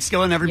 3 weeks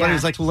ago, and everybody yeah.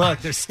 was like, look,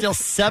 there's still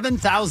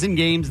 7,000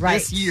 games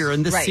this year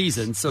and this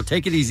season, so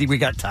take it easy. We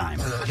got time.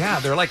 Yeah,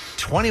 they're like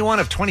 21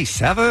 of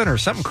 27 or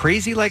something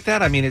crazy like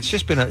that. I mean, it's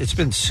just been it's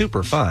been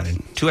super fun.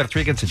 And 2 out of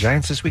 3 against the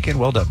Giants this weekend.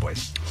 Well done,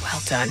 boys.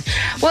 Well done.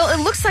 Well,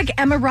 it looks like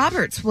Emma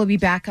Roberts will be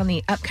back on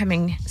the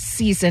upcoming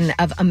season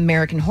of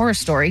American Horror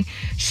Story.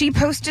 She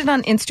posted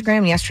on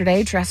Instagram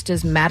yesterday dressed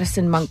as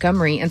Madison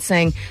Montgomery and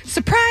saying,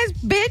 "Surprise,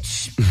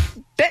 bitch."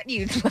 bet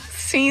you'd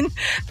seen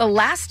the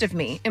last of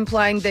me,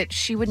 implying that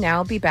she would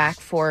now be back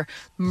for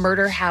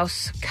Murder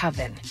House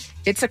Coven.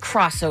 It's a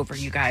crossover,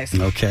 you guys.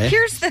 Okay.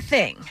 Here's the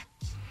thing.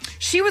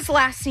 She was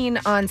last seen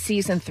on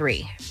season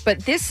 3,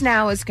 but this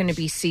now is going to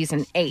be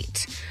season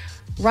 8.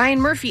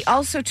 Ryan Murphy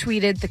also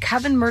tweeted the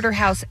Coven Murder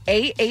House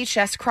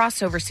AHS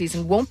crossover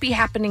season won't be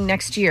happening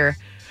next year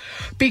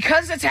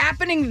because it's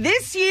happening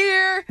this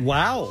year.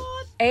 Wow.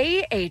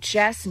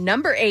 AHS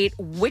number 8,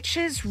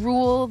 Witches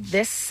Rule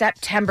this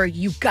September.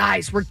 You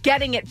guys, we're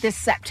getting it this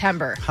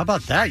September. How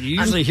about that? You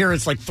usually hear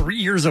it's like 3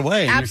 years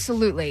away.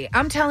 Absolutely.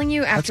 I'm telling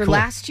you, after cool.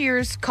 last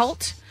year's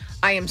Cult,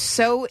 I am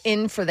so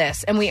in for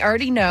this. And we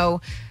already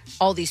know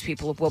all these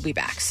people will be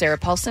back. Sarah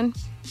Paulson,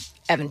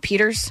 Evan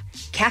Peters,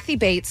 Kathy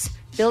Bates,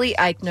 Billy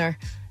Eichner,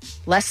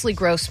 Leslie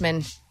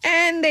Grossman,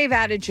 and they've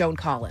added Joan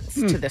Collins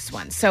to this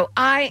one. So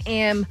I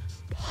am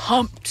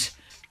pumped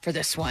for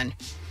this one.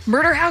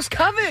 Murder House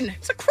Coven.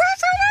 It's a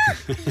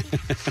crossover.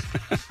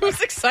 Who's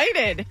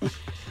excited?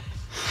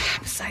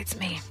 Besides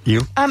me.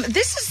 You?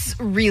 This is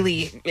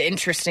really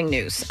interesting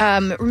news.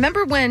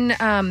 Remember when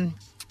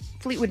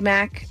Fleetwood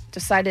Mac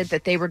decided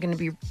that they were going to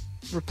be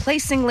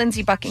replacing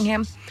Lindsey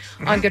Buckingham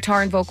on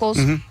guitar and vocals?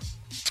 Mm-hmm.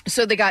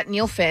 So they got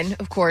Neil Finn,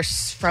 of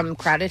course, from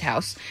Crowded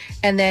House,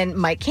 and then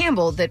Mike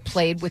Campbell that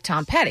played with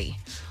Tom Petty.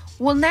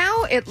 Well,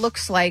 now it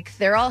looks like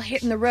they're all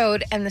hitting the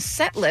road, and the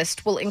set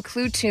list will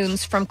include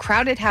tunes from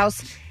Crowded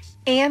House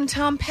and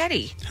Tom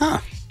Petty. Huh.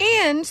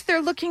 And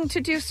they're looking to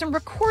do some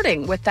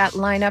recording with that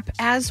lineup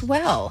as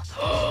well.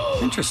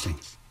 Interesting.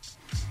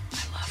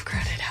 I love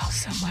Crowded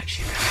House so much,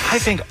 you guys. I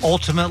think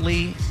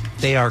ultimately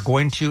they are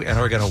going to and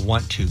are going to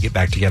want to get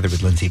back together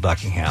with Lindsey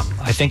Buckingham.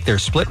 I think they're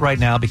split right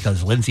now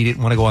because Lindsey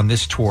didn't want to go on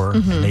this tour,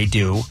 and they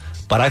do.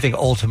 But I think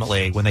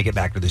ultimately when they get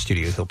back to the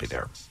studio, he'll be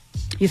there.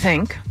 You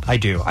think? I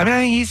do. I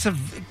mean, he's an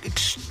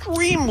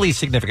extremely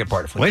significant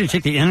part of it. Way to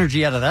take the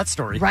energy out of that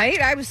story. Right?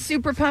 I was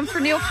super pumped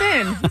for Neil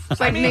Finn. It's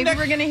like, maybe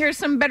we're going to hear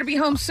some Better Be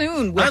Home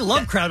Soon. I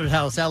love Crowded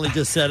House, Allie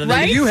just said. And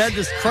Right? then you had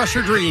to crush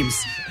your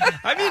dreams.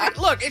 I mean,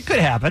 look, it could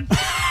happen.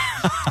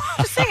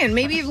 Just saying,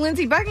 maybe if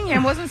Lindsey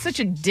Buckingham wasn't such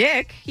a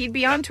dick, he'd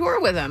be on tour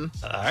with him.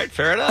 All right,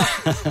 fair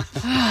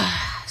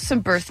enough. Some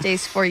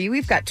birthdays for you.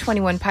 We've got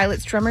 21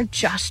 Pilots drummer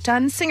Josh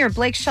Dunn, singer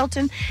Blake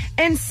Shelton,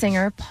 and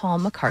singer Paul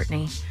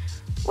McCartney.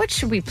 What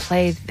should we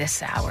play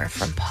this hour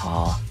from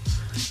Paul?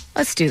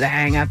 Let's do the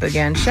hang up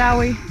again, shall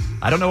we?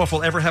 I don't know if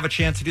we'll ever have a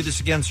chance to do this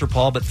again, Sir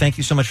Paul, but thank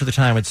you so much for the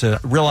time. It's a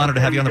real honor to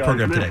have you on the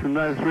program today. Listen,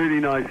 that's really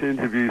nice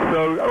interview.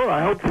 So,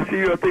 I hope to see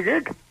you at the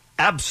gig.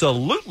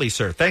 Absolutely,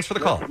 sir. Thanks for the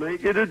call. Let's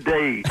make it a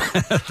date.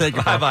 Thank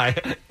you.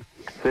 Bye-bye.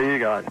 See you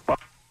guys. Bye.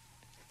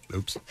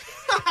 Oops.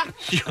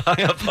 You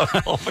hung up on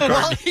Paul McCartney.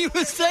 Well,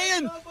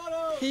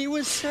 he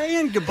was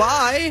saying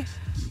goodbye.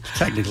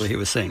 Technically, he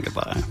was saying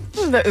goodbye.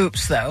 The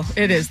oops, though.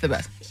 It is the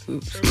best.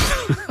 Oops.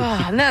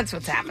 And that's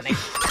what's happening.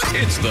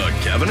 It's the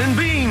Kevin and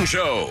Bean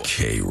Show.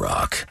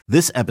 K-Rock.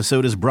 This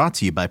episode is brought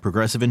to you by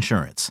Progressive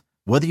Insurance.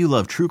 Whether you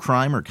love true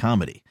crime or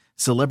comedy,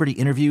 celebrity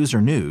interviews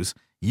or news,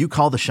 you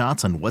call the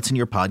shots on what's in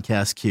your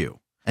podcast queue.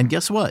 And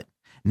guess what?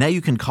 Now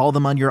you can call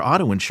them on your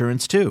auto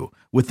insurance, too,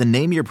 with the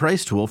Name Your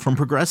Price tool from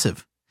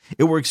Progressive.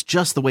 It works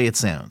just the way it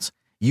sounds.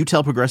 You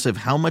tell Progressive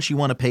how much you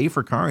want to pay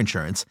for car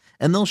insurance,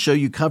 and they'll show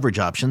you coverage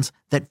options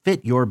that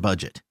fit your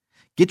budget.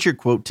 Get your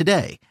quote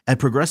today at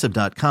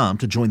Progressive.com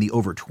to join the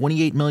over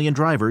 28 million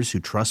drivers who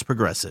trust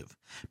Progressive.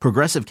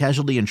 Progressive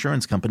Casualty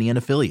Insurance Company and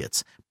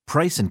Affiliates.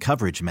 Price and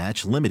coverage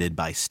match limited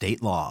by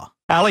state law.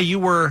 Allie, you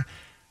were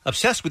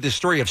obsessed with this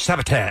story of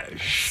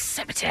sabotage.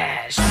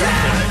 Sabotage.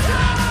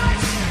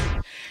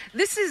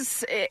 This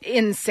is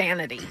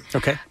insanity.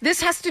 Okay. This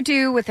has to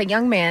do with a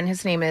young man.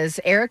 His name is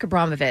Eric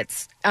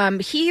Abramovitz.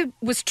 He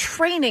was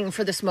training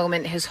for this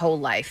moment his whole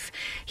life.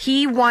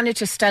 He wanted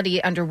to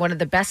study under one of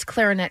the best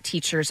clarinet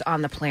teachers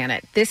on the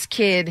planet. This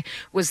kid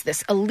was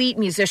this elite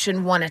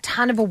musician, won a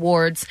ton of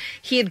awards.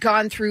 He had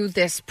gone through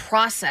this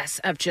process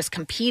of just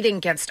competing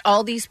against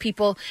all these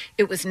people.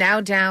 It was now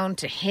down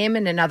to him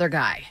and another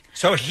guy.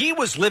 So he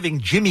was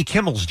living Jimmy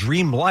Kimmel's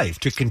dream life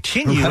to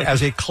continue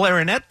as a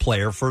clarinet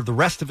player for the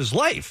rest of his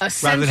life,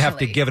 rather than have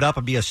to give it up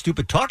and be a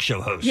stupid talk show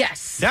host.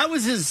 Yes. That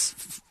was his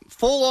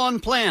full-on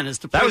plan, is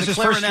to play That was the his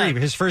clarinet. first dream.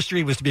 His first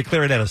dream was to be a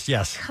clarinetist,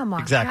 yes. Come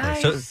on, exactly.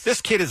 guys. So this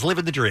kid is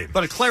living the dream.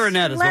 But a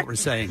clarinet is what we're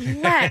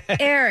saying. Let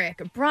Eric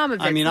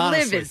Abramovitz I mean,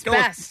 honestly, live his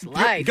best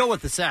life. Go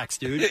with the sax,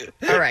 dude.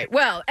 All right.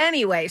 Well,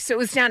 anyway, so it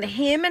was down to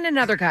him and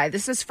another guy.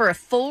 This is for a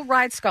full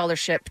ride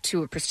scholarship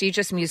to a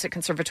prestigious music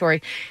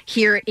conservatory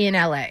here in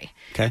L.A.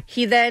 Okay.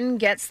 He then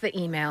gets the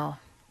email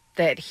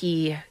that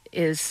he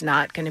is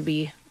not going to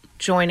be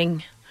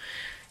joining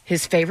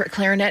his favorite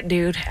clarinet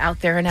dude out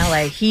there in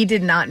L.A. He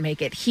did not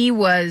make it. He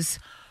was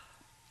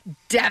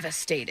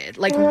devastated.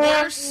 Like,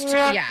 worst.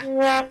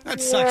 Yeah. That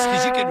sucks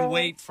because you can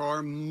wait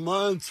for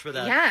months for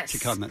that Yes. to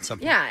come at some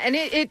point. Yeah, and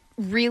it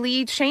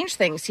really changed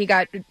things.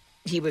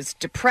 He was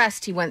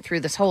depressed. He went through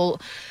this whole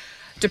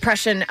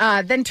depression.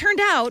 Then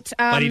turned out...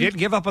 but he didn't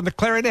give up on the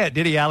clarinet,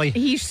 did he, Allie?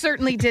 He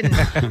certainly didn't.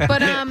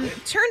 But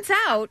turns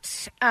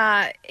out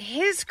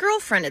his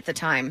girlfriend at the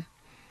time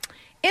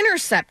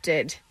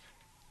intercepted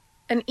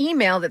an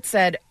email that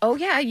said, "Oh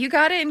yeah, you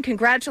got in.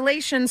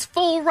 Congratulations,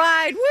 full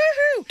ride,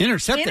 woohoo!"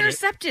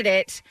 Intercepted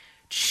it,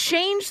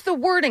 changed the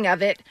wording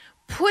of it,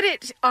 put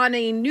it on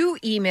a new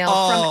email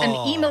from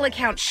an email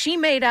account she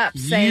made up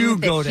saying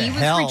that he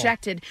was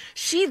rejected.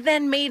 She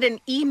then made an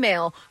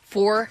email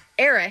for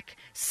Eric,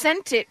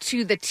 sent it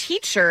to the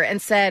teacher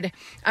and said,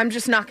 "I'm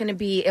just not going to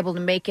be able to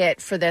make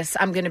it for this.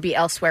 I'm going to be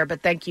elsewhere,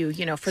 but thank you,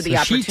 for the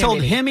opportunity." She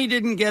told him he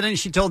didn't get it.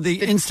 She told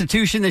the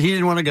institution that he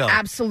didn't want to go.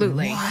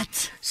 Absolutely.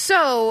 What?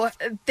 So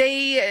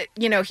they,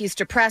 he's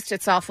depressed.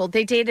 It's awful.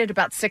 They dated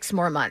about 6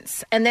 more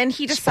months. And then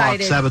he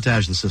decided...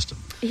 sabotage the system.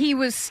 He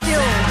was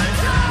still...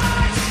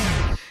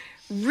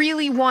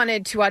 really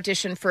wanted to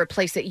audition for a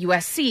place at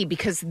USC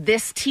because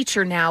this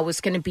teacher now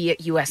was going to be at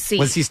USC.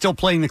 Was he still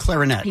playing the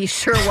clarinet? He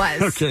sure was.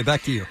 Okay,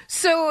 back to you.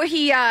 So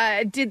he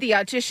did the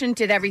audition,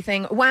 did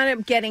everything, wound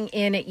up getting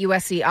in at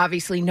USC,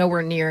 obviously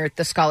nowhere near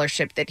the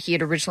scholarship that he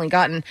had originally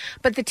gotten.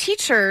 But the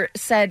teacher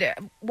said,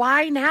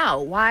 "Why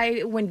now?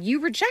 Why when you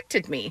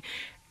rejected me?"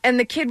 And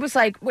the kid was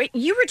like, "Wait,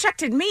 you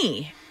rejected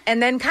me?" And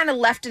then kind of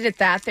left it at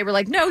that. They were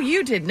like, "No,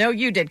 you did. No,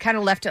 you did." Kind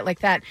of left it like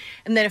that.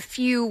 And then a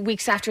few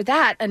weeks after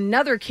that,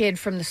 another kid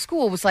from the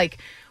school was like,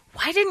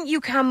 "Why didn't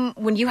you come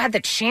when you had the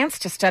chance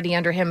to study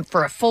under him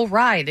for a full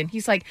ride?" And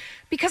he's like,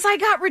 "Because I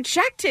got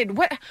rejected.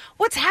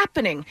 What's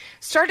happening?"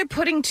 Started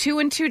putting 2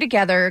 and 2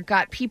 together,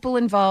 got people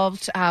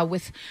involved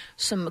with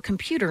some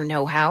computer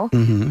know-how.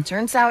 Mm-hmm.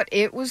 Turns out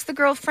it was the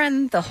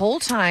girlfriend the whole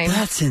time.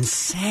 That's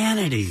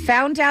insanity.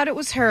 Found out it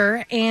was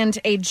her, and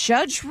a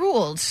judge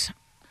ruled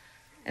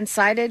and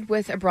sided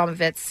with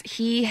Abramovitz.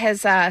 He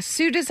has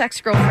sued his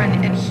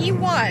ex-girlfriend, and he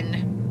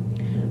won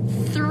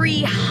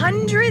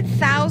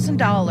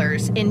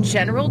 $300,000 in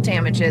general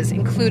damages,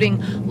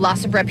 including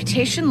loss of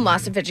reputation,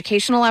 loss of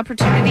educational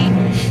opportunity,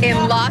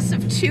 and loss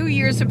of 2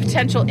 years of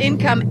potential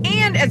income.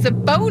 And as a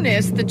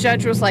bonus, the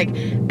judge was like,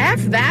 "F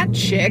that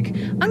chick,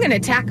 I'm going to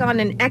tack on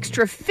an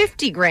extra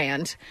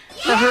 $50,000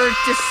 for her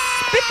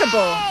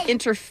despicable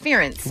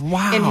interference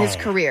in his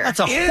career." That's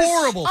a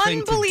horrible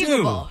thing to do.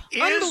 Unbelievable.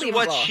 Is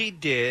what she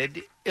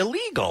did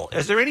illegal?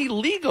 Is there any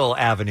legal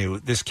avenue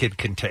this kid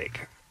can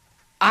take?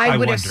 I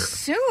would wonder.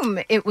 assume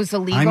it was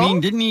illegal. I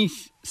mean, didn't he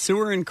sue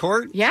her in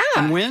court? Yeah.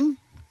 And win?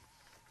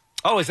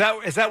 Oh, is that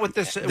what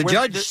this? The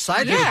judge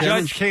sided with The him.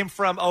 judge came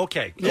from.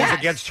 Okay, it Yes. was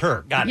against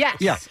her. Got it. Yes.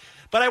 Yeah.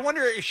 But I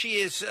wonder if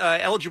she is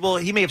eligible.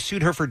 He may have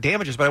sued her for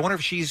damages, but I wonder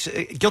if she's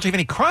guilty of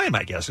any crime,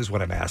 I guess, is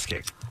what I'm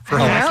asking. For I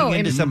don't hacking know.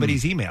 into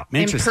somebody's email.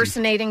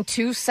 Impersonating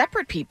 2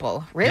 separate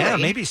people. Really? Yeah,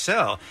 maybe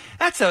so.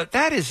 That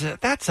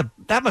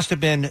must have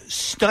been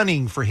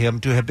stunning for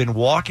him to have been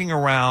walking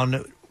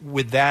around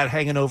with that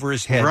hanging over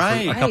his head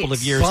Right. for a couple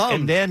of years,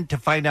 Bummed. and then to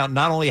find out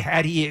not only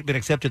had he been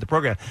accepted to the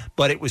program,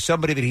 but it was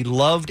somebody that he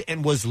loved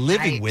and was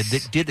living with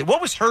that did it.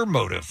 What was her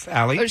motive,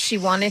 Allie? Oh, she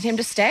wanted him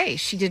to stay.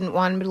 She didn't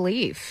want him to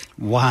leave.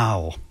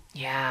 Wow.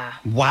 Yeah.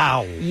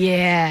 Wow.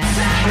 Yeah.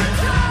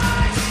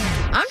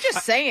 I'm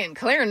just saying,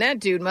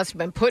 clarinet dude must have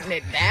been putting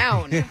it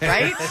down,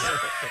 right?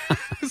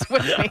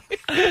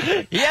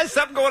 He has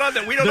something going on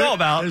that we don't know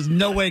about. There's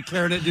no way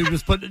clarinet dude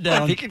was putting it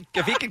down.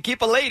 If he can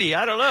keep a lady,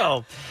 I don't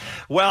know.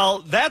 Well,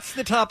 that's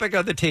the topic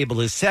on the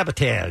table is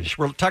sabotage.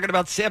 We're talking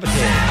about sabotage.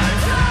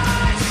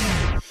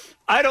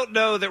 I don't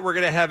know that we're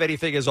going to have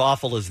anything as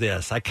awful as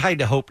this. I kind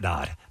of hope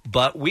not.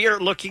 But we are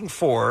looking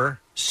for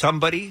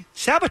somebody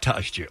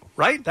sabotaged you,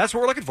 right? That's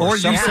what we're looking for. Or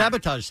you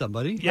sabotage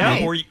somebody.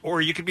 Yeah, Right.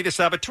 or you could be the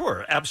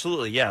saboteur.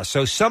 Absolutely, yeah.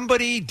 So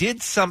somebody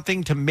did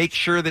something to make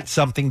sure that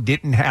something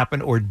didn't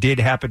happen or did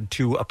happen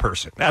to a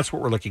person. That's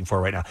what we're looking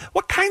for right now.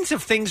 What kinds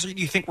of things do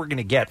you think we're going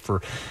to get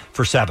for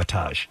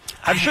sabotage?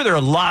 I'm sure there are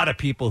a lot of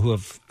people who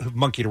have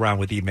monkeyed around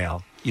with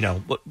email.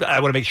 I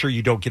want to make sure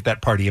you don't get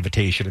that party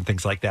invitation and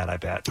things like that, I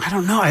bet. I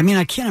don't know. I mean,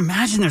 I can't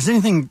imagine there's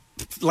anything,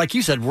 like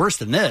you said, worse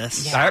than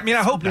this. Yeah, I mean,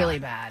 I hope really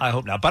not. bad. I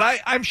hope not. But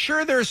I'm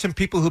sure there are some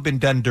people who've been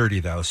done dirty,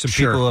 though. Some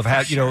people who have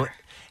had,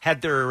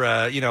 had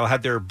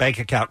their bank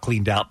account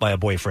cleaned out by a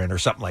boyfriend or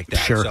something like that.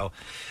 Sure. So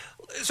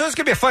it's going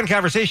to be a fun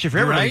conversation for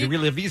everybody Right? to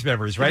relive these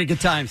memories, right?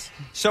 Good times.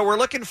 So we're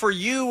looking for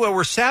you.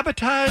 We're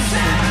sabotaged.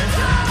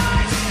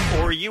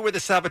 Or you were the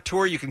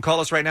saboteur. You can call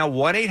us right now,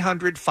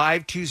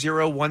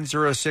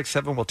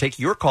 1-800-520-1067. We'll take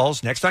your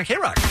calls next on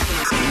K-Rock.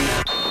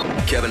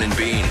 Kevin and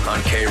Bean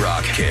on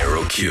K-Rock,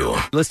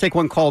 KROQ. Let's take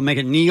one call. Make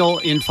it Neil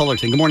in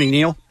Fullerton. Good morning,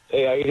 Neil.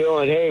 Hey, how you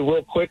doing? Hey,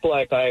 real quick,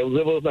 I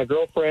live with my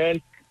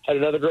girlfriend, had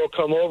another girl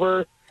come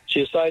over.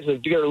 She decides to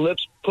get her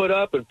lips put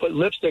up and put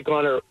lipstick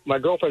on my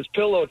girlfriend's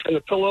pillow, turned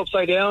the pillow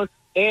upside down,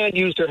 and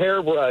used her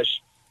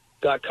hairbrush.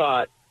 Got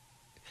caught.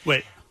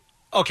 Wait.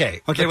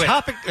 Okay.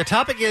 The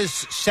topic is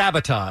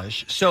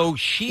sabotage. So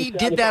she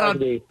did that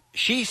on.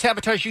 She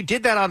sabotaged you.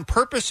 Did that on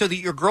purpose so that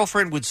your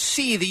girlfriend would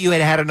see that you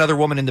had another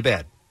woman in the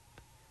bed.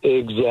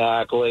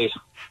 Exactly.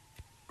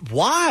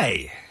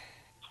 Why?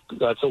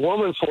 That's a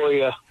woman for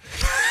you.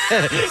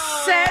 Says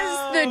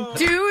the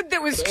dude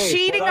that was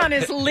cheating on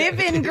his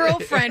live-in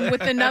girlfriend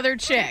with another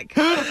chick.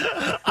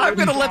 I'm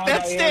going to let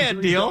that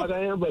stand, Neil.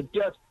 But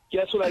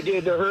guess what I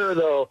did to her,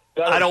 though?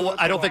 I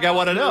don't think I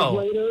want to know.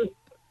 Later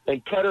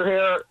and cut her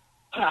hair.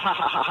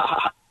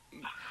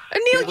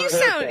 Neil,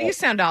 you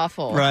sound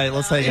awful. Right,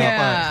 let's hang up. All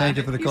right, thank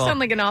you for the call. You sound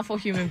like an awful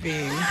human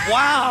being.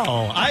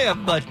 Wow, I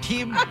am a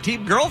team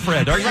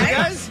girlfriend. Are you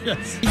guys?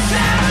 Yes.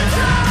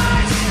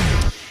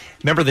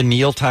 Remember the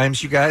Neil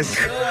times, you guys?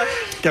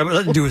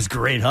 That dude was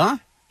great, huh?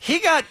 He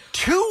got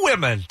 2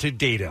 women to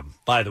date him,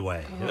 by the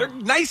way. They're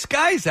nice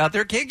guys out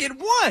there. Can't get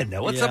one.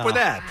 What's up with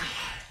that?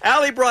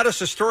 Allie brought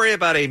us a story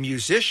about a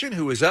musician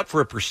who was up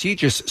for a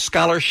prestigious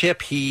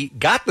scholarship. He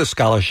got the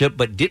scholarship,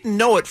 but didn't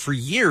know it for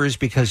years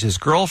because his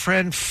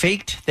girlfriend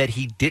faked that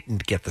he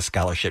didn't get the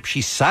scholarship.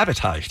 She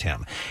sabotaged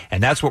him.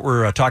 And that's what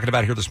we're talking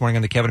about here this morning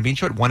on the Kevin and Bean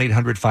Show at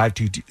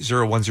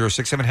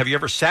 1-800-520-1067. Have you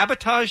ever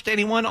sabotaged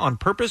anyone on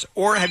purpose,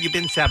 or have you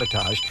been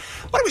sabotaged?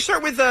 Why don't we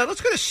start with,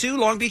 let's go to Sue,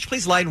 Long Beach,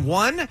 please. Line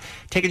 1.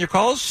 Taking your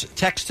calls.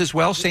 Text as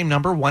well. Same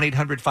number,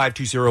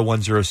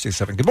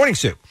 1-800-520-1067. Good morning,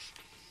 Sue.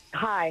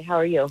 Hi, how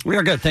are you? We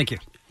are good, thank you.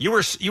 You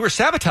were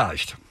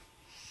sabotaged.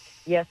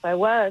 Yes, I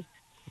was,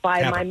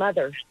 by my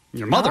mother.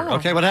 Your mother? Oh.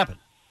 Okay, what happened?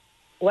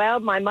 Well,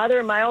 my mother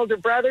and my older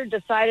brother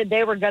decided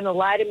they were going to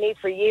lie to me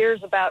for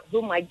years about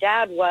who my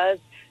dad was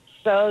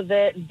so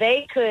that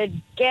they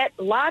could get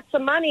lots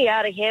of money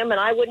out of him and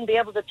I wouldn't be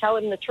able to tell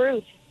him the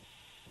truth.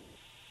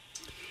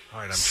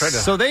 All right, I'm trying to...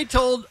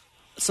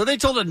 So they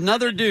told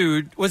another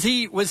dude, was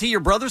he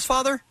your brother's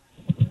father?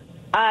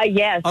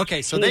 Yes.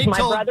 Okay, so He's they my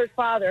told brother's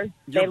father.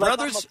 Your they look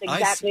brother's almost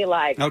exactly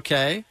alike.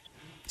 Okay,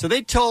 so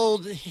they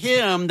told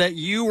him that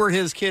you were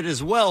his kid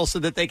as well, so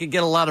that they could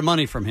get a lot of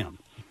money from him.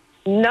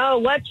 No,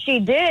 what she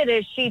did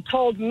is she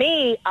told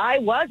me I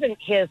wasn't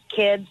his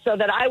kid, so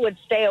that I would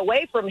stay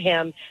away from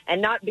him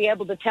and not be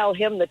able to tell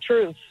him the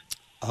truth.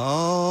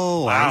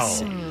 Oh, wow. I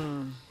see.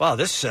 Wow,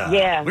 this...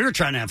 Yeah. We were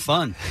trying to have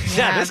fun.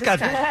 Yeah, this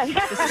got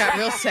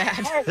real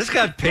sad. This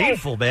got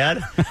painful,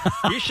 man.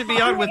 You should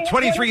be on with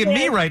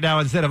 23andMe right now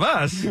instead of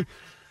us.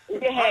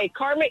 Hey,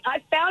 karma,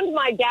 I found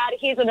my dad.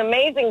 He's an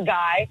amazing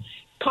guy.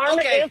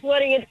 Karma is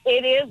what it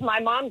is. My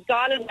mom's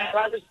gone and my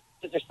brother's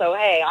sister, so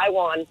hey, I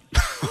won.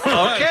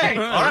 Okay.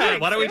 All right.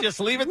 Why don't we just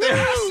leave it there?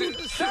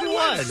 That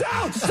went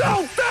south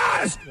so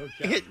fast.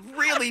 It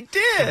really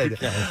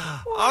did.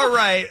 All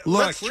right.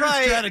 Look, let's we're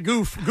try just trying to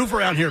goof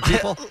around here,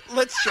 people.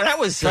 Let's try. That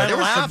was Try to there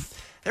was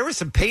laugh. there was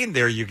some pain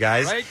there, you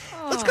guys. Right?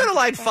 Let's go to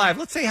line 5.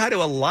 Let's say hi to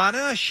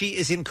Alana. She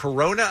is in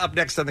Corona. Up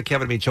next on the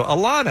Kevin and Bean Show.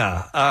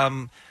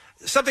 Alana,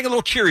 something a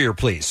little cheerier,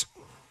 please.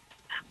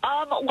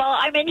 Well,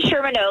 I'm in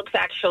Sherman Oaks,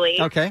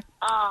 actually. Okay.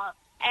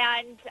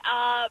 And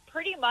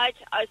pretty much,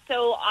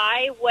 so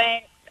I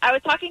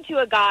was talking to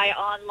a guy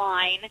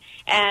online,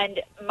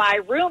 and my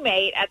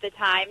roommate at the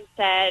time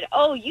said,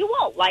 "Oh, you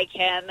won't like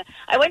him.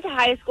 I went to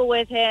high school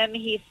with him.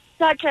 He's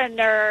such a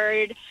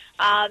nerd.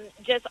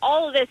 Just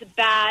all of this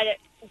bad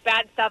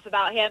stuff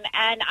about him."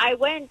 And I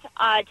went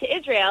to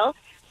Israel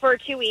for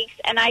 2 weeks,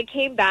 and I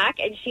came back,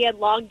 and she had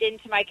logged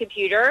into my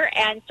computer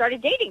and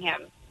started dating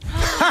him.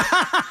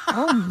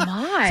 Oh,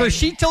 my. So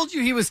she told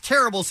you he was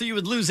terrible so you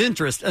would lose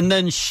interest, and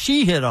then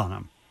she hit on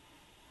him.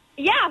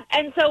 Yeah,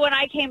 and so when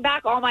I came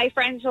back, all my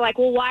friends were like,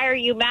 "Well, why are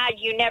you mad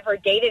you never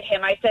dated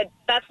him?" I said,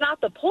 "That's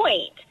not the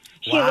point."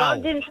 She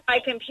logged into my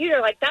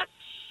computer like, that's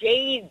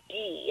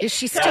shady. Is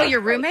she still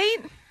your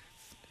roommate?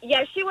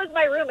 Yeah, she was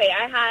my roommate.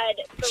 I had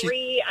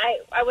 3,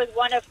 I was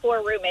one of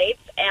 4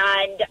 roommates,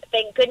 and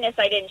thank goodness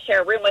I didn't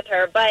share a room with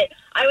her, but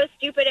I was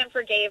stupid and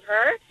forgave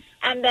her.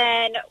 And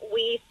then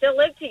we still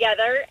lived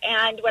together,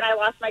 and when I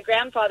lost my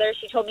grandfather,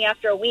 she told me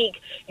after a week,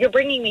 "You're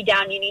bringing me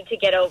down, you need to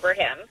get over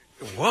him."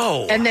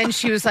 Whoa. And then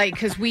she was like,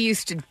 because we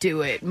used to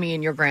do it, me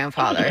and your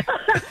grandfather. Well,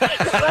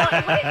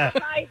 it wouldn't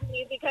surprise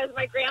me because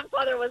my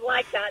grandfather was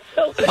like that.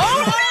 So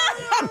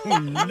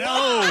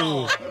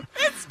No.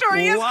 That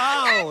story is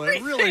Wow,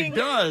 it really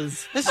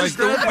does. This is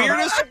the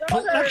weirdest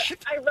collection.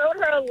 I wrote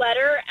her a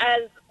letter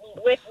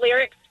with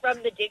lyrics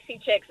from the Dixie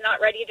Chicks, "Not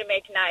Ready to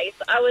Make Nice."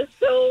 I was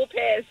so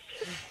pissed.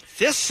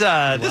 This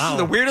is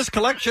the weirdest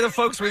collection of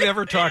folks we've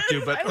ever talked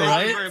to, but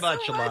thank you very much,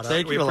 Alana.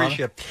 Thank we you,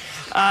 appreciate it.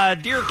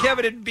 Dear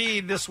Kevin and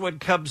Bean, this one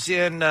comes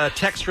in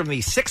text from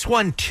the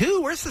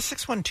 612. Where's the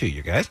 612,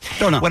 you guys?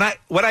 Don't know.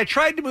 When I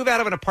tried to move out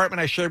of an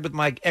apartment I shared with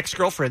my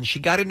ex-girlfriend, she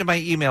got into my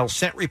email,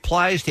 sent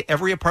replies to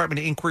every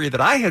apartment inquiry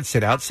that I had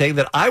sent out saying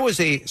that I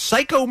was a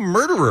psycho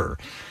murderer.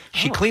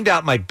 She cleaned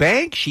out my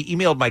bank. She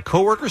emailed my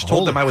coworkers,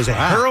 told them I was a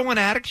heroin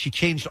addict. She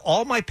changed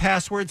all my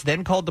passwords,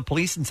 then called the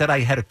police and said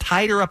I had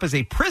tied her up as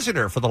a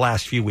prisoner for the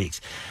last few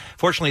weeks.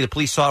 Fortunately, the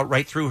police saw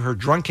right through her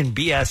drunken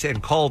BS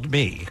and called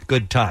me.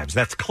 Good times.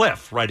 That's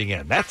Cliff writing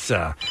in. That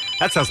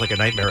sounds like a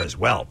nightmare as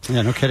well.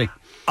 Yeah, no kidding.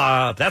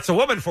 That's a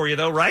woman for you,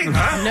 though, right?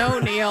 Huh? No,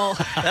 Neil.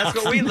 That's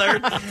what we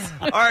learned.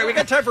 All right, we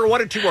got time for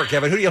 1 and 2 more,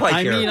 Kevin. Who do you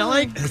like here?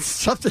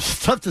 It's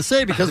tough to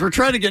say because we're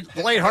trying to get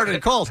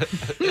lighthearted calls.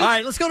 All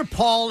right, let's go to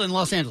Paul in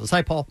Los Angeles.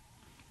 Hi, Paul.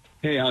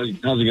 Hey, how's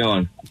it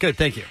going? Good,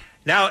 thank you.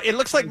 Now, it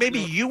looks like maybe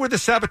you were the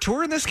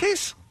saboteur in this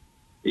case?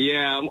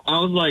 Yeah, I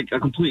was like a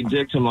complete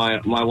dick to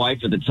my wife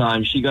at the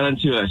time. She got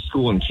into a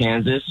school in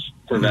Kansas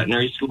for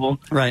veterinary school.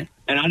 Right.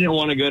 And I didn't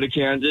want to go to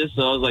Kansas,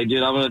 so I was like,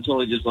 dude, I'm going to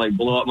totally just like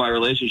blow up my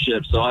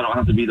relationship so I don't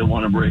have to be the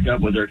one to break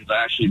up with her because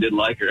I actually did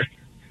like her.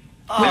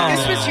 But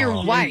this was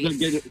your wife.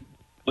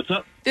 What's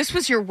up? This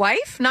was your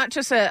wife, not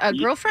just a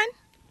girlfriend?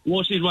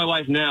 Well, she's my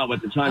wife now, but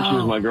at the time she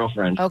was my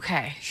girlfriend.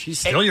 Okay. She's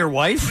still your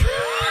wife?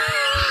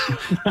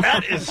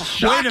 That is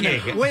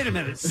shocking. Wait a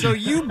minute. So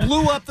you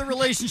blew up the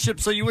relationship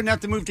so you wouldn't have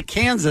to move to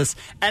Kansas,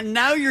 and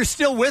now you're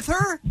still with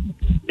her?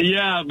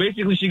 Yeah,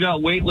 basically she got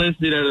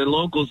waitlisted at a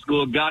local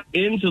school, got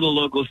into the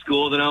local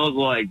school, then I was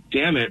like,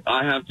 damn it,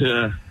 I have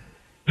to...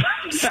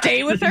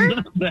 Stay with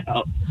her?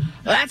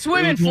 That's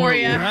women for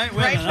you. Right,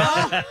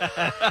 Paul?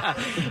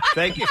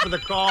 Thank you for the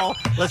call.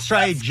 Let's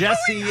try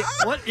Jesse.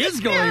 What is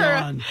going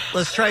on?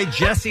 Let's try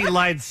Jesse,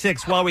 line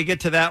 6, while we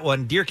get to that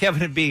one. Dear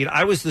Kevin and Bean,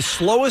 I was the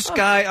slowest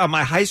guy on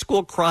my high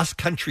school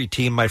cross-country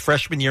team my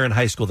freshman year in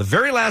high school. The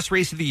very last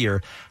race of the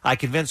year, I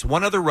convinced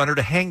one other runner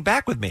to hang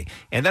back with me,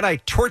 and then I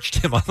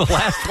torched him on the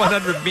last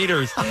 100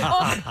 meters.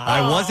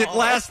 I wasn't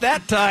last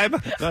that time.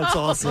 That's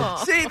awesome.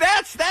 See,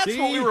 that's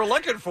what we were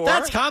looking for.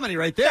 That's comedy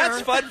right there.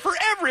 That's fun for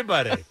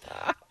everybody.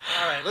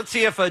 All right, let's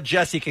see if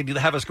Jesse can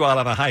have us go out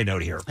on a high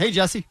note here. Hey,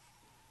 Jesse.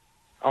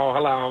 Oh,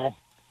 hello.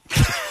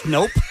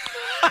 Nope.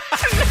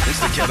 It's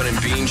the Kevin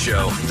and Bean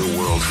Show, the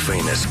world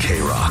famous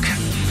K-Rock.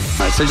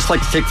 All right, so I just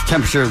like to take the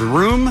temperature of the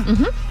room.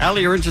 Mm-hmm.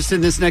 Allie, you're interested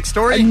in this next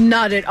story?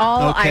 Not at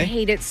all. Okay. I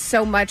hate it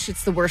so much.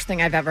 It's the worst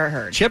thing I've ever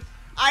heard. Chip?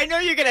 I know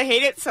you're going to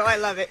hate it, so I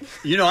love it.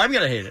 You know I'm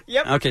going to hate it.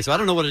 Yep. Okay, so I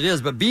don't know what it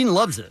is, but Bean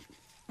loves it.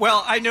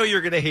 Well, I know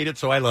you're going to hate it,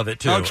 so I love it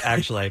too,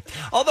 actually.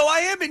 Although I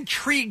am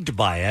intrigued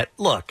by it.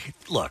 Look.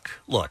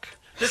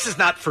 This is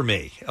not for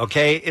me,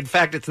 okay? In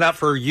fact, it's not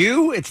for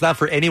you. It's not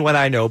for anyone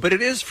I know, but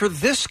it is for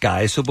this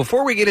guy. So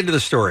before we get into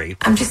the story...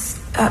 I'm just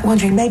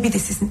wondering, maybe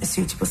this isn't a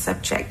suitable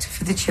subject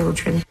for the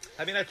children.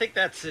 I mean, I think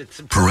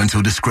it's...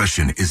 Parental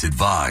discretion is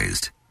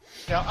advised.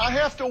 Now, I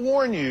have to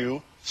warn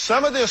you,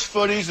 some of this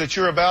footage that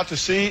you're about to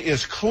see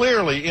is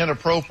clearly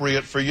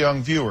inappropriate for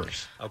young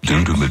viewers.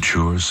 Due to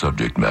mature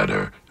subject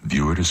matter,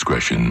 viewer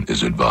discretion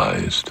is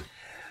advised.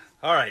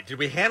 All right, did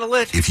we handle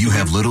it? If you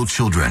have little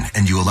children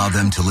and you allow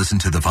them to listen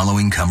to the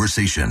following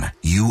conversation,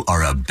 you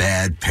are a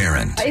bad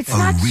parent.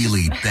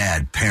 Really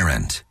bad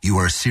parent. You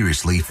are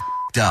seriously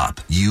f***ed up.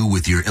 You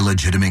with your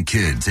illegitimate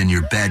kids and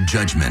your bad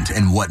judgment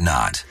and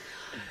whatnot.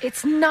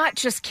 It's not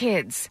just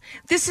kids.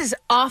 This is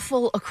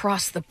awful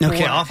across the board.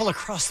 Okay, awful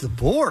across the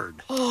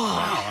board.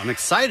 Wow, I'm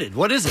excited.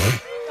 What is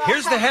it?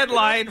 Here's the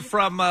headline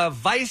from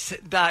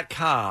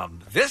Vice.com.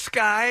 This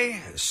guy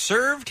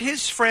served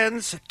his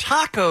friends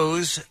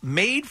tacos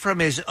made from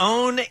his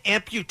own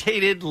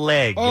amputated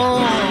leg.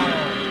 No.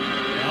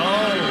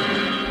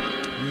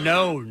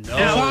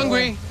 I'm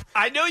hungry.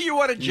 I know you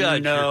want to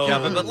judge, here,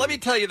 Kevin, but let me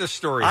tell you the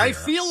story. I here.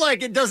 feel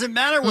like it doesn't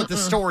matter what the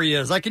story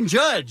is. I can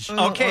judge.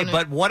 Okay,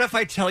 but what if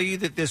I tell you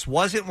that this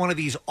wasn't one of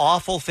these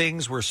awful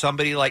things where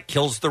somebody like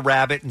kills the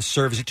rabbit and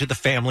serves it to the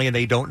family and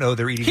they don't know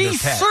they're eating their He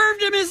pet?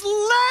 served him his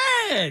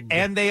leg!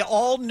 And they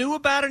all knew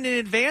about it in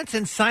advance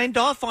and signed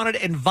off on it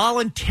and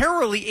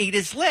voluntarily ate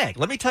his leg.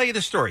 Let me tell you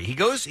the story.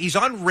 He's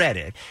on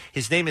Reddit.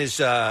 His name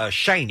is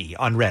Shiny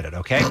on Reddit,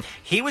 okay?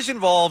 He was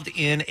involved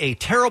in a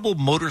terrible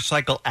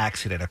motorcycle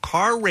accident. A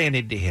car ran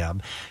into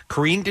him,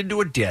 careened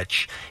into a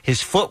ditch.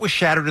 His foot was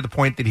shattered to the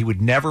point that he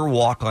would never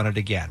walk on it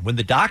again. When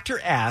the doctor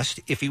asked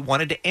if he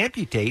wanted to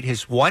amputate,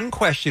 his one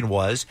question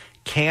was,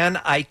 can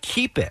I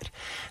keep it?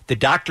 The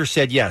doctor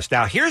said yes.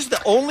 Now, here's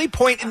the only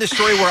point in the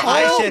story where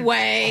I said,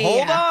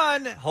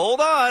 hold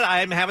on.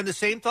 I'm having the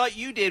same thought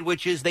you did,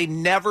 which is they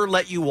never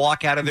let you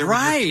walk out of there with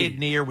your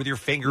kidney or with your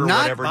finger or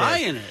whatever it is. Not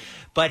buying it.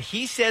 But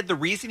he said the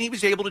reason he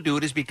was able to do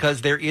it is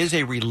because there is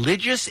a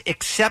religious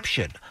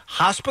exception.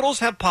 Hospitals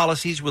have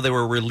policies where they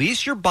will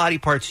release your body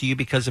parts to you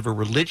because of a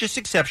religious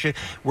exception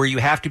where you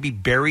have to be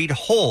buried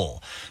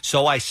whole.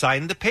 So I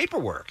signed the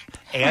paperwork,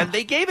 and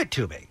they gave it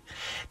to me.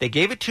 They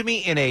gave it to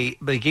me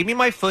they gave me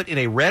my foot in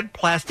a red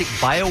plastic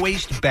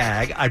bio-waste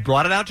bag. I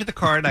brought it out to the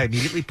car, and I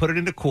immediately put it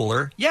in a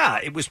cooler. Yeah,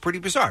 it was pretty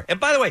bizarre. And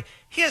by the way,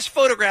 he has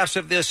photographs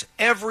of this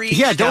every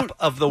step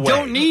of the way.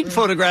 Don't need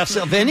photographs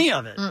of any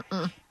of it.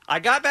 I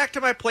got back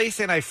to my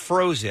place and I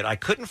froze it. I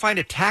couldn't find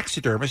a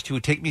taxidermist who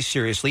would take me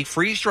seriously.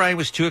 Freeze drying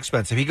was too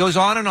expensive. He goes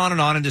on and on and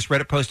on in this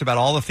Reddit post about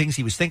all the things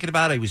he was thinking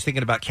about. He was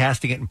thinking about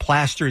casting it in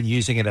plaster and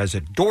using it as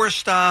a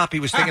doorstop. He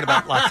was thinking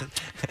about lots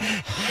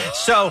of...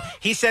 So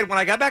he said, when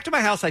I got back to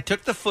my house, I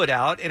took the foot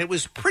out and it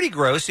was pretty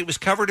gross. It was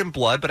covered in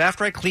blood, but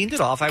after I cleaned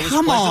it off, I was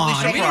pleasantly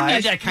surprised. We didn't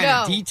need that kind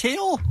of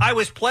detail. I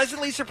was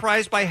pleasantly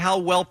surprised by how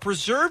well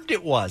preserved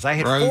it was. I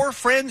had 4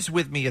 friends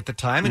with me at the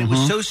time, and it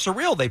was so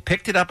surreal. They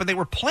picked it up and they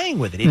were playing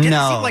with it. It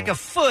didn't seem like a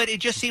foot. It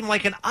just seemed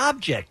like an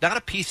object, not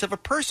a piece of a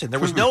person. There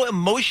was no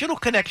emotional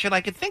connection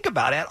I could think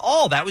about at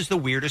all. That was the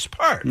weirdest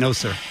part. No,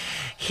 sir.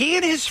 He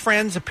and his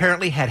friends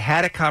apparently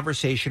had a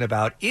conversation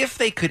about if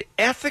they could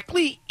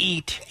ethically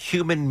eat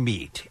human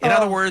meat. In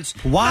other words,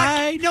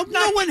 why?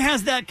 No one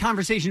has that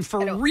conversation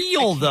for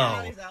real,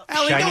 though.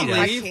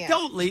 Allie,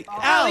 don't leave.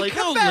 Allie, come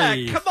don't back.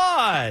 leave. Come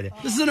on.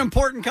 This is an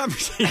important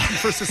conversation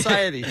for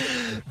society.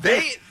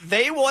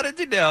 They wanted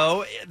to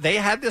know, they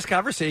had this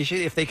conversation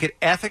if they could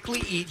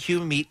ethically eat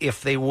human meat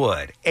if they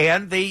would.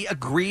 And they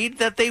agreed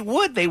that they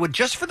would. They would,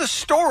 just for the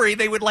story,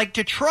 they would like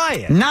to try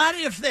it. Not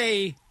if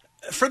they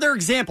for their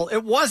example,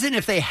 it wasn't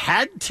if they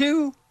had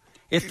to.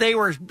 If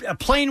a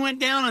plane went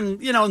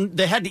down and,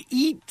 they had to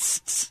eat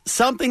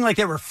something, like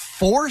they were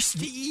forced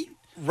to eat.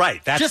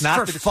 Right. That's just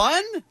not for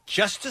fun?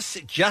 Just to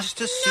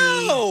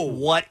see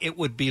what it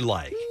would be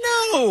like.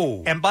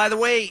 No. And by the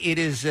way, it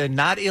is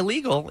not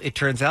illegal. It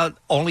turns out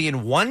only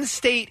in one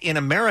state in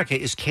America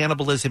is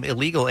cannibalism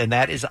illegal, and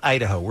that is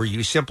Idaho, where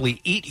you simply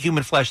eat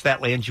human flesh.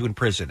 That lands you in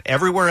prison.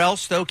 Everywhere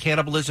else, though,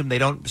 cannibalism, they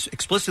don't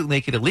explicitly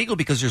make it illegal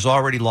because there's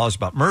already laws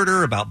about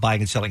murder, about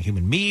buying and selling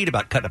human meat,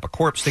 about cutting up a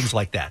corpse, things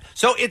like that.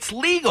 So it's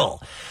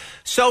legal.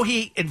 So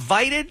he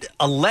invited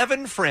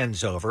 11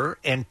 friends over,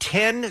 and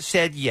 10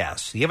 said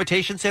yes. The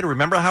invitation said,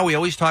 remember how we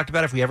always talked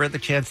about if we ever had the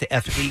chance to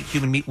ethically eat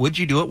human meat, would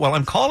you do it? Well,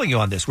 I'm calling you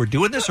on this. We're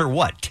doing this or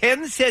what?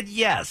 10 said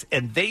yes,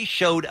 and they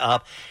showed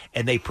up,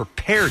 and they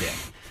prepared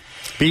it.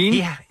 Bean?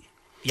 Yeah.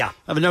 I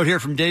have a note here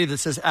from Dave that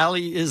says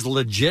Allie is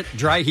legit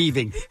dry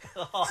heaving.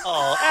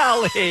 Oh,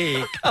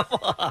 Allie, come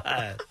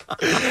on.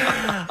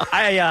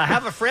 I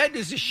have a friend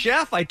who's a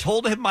chef. I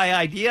told him my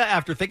idea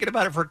after thinking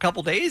about it for a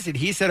couple days, and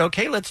he said,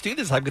 okay, let's do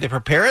this. I'm going to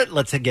prepare it.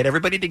 Let's get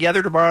everybody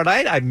together tomorrow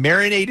night. I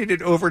marinated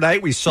it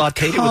overnight. We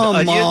sauteed it with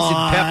onions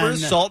and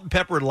peppers, salt and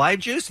pepper and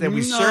lime juice. Then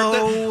we served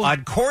it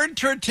on corn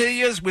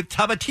tortillas with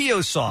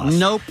tomatillo sauce.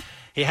 Nope.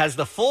 He has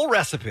the full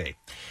recipe.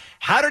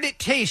 How did it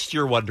taste,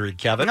 you're wondering,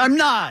 Kevin? I'm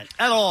not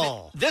at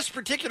all. This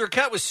particular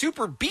cut was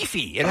super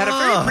beefy. It had a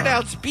very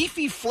pronounced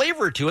beefy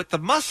flavor to it. The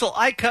muscle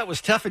I cut was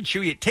tough and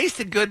chewy. It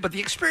tasted good, but the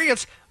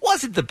experience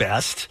wasn't the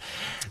best.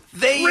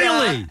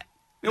 Really?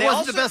 It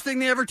wasn't the best thing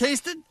they ever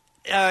tasted?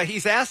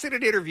 He's asked in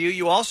an interview,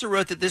 you also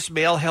wrote that this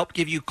mail helped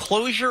give you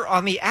closure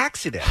on the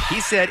accident. He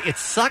said, it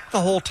sucked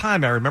the whole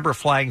time. I remember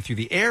flying through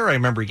the air. I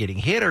remember getting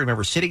hit. I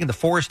remember sitting in the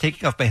forest,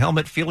 taking off my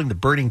helmet, feeling the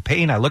burning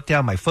pain. I looked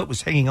down, my foot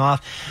was hanging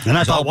off. And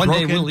I thought, one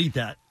day we'll eat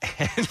that.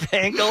 And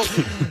mangled.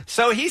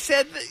 So he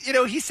said,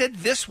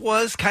 this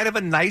was kind of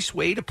a nice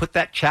way to put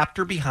that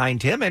chapter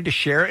behind him and to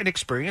share an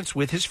experience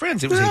with his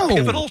friends. It was a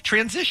pivotal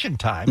transition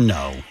time.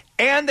 No.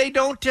 And they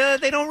don't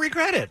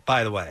regret it,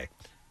 by the way.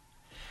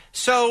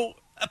 So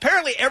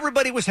apparently,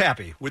 everybody was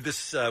happy with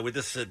this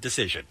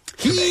decision.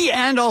 He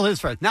and all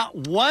his friends. Not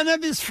one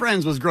of his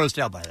friends was grossed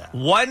out by that.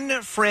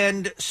 One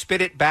friend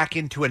spit it back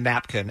into a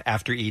napkin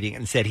after eating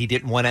and said he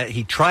didn't want to.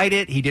 He tried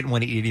it. He didn't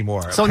want to eat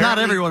anymore. So apparently, not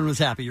everyone was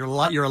happy. You're a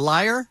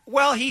liar.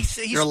 Well,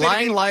 you're a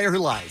lying liar who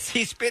lies.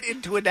 He spit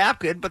into a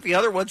napkin, but the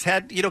other ones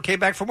came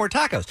back for more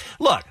tacos.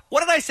 Look, what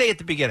did I say at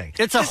the beginning?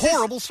 It's a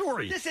horrible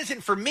story. This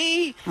isn't for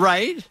me,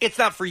 right? It's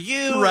not for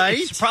you, right?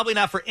 It's probably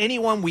not for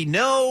anyone we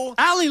know.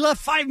 Allie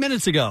left 5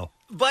 minutes ago.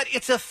 But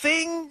it's a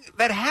thing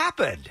that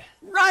happened.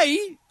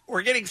 Right.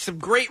 We're getting some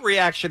great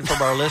reaction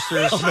from our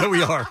listeners. There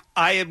we are.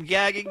 I am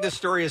gagging. This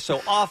story is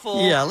so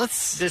awful. Yeah,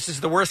 This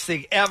is the worst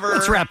thing ever.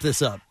 Let's wrap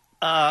this up.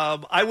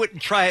 I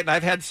wouldn't try it, and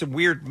I've had some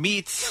weird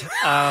meats.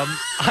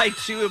 I,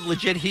 too, am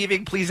legit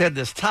heaving. Please end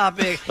this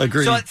topic.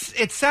 Agreed. So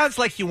it sounds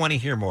like you want to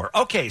hear more.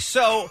 Okay,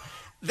 so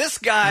this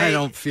guy... I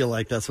don't feel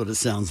like that's what it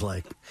sounds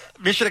like.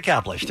 Mission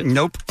accomplished.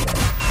 Nope.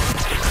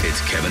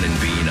 It's Kevin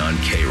and Bean on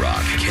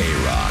K-Rock,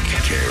 K-Rock.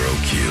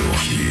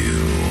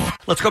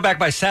 Let's go back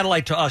by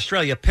satellite to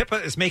Australia.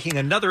 Pippa is making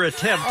another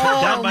attempt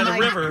down by the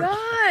river.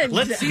 God.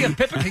 Let's see if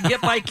Pippa can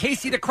get by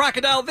Casey the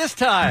crocodile this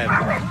time.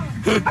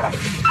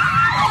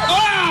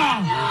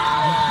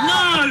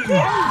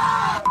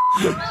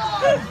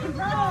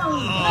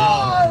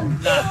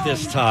 Not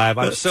this time.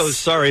 I'm so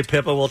sorry,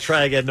 Pippa. We'll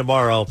try again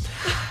tomorrow.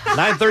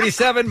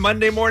 9:37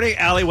 Monday morning.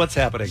 Allie, what's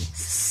happening?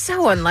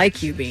 So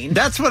unlike you, Bean.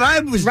 That's what I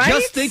was Right?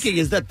 just thinking,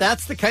 is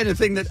that's the kind of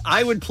thing that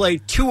I would play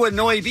to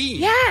annoy Bean.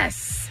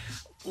 Yes.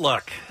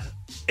 Look,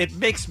 it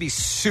makes me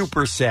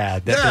super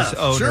sad that this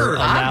owner sure.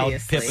 allowed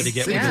Obviously. Pippa to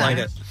get Seems within like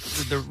it.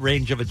 the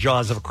range of the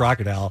jaws of a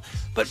crocodile.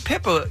 But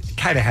Pippa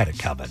kind of had it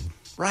coming,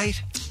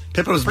 right?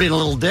 Pippa was being a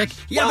little dick.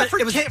 Yeah, well,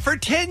 for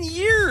 10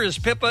 years,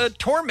 Pippa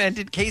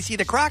tormented Casey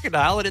the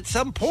crocodile, and at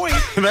some point,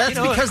 That's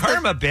because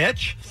karma,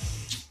 bitch.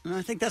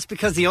 I think that's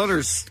because the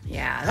owners.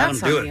 Yeah, let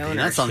that's him do on it. the owners.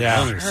 That's on Yeah.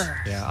 the owners.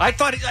 Yeah, I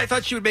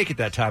thought she would make it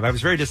that time. I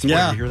was very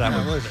disappointed to hear that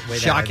one. It was the way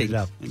that shocking. ended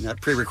up. In that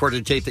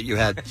pre-recorded tape that you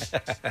had.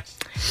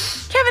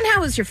 Kevin,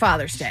 how was your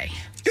Father's Day?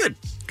 Good.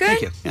 Good?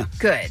 Thank you. Yeah.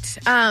 Good.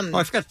 Oh,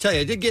 I forgot to tell you,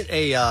 I did get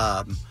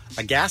a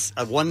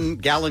 1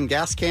 gallon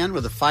gas can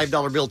with a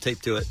 $5 bill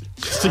taped to it,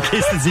 just in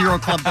case the Zero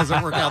Club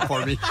doesn't work out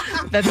for me.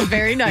 That's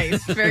very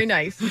nice. Very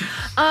nice.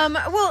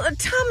 Well,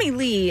 Tommy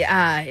Lee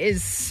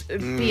is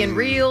being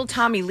real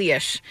Tommy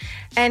Lee-ish,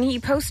 and he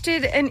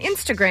posted an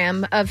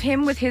Instagram of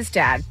him with his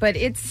dad. But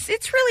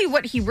it's really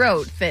what he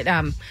wrote that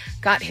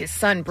got his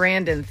son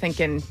Brandon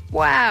thinking,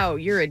 "Wow,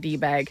 you're a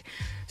D-bag."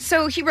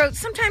 So he wrote,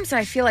 "Sometimes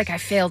I feel like I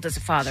failed as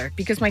a father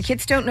because my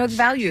kids don't know the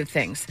value of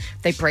things.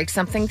 If they break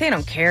something, they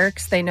don't care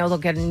because they know they'll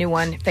get a new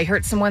one. If they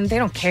hurt someone, they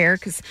don't care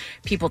because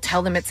people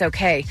tell them it's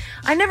okay.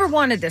 I never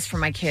wanted this for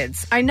my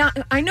kids. I know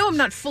I'm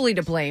not fully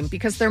to blame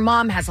because their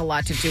mom has a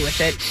lot to do with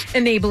it,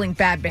 enabling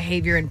bad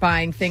behavior and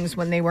buying things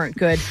when they weren't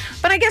good.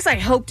 But I guess I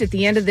hoped at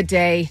the end of the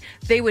day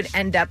they would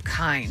end up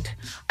kind.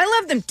 I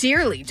love them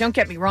dearly, don't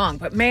get me wrong,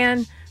 but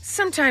man,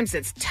 sometimes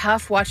it's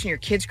tough watching your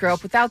kids grow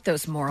up without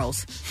those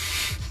morals.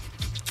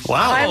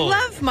 Wow. I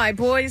love my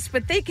boys,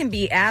 but they can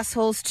be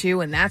assholes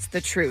too, and that's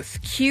the truth.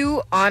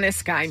 Cue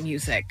honest guy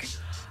music.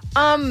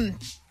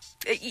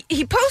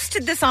 He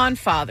posted this on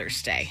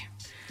Father's Day.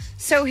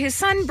 So his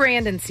son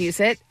Brandon sees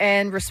it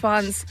and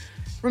responds,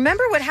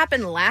 "Remember what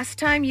happened last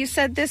time you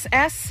said this,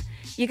 S?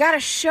 You got to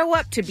show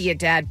up to be a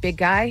dad, big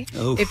guy.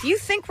 Oof. If you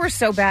think we're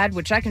so bad,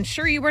 which I can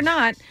assure you we're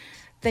not,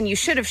 then you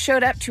should have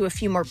showed up to a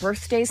few more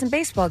birthdays and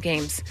baseball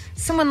games.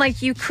 Someone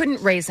like you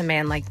couldn't raise a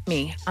man like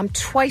me. I'm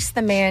twice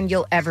the man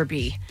you'll ever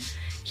be."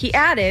 He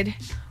added,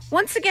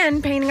 "Once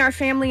again, painting our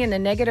family in a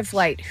negative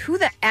light. Who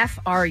the F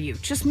are you?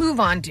 Just move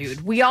on,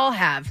 dude. We all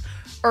have.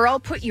 Or I'll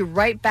put you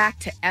right back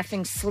to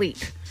effing sleep."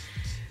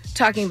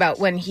 Talking about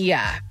when he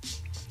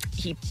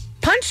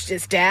punched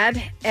his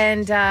dad,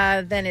 and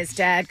then his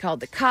dad called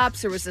the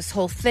cops. There was this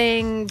whole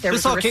thing. There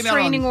was a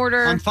restraining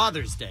order on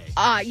Father's Day.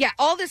 Yeah,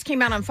 all this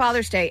came out on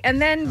Father's Day,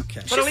 and then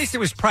But at least it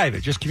was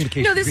private, just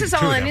communication. no, this is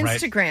all on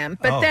Instagram.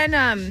 But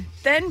Oh.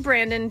 then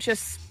Brandon,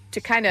 just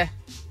to kind of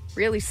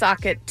really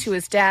sock it to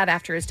his dad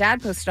after his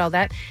dad posted all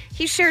that,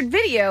 he shared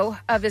video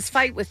of his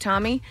fight with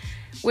Tommy,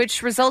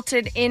 which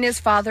resulted in his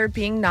father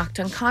being knocked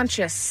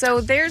unconscious. So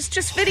there's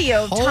just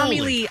video of Tommy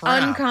Holy Lee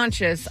crap.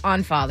 unconscious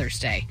on Father's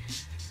Day.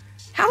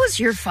 How was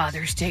your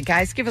Father's Day,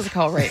 guys? Give us a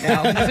call right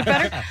now. Is it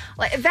better?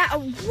 Like that?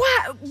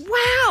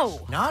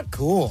 Wow! Not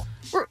cool.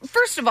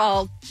 First of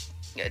all,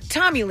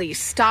 Tommy Lee,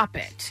 stop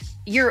it.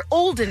 You're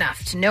old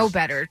enough to know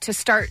better to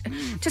start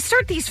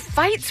these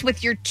fights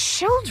with your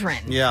children.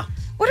 Yeah.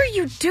 What are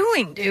you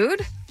doing,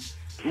 dude?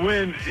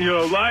 When,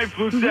 life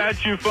looks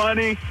at you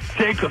funny,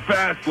 take the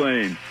fast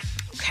lane.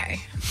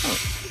 Okay.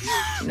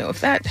 I don't know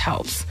if that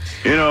helps.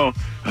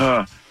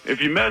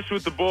 If you mess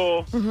with the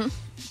bull,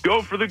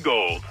 go for the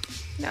gold.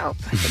 Nope.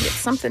 I think it's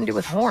something to do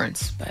with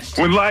horns, but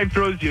When life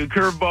throws you a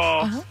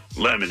curveball,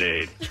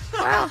 lemonade.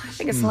 well, I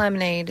think it's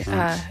lemonade.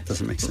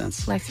 Doesn't make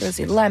sense. Life throws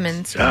you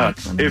lemons. So I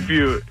like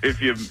lemonade.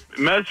 If you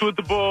mess with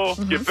the bull,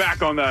 get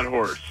back on that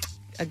horse.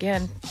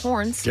 Again,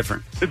 horns.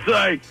 Different. It's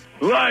like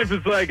life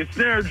is like a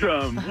snare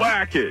drum.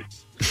 Whack it.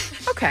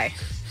 Okay.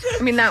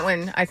 I mean, that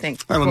one, I think.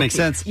 That one will makes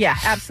sense. Yeah,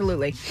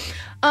 absolutely.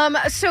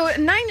 So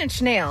 9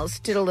 Inch Nails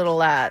did a little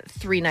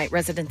 3-night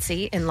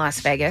residency in Las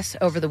Vegas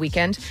over the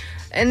weekend.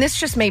 And this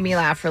just made me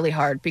laugh really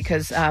hard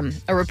because a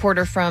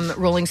reporter from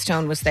Rolling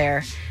Stone was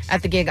there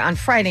at the gig on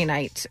Friday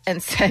night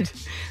and said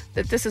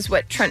that this is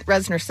what Trent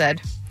Reznor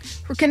said.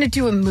 "We're going to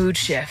do a mood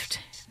shift.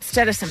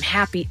 Instead of some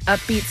happy,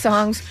 upbeat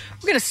songs,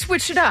 we're going to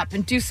switch it up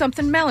and do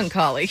something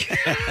melancholy."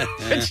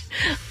 Which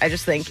I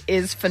just think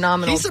is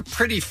phenomenal. He's a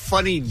pretty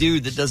funny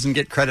dude that doesn't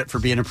get credit for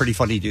being a pretty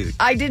funny dude.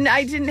 I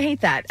didn't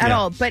hate that at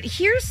all. But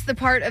here's the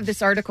part of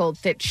this article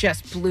that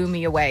just blew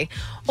me away.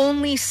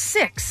 Only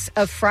 6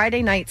 of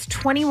Friday night's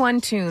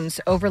 21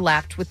 tunes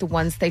overlapped with the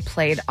ones they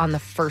played on the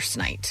first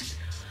night.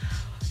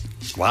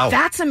 Wow.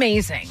 That's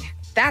amazing.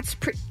 That's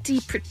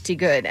pretty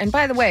good. And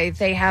by the way,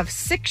 they have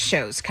 6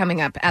 shows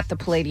coming up at the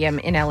Palladium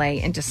in LA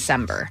in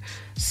December.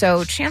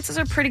 So chances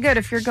are pretty good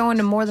if you're going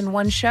to more than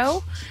one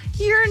show,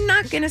 you're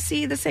not going to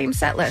see the same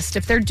set list.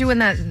 If they're doing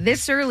that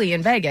this early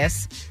in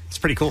Vegas, it's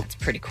pretty cool. It's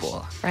pretty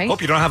cool, right?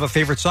 Hope you don't have a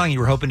favorite song you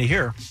were hoping to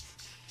hear.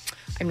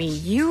 I mean,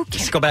 you can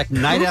just go back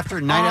night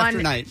after night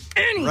after night.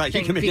 Anything, right,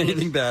 you can make Bean.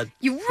 anything bad.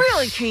 You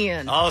really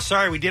can. Oh,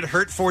 sorry, we did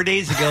Hurt 4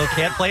 days ago.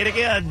 Can't play it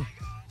again.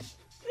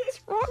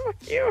 What's wrong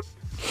with you?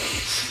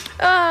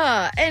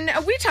 And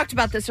we talked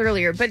about this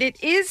earlier, but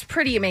it is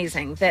pretty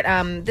amazing that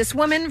this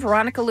woman,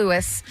 Veronica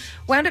Lewis,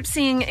 wound up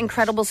seeing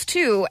Incredibles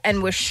 2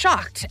 and was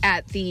shocked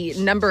at the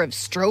number of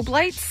strobe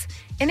lights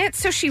in it.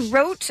 So she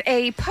wrote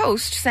a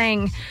post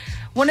saying,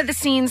 "One of the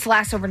scenes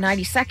lasts over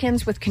 90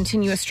 seconds with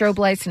continuous strobe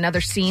lights.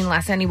 Another scene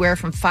lasts anywhere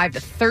from 5 to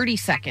 30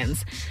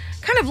 seconds.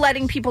 Kind of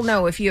letting people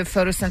know if you have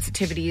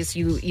photosensitivities,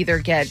 you either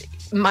get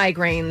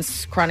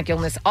migraines, chronic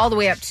illness, all the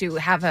way up to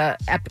have a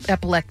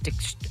epileptic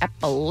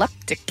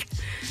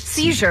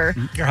seizure."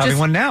 You're having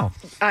one now.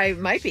 I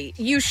might be.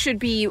 You should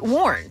be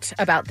warned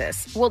about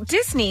this. Well,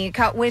 Disney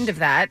caught wind of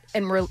that,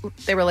 and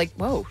they were like,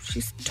 whoa,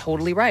 she's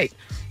totally right.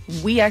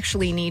 We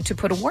actually need to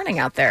put a warning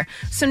out there.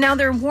 So now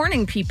they're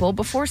warning people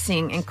before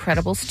seeing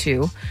Incredibles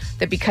 2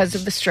 that because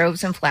of the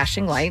strobes and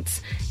flashing lights,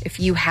 if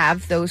you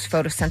have those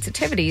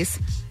photosensitivities,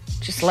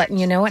 just letting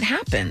you know what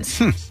happens.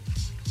 I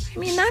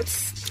mean,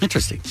 that's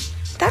interesting.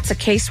 That's a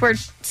case where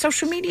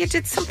social media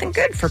did something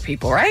good for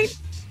people, right?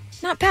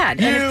 Not bad.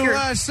 And if you're-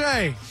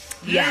 USA!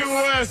 Yes.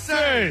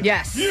 USA!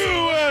 Yes.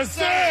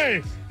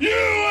 USA!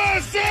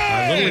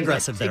 USA! A little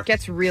aggressive there. It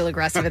gets real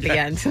aggressive at the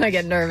end, and I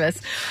get nervous.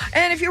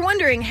 And if you're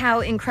wondering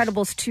how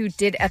Incredibles 2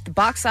 did at the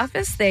box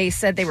office, they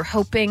said they were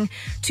hoping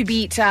to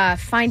beat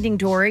Finding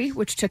Dory,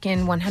 which took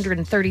in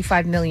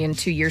 $135 million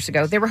 2 years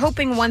ago. They were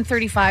hoping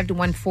 135 to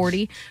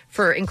 140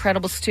 for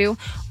Incredibles 2.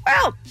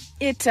 Well,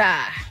 it's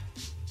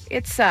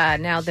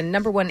now the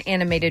 #1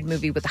 animated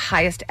movie with the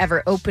highest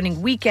ever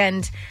opening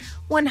weekend,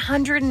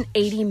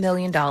 $180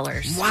 million.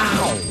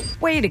 Wow.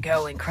 Way to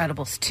go,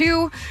 Incredibles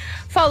 2.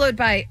 Followed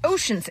by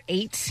Ocean's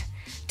 8,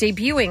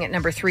 Debuting at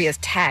number 3 is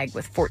Tag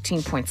with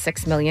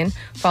 14.6 million,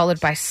 followed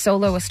by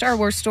Solo, A Star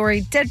Wars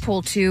Story,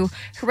 Deadpool 2,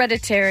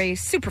 Hereditary,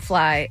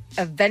 Superfly,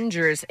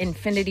 Avengers,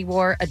 Infinity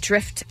War,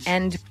 Adrift,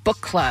 and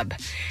Book Club.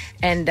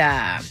 And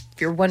if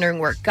you're wondering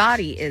where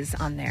Gotti is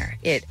on there,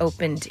 it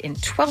opened in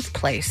 12th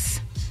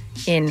place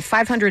in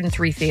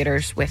 503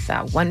 theaters with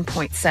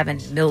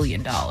 $1.7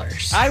 million.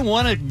 I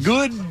want a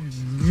good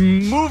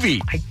movie.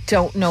 I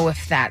don't know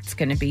if that's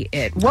going to be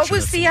it. What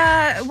was the,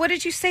 what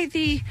did you say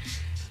the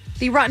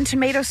Rotten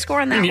Tomato score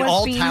on that You mean was?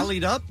 all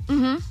tallied up?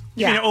 Mm-hmm.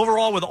 You mean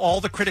overall with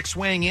all the critics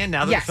weighing in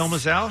now that the film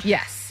is out?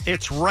 Yes.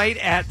 It's right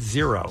at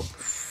 0.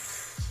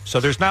 So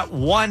there's not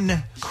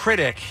one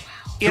critic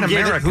in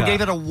America. Who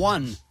gave it a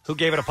 1? Who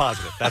gave it a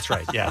positive. That's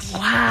right, yes.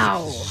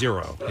 Wow.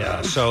 0.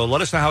 Yeah. So let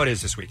us know how it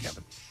is this week,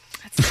 Kevin.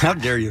 How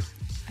dare you?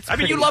 I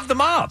mean, you love The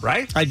Mob,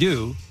 right? I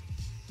do.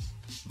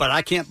 But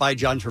I can't buy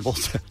John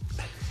Travolta.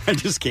 I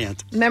just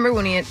can't. Remember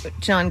when we had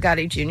John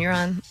Gotti Jr.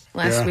 on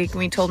last week and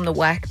we told him to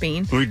whack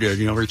bean? We did.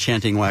 We're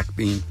chanting whack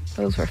bean.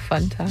 Those were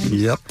fun times.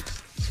 Yep.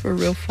 Those were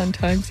real fun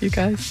times, you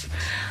guys.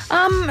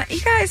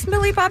 You guys,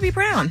 Millie Bobby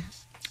Brown.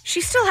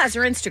 She still has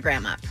her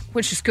Instagram up,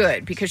 which is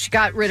good because she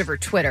got rid of her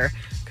Twitter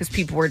because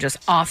people were just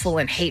awful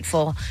and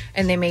hateful,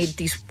 and they made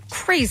these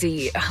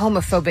crazy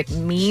homophobic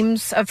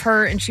memes of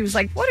her, and she was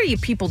like, what are you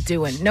people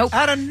doing? Nope.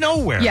 Out of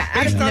nowhere. Yeah,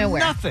 out of Based on nowhere.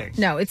 nothing.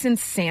 No, it's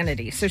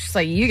insanity. So she's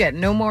like, you get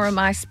no more of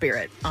my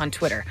spirit on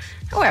Twitter.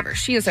 However,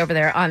 she is over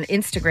there on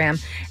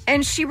Instagram,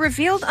 and she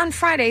revealed on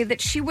Friday that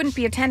she wouldn't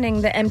be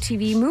attending the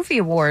MTV Movie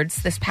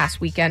Awards this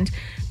past weekend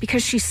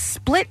because she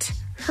split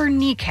her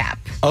kneecap.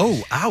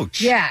 Oh, ouch.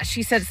 Yeah,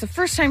 she said it's the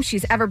first time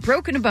she's ever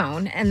broken a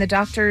bone, and the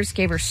doctors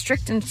gave her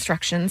strict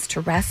instructions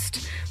to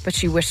rest, but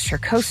she wished her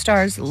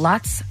co-stars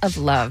lots of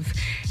love.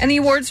 And the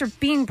awards are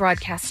being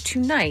broadcast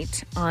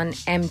tonight on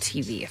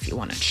MTV if you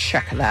want to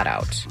check that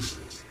out.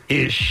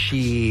 Is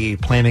she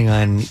planning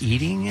on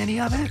eating any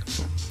of it?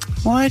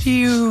 Why do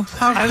you...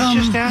 I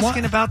was just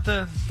asking about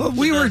the... But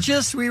we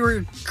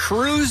were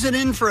cruising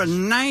in for a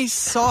nice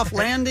soft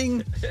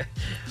landing.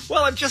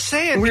 Well, I'm just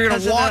saying. We're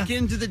going to walk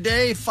into the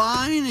day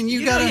fine, and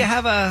you got to... You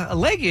have a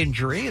leg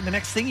injury, and the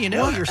next thing you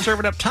know, you're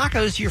serving up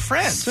tacos to your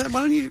friends. So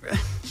why don't you...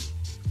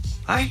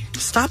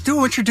 Stop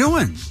doing what you're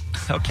doing.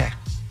 Okay.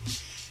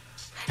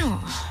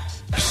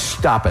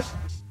 Stop it.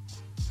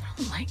 I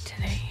don't like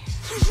today.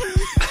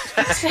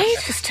 Today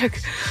just took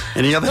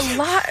Any of it? a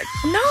lot.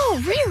 No,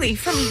 really,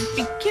 from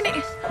the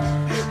beginning.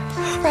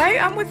 Right?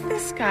 I'm with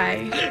this guy.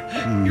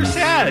 You're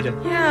sad.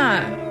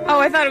 Yeah. Oh,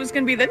 I thought it was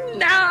going to be the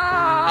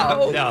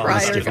No, that's a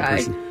prior different guy.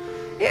 person.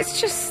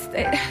 It's just...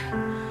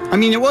 I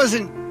mean, it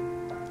wasn't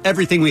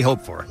everything we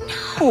hoped for.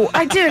 Oh,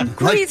 I did a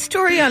great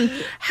story on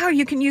how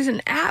you can use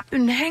an app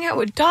and hang out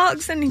with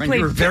dogs. And he And played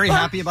you were very Pippa.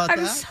 happy about I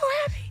that? was so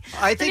happy.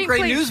 I Then think he Great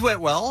played- News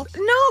went well.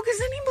 No, because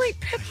then he played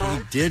Pippa.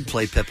 He did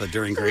play Pippa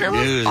during Great And that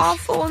was News.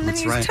 awful. And then That's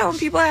he was right. telling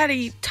people how to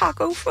eat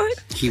taco foot.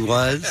 He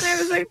was. And I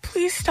was like,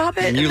 please stop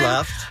it. And you then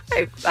left.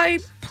 I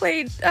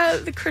played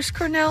the Chris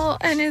Cornell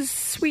and his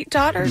sweet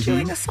daughter Mhm.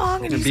 doing a song.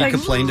 And And he's B like,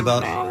 complained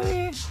about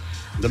 "Oh,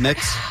 the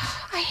mix.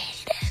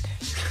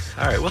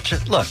 All right, we'll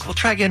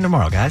try again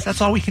tomorrow, guys.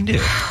 That's all we can do. You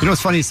know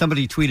what's funny?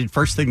 Somebody tweeted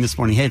first thing this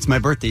morning, hey, it's my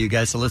birthday, you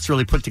guys, so let's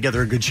really put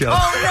together a good show.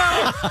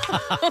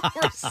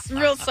 We're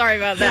real sorry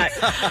about that.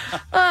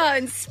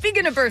 And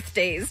speaking of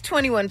birthdays,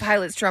 21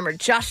 Pilots drummer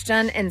Josh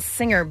Dun and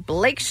singer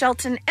Blake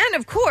Shelton, and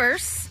of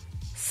course,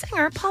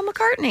 singer Paul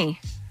McCartney.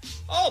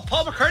 Oh,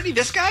 Paul McCartney,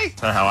 this guy?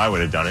 That's not how I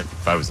would have done it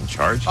if I was in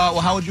charge. Well,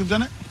 how would you have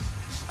done it?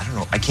 I don't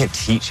know. I can't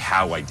teach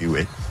how I do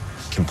it.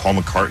 Can Paul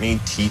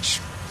McCartney teach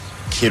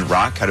Kid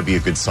Rock how to be a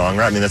good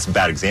songwriter? I mean, that's a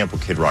bad example.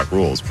 Kid Rock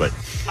rules, but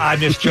I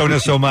miss Jonah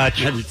so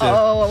much.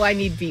 Oh, I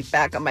need beat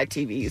back on my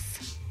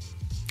TVs.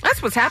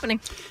 That's what's happening.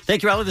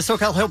 Thank you, Allie. The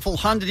SoCal Helpful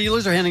Honda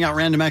dealers are handing out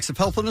random acts of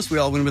helpfulness. We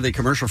all win with a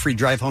commercial-free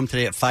drive home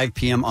today at 5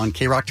 p.m. on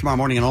K-Rock. Tomorrow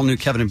morning, an all-new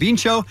Kevin and Bean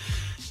show.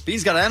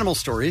 Bean's got animal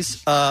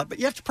stories, but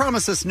you have to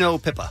promise us no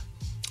Pippa.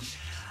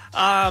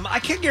 I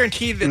can't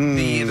guarantee that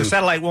the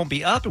satellite won't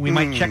be up, and we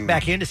might check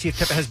back in to see if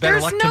Pippa has better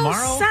There's luck no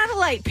tomorrow.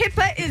 satellite.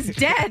 Pippa is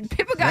dead.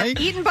 Pippa got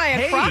eaten by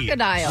a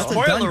crocodile.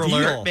 Spoiler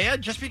alert,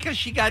 man! Just because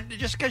she got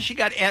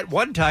Ed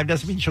one time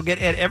doesn't mean she'll get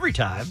Ed every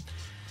time.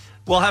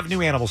 We'll have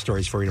new animal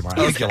stories for you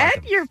tomorrow. I Is think you'll like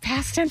Ed them. your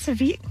past tense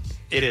of eaten?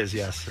 It is,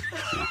 yes.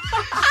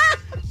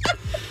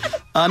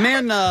 A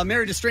man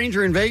married a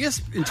stranger in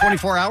Vegas in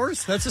 24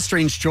 hours. That's a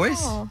strange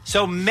choice.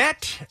 So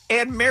met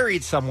and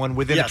married someone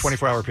within a Yes.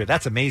 24-hour period.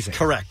 That's amazing.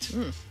 Correct.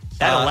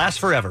 That'll last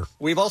forever.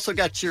 We've also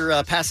got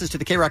your passes to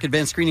the K-Rock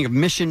advanced screening of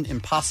Mission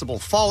Impossible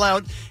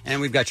Fallout,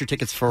 and we've got your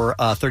tickets for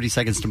 30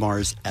 Seconds to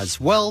Mars as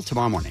well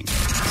tomorrow morning.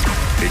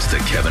 It's the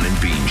Kevin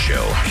and Bean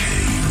Show.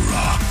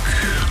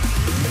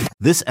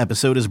 This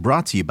episode is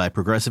brought to you by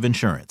Progressive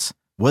Insurance.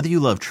 Whether you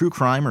love true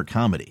crime or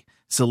comedy,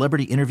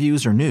 celebrity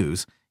interviews or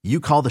news, you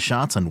call the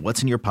shots on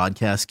what's in your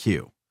podcast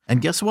queue.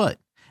 And guess what?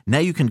 Now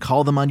you can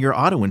call them on your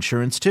auto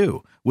insurance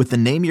too with the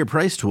Name Your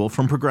Price tool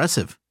from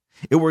Progressive.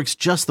 It works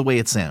just the way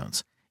it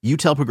sounds. You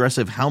tell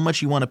Progressive how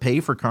much you want to pay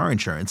for car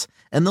insurance,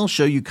 and they'll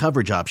show you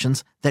coverage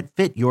options that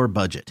fit your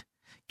budget.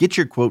 Get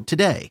your quote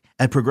today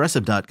at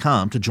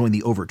Progressive.com to join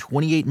the over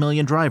 28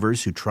 million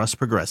drivers who trust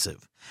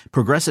Progressive.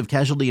 Progressive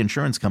Casualty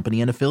Insurance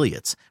Company and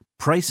Affiliates.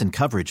 Price and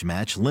coverage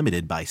match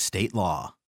limited by state law.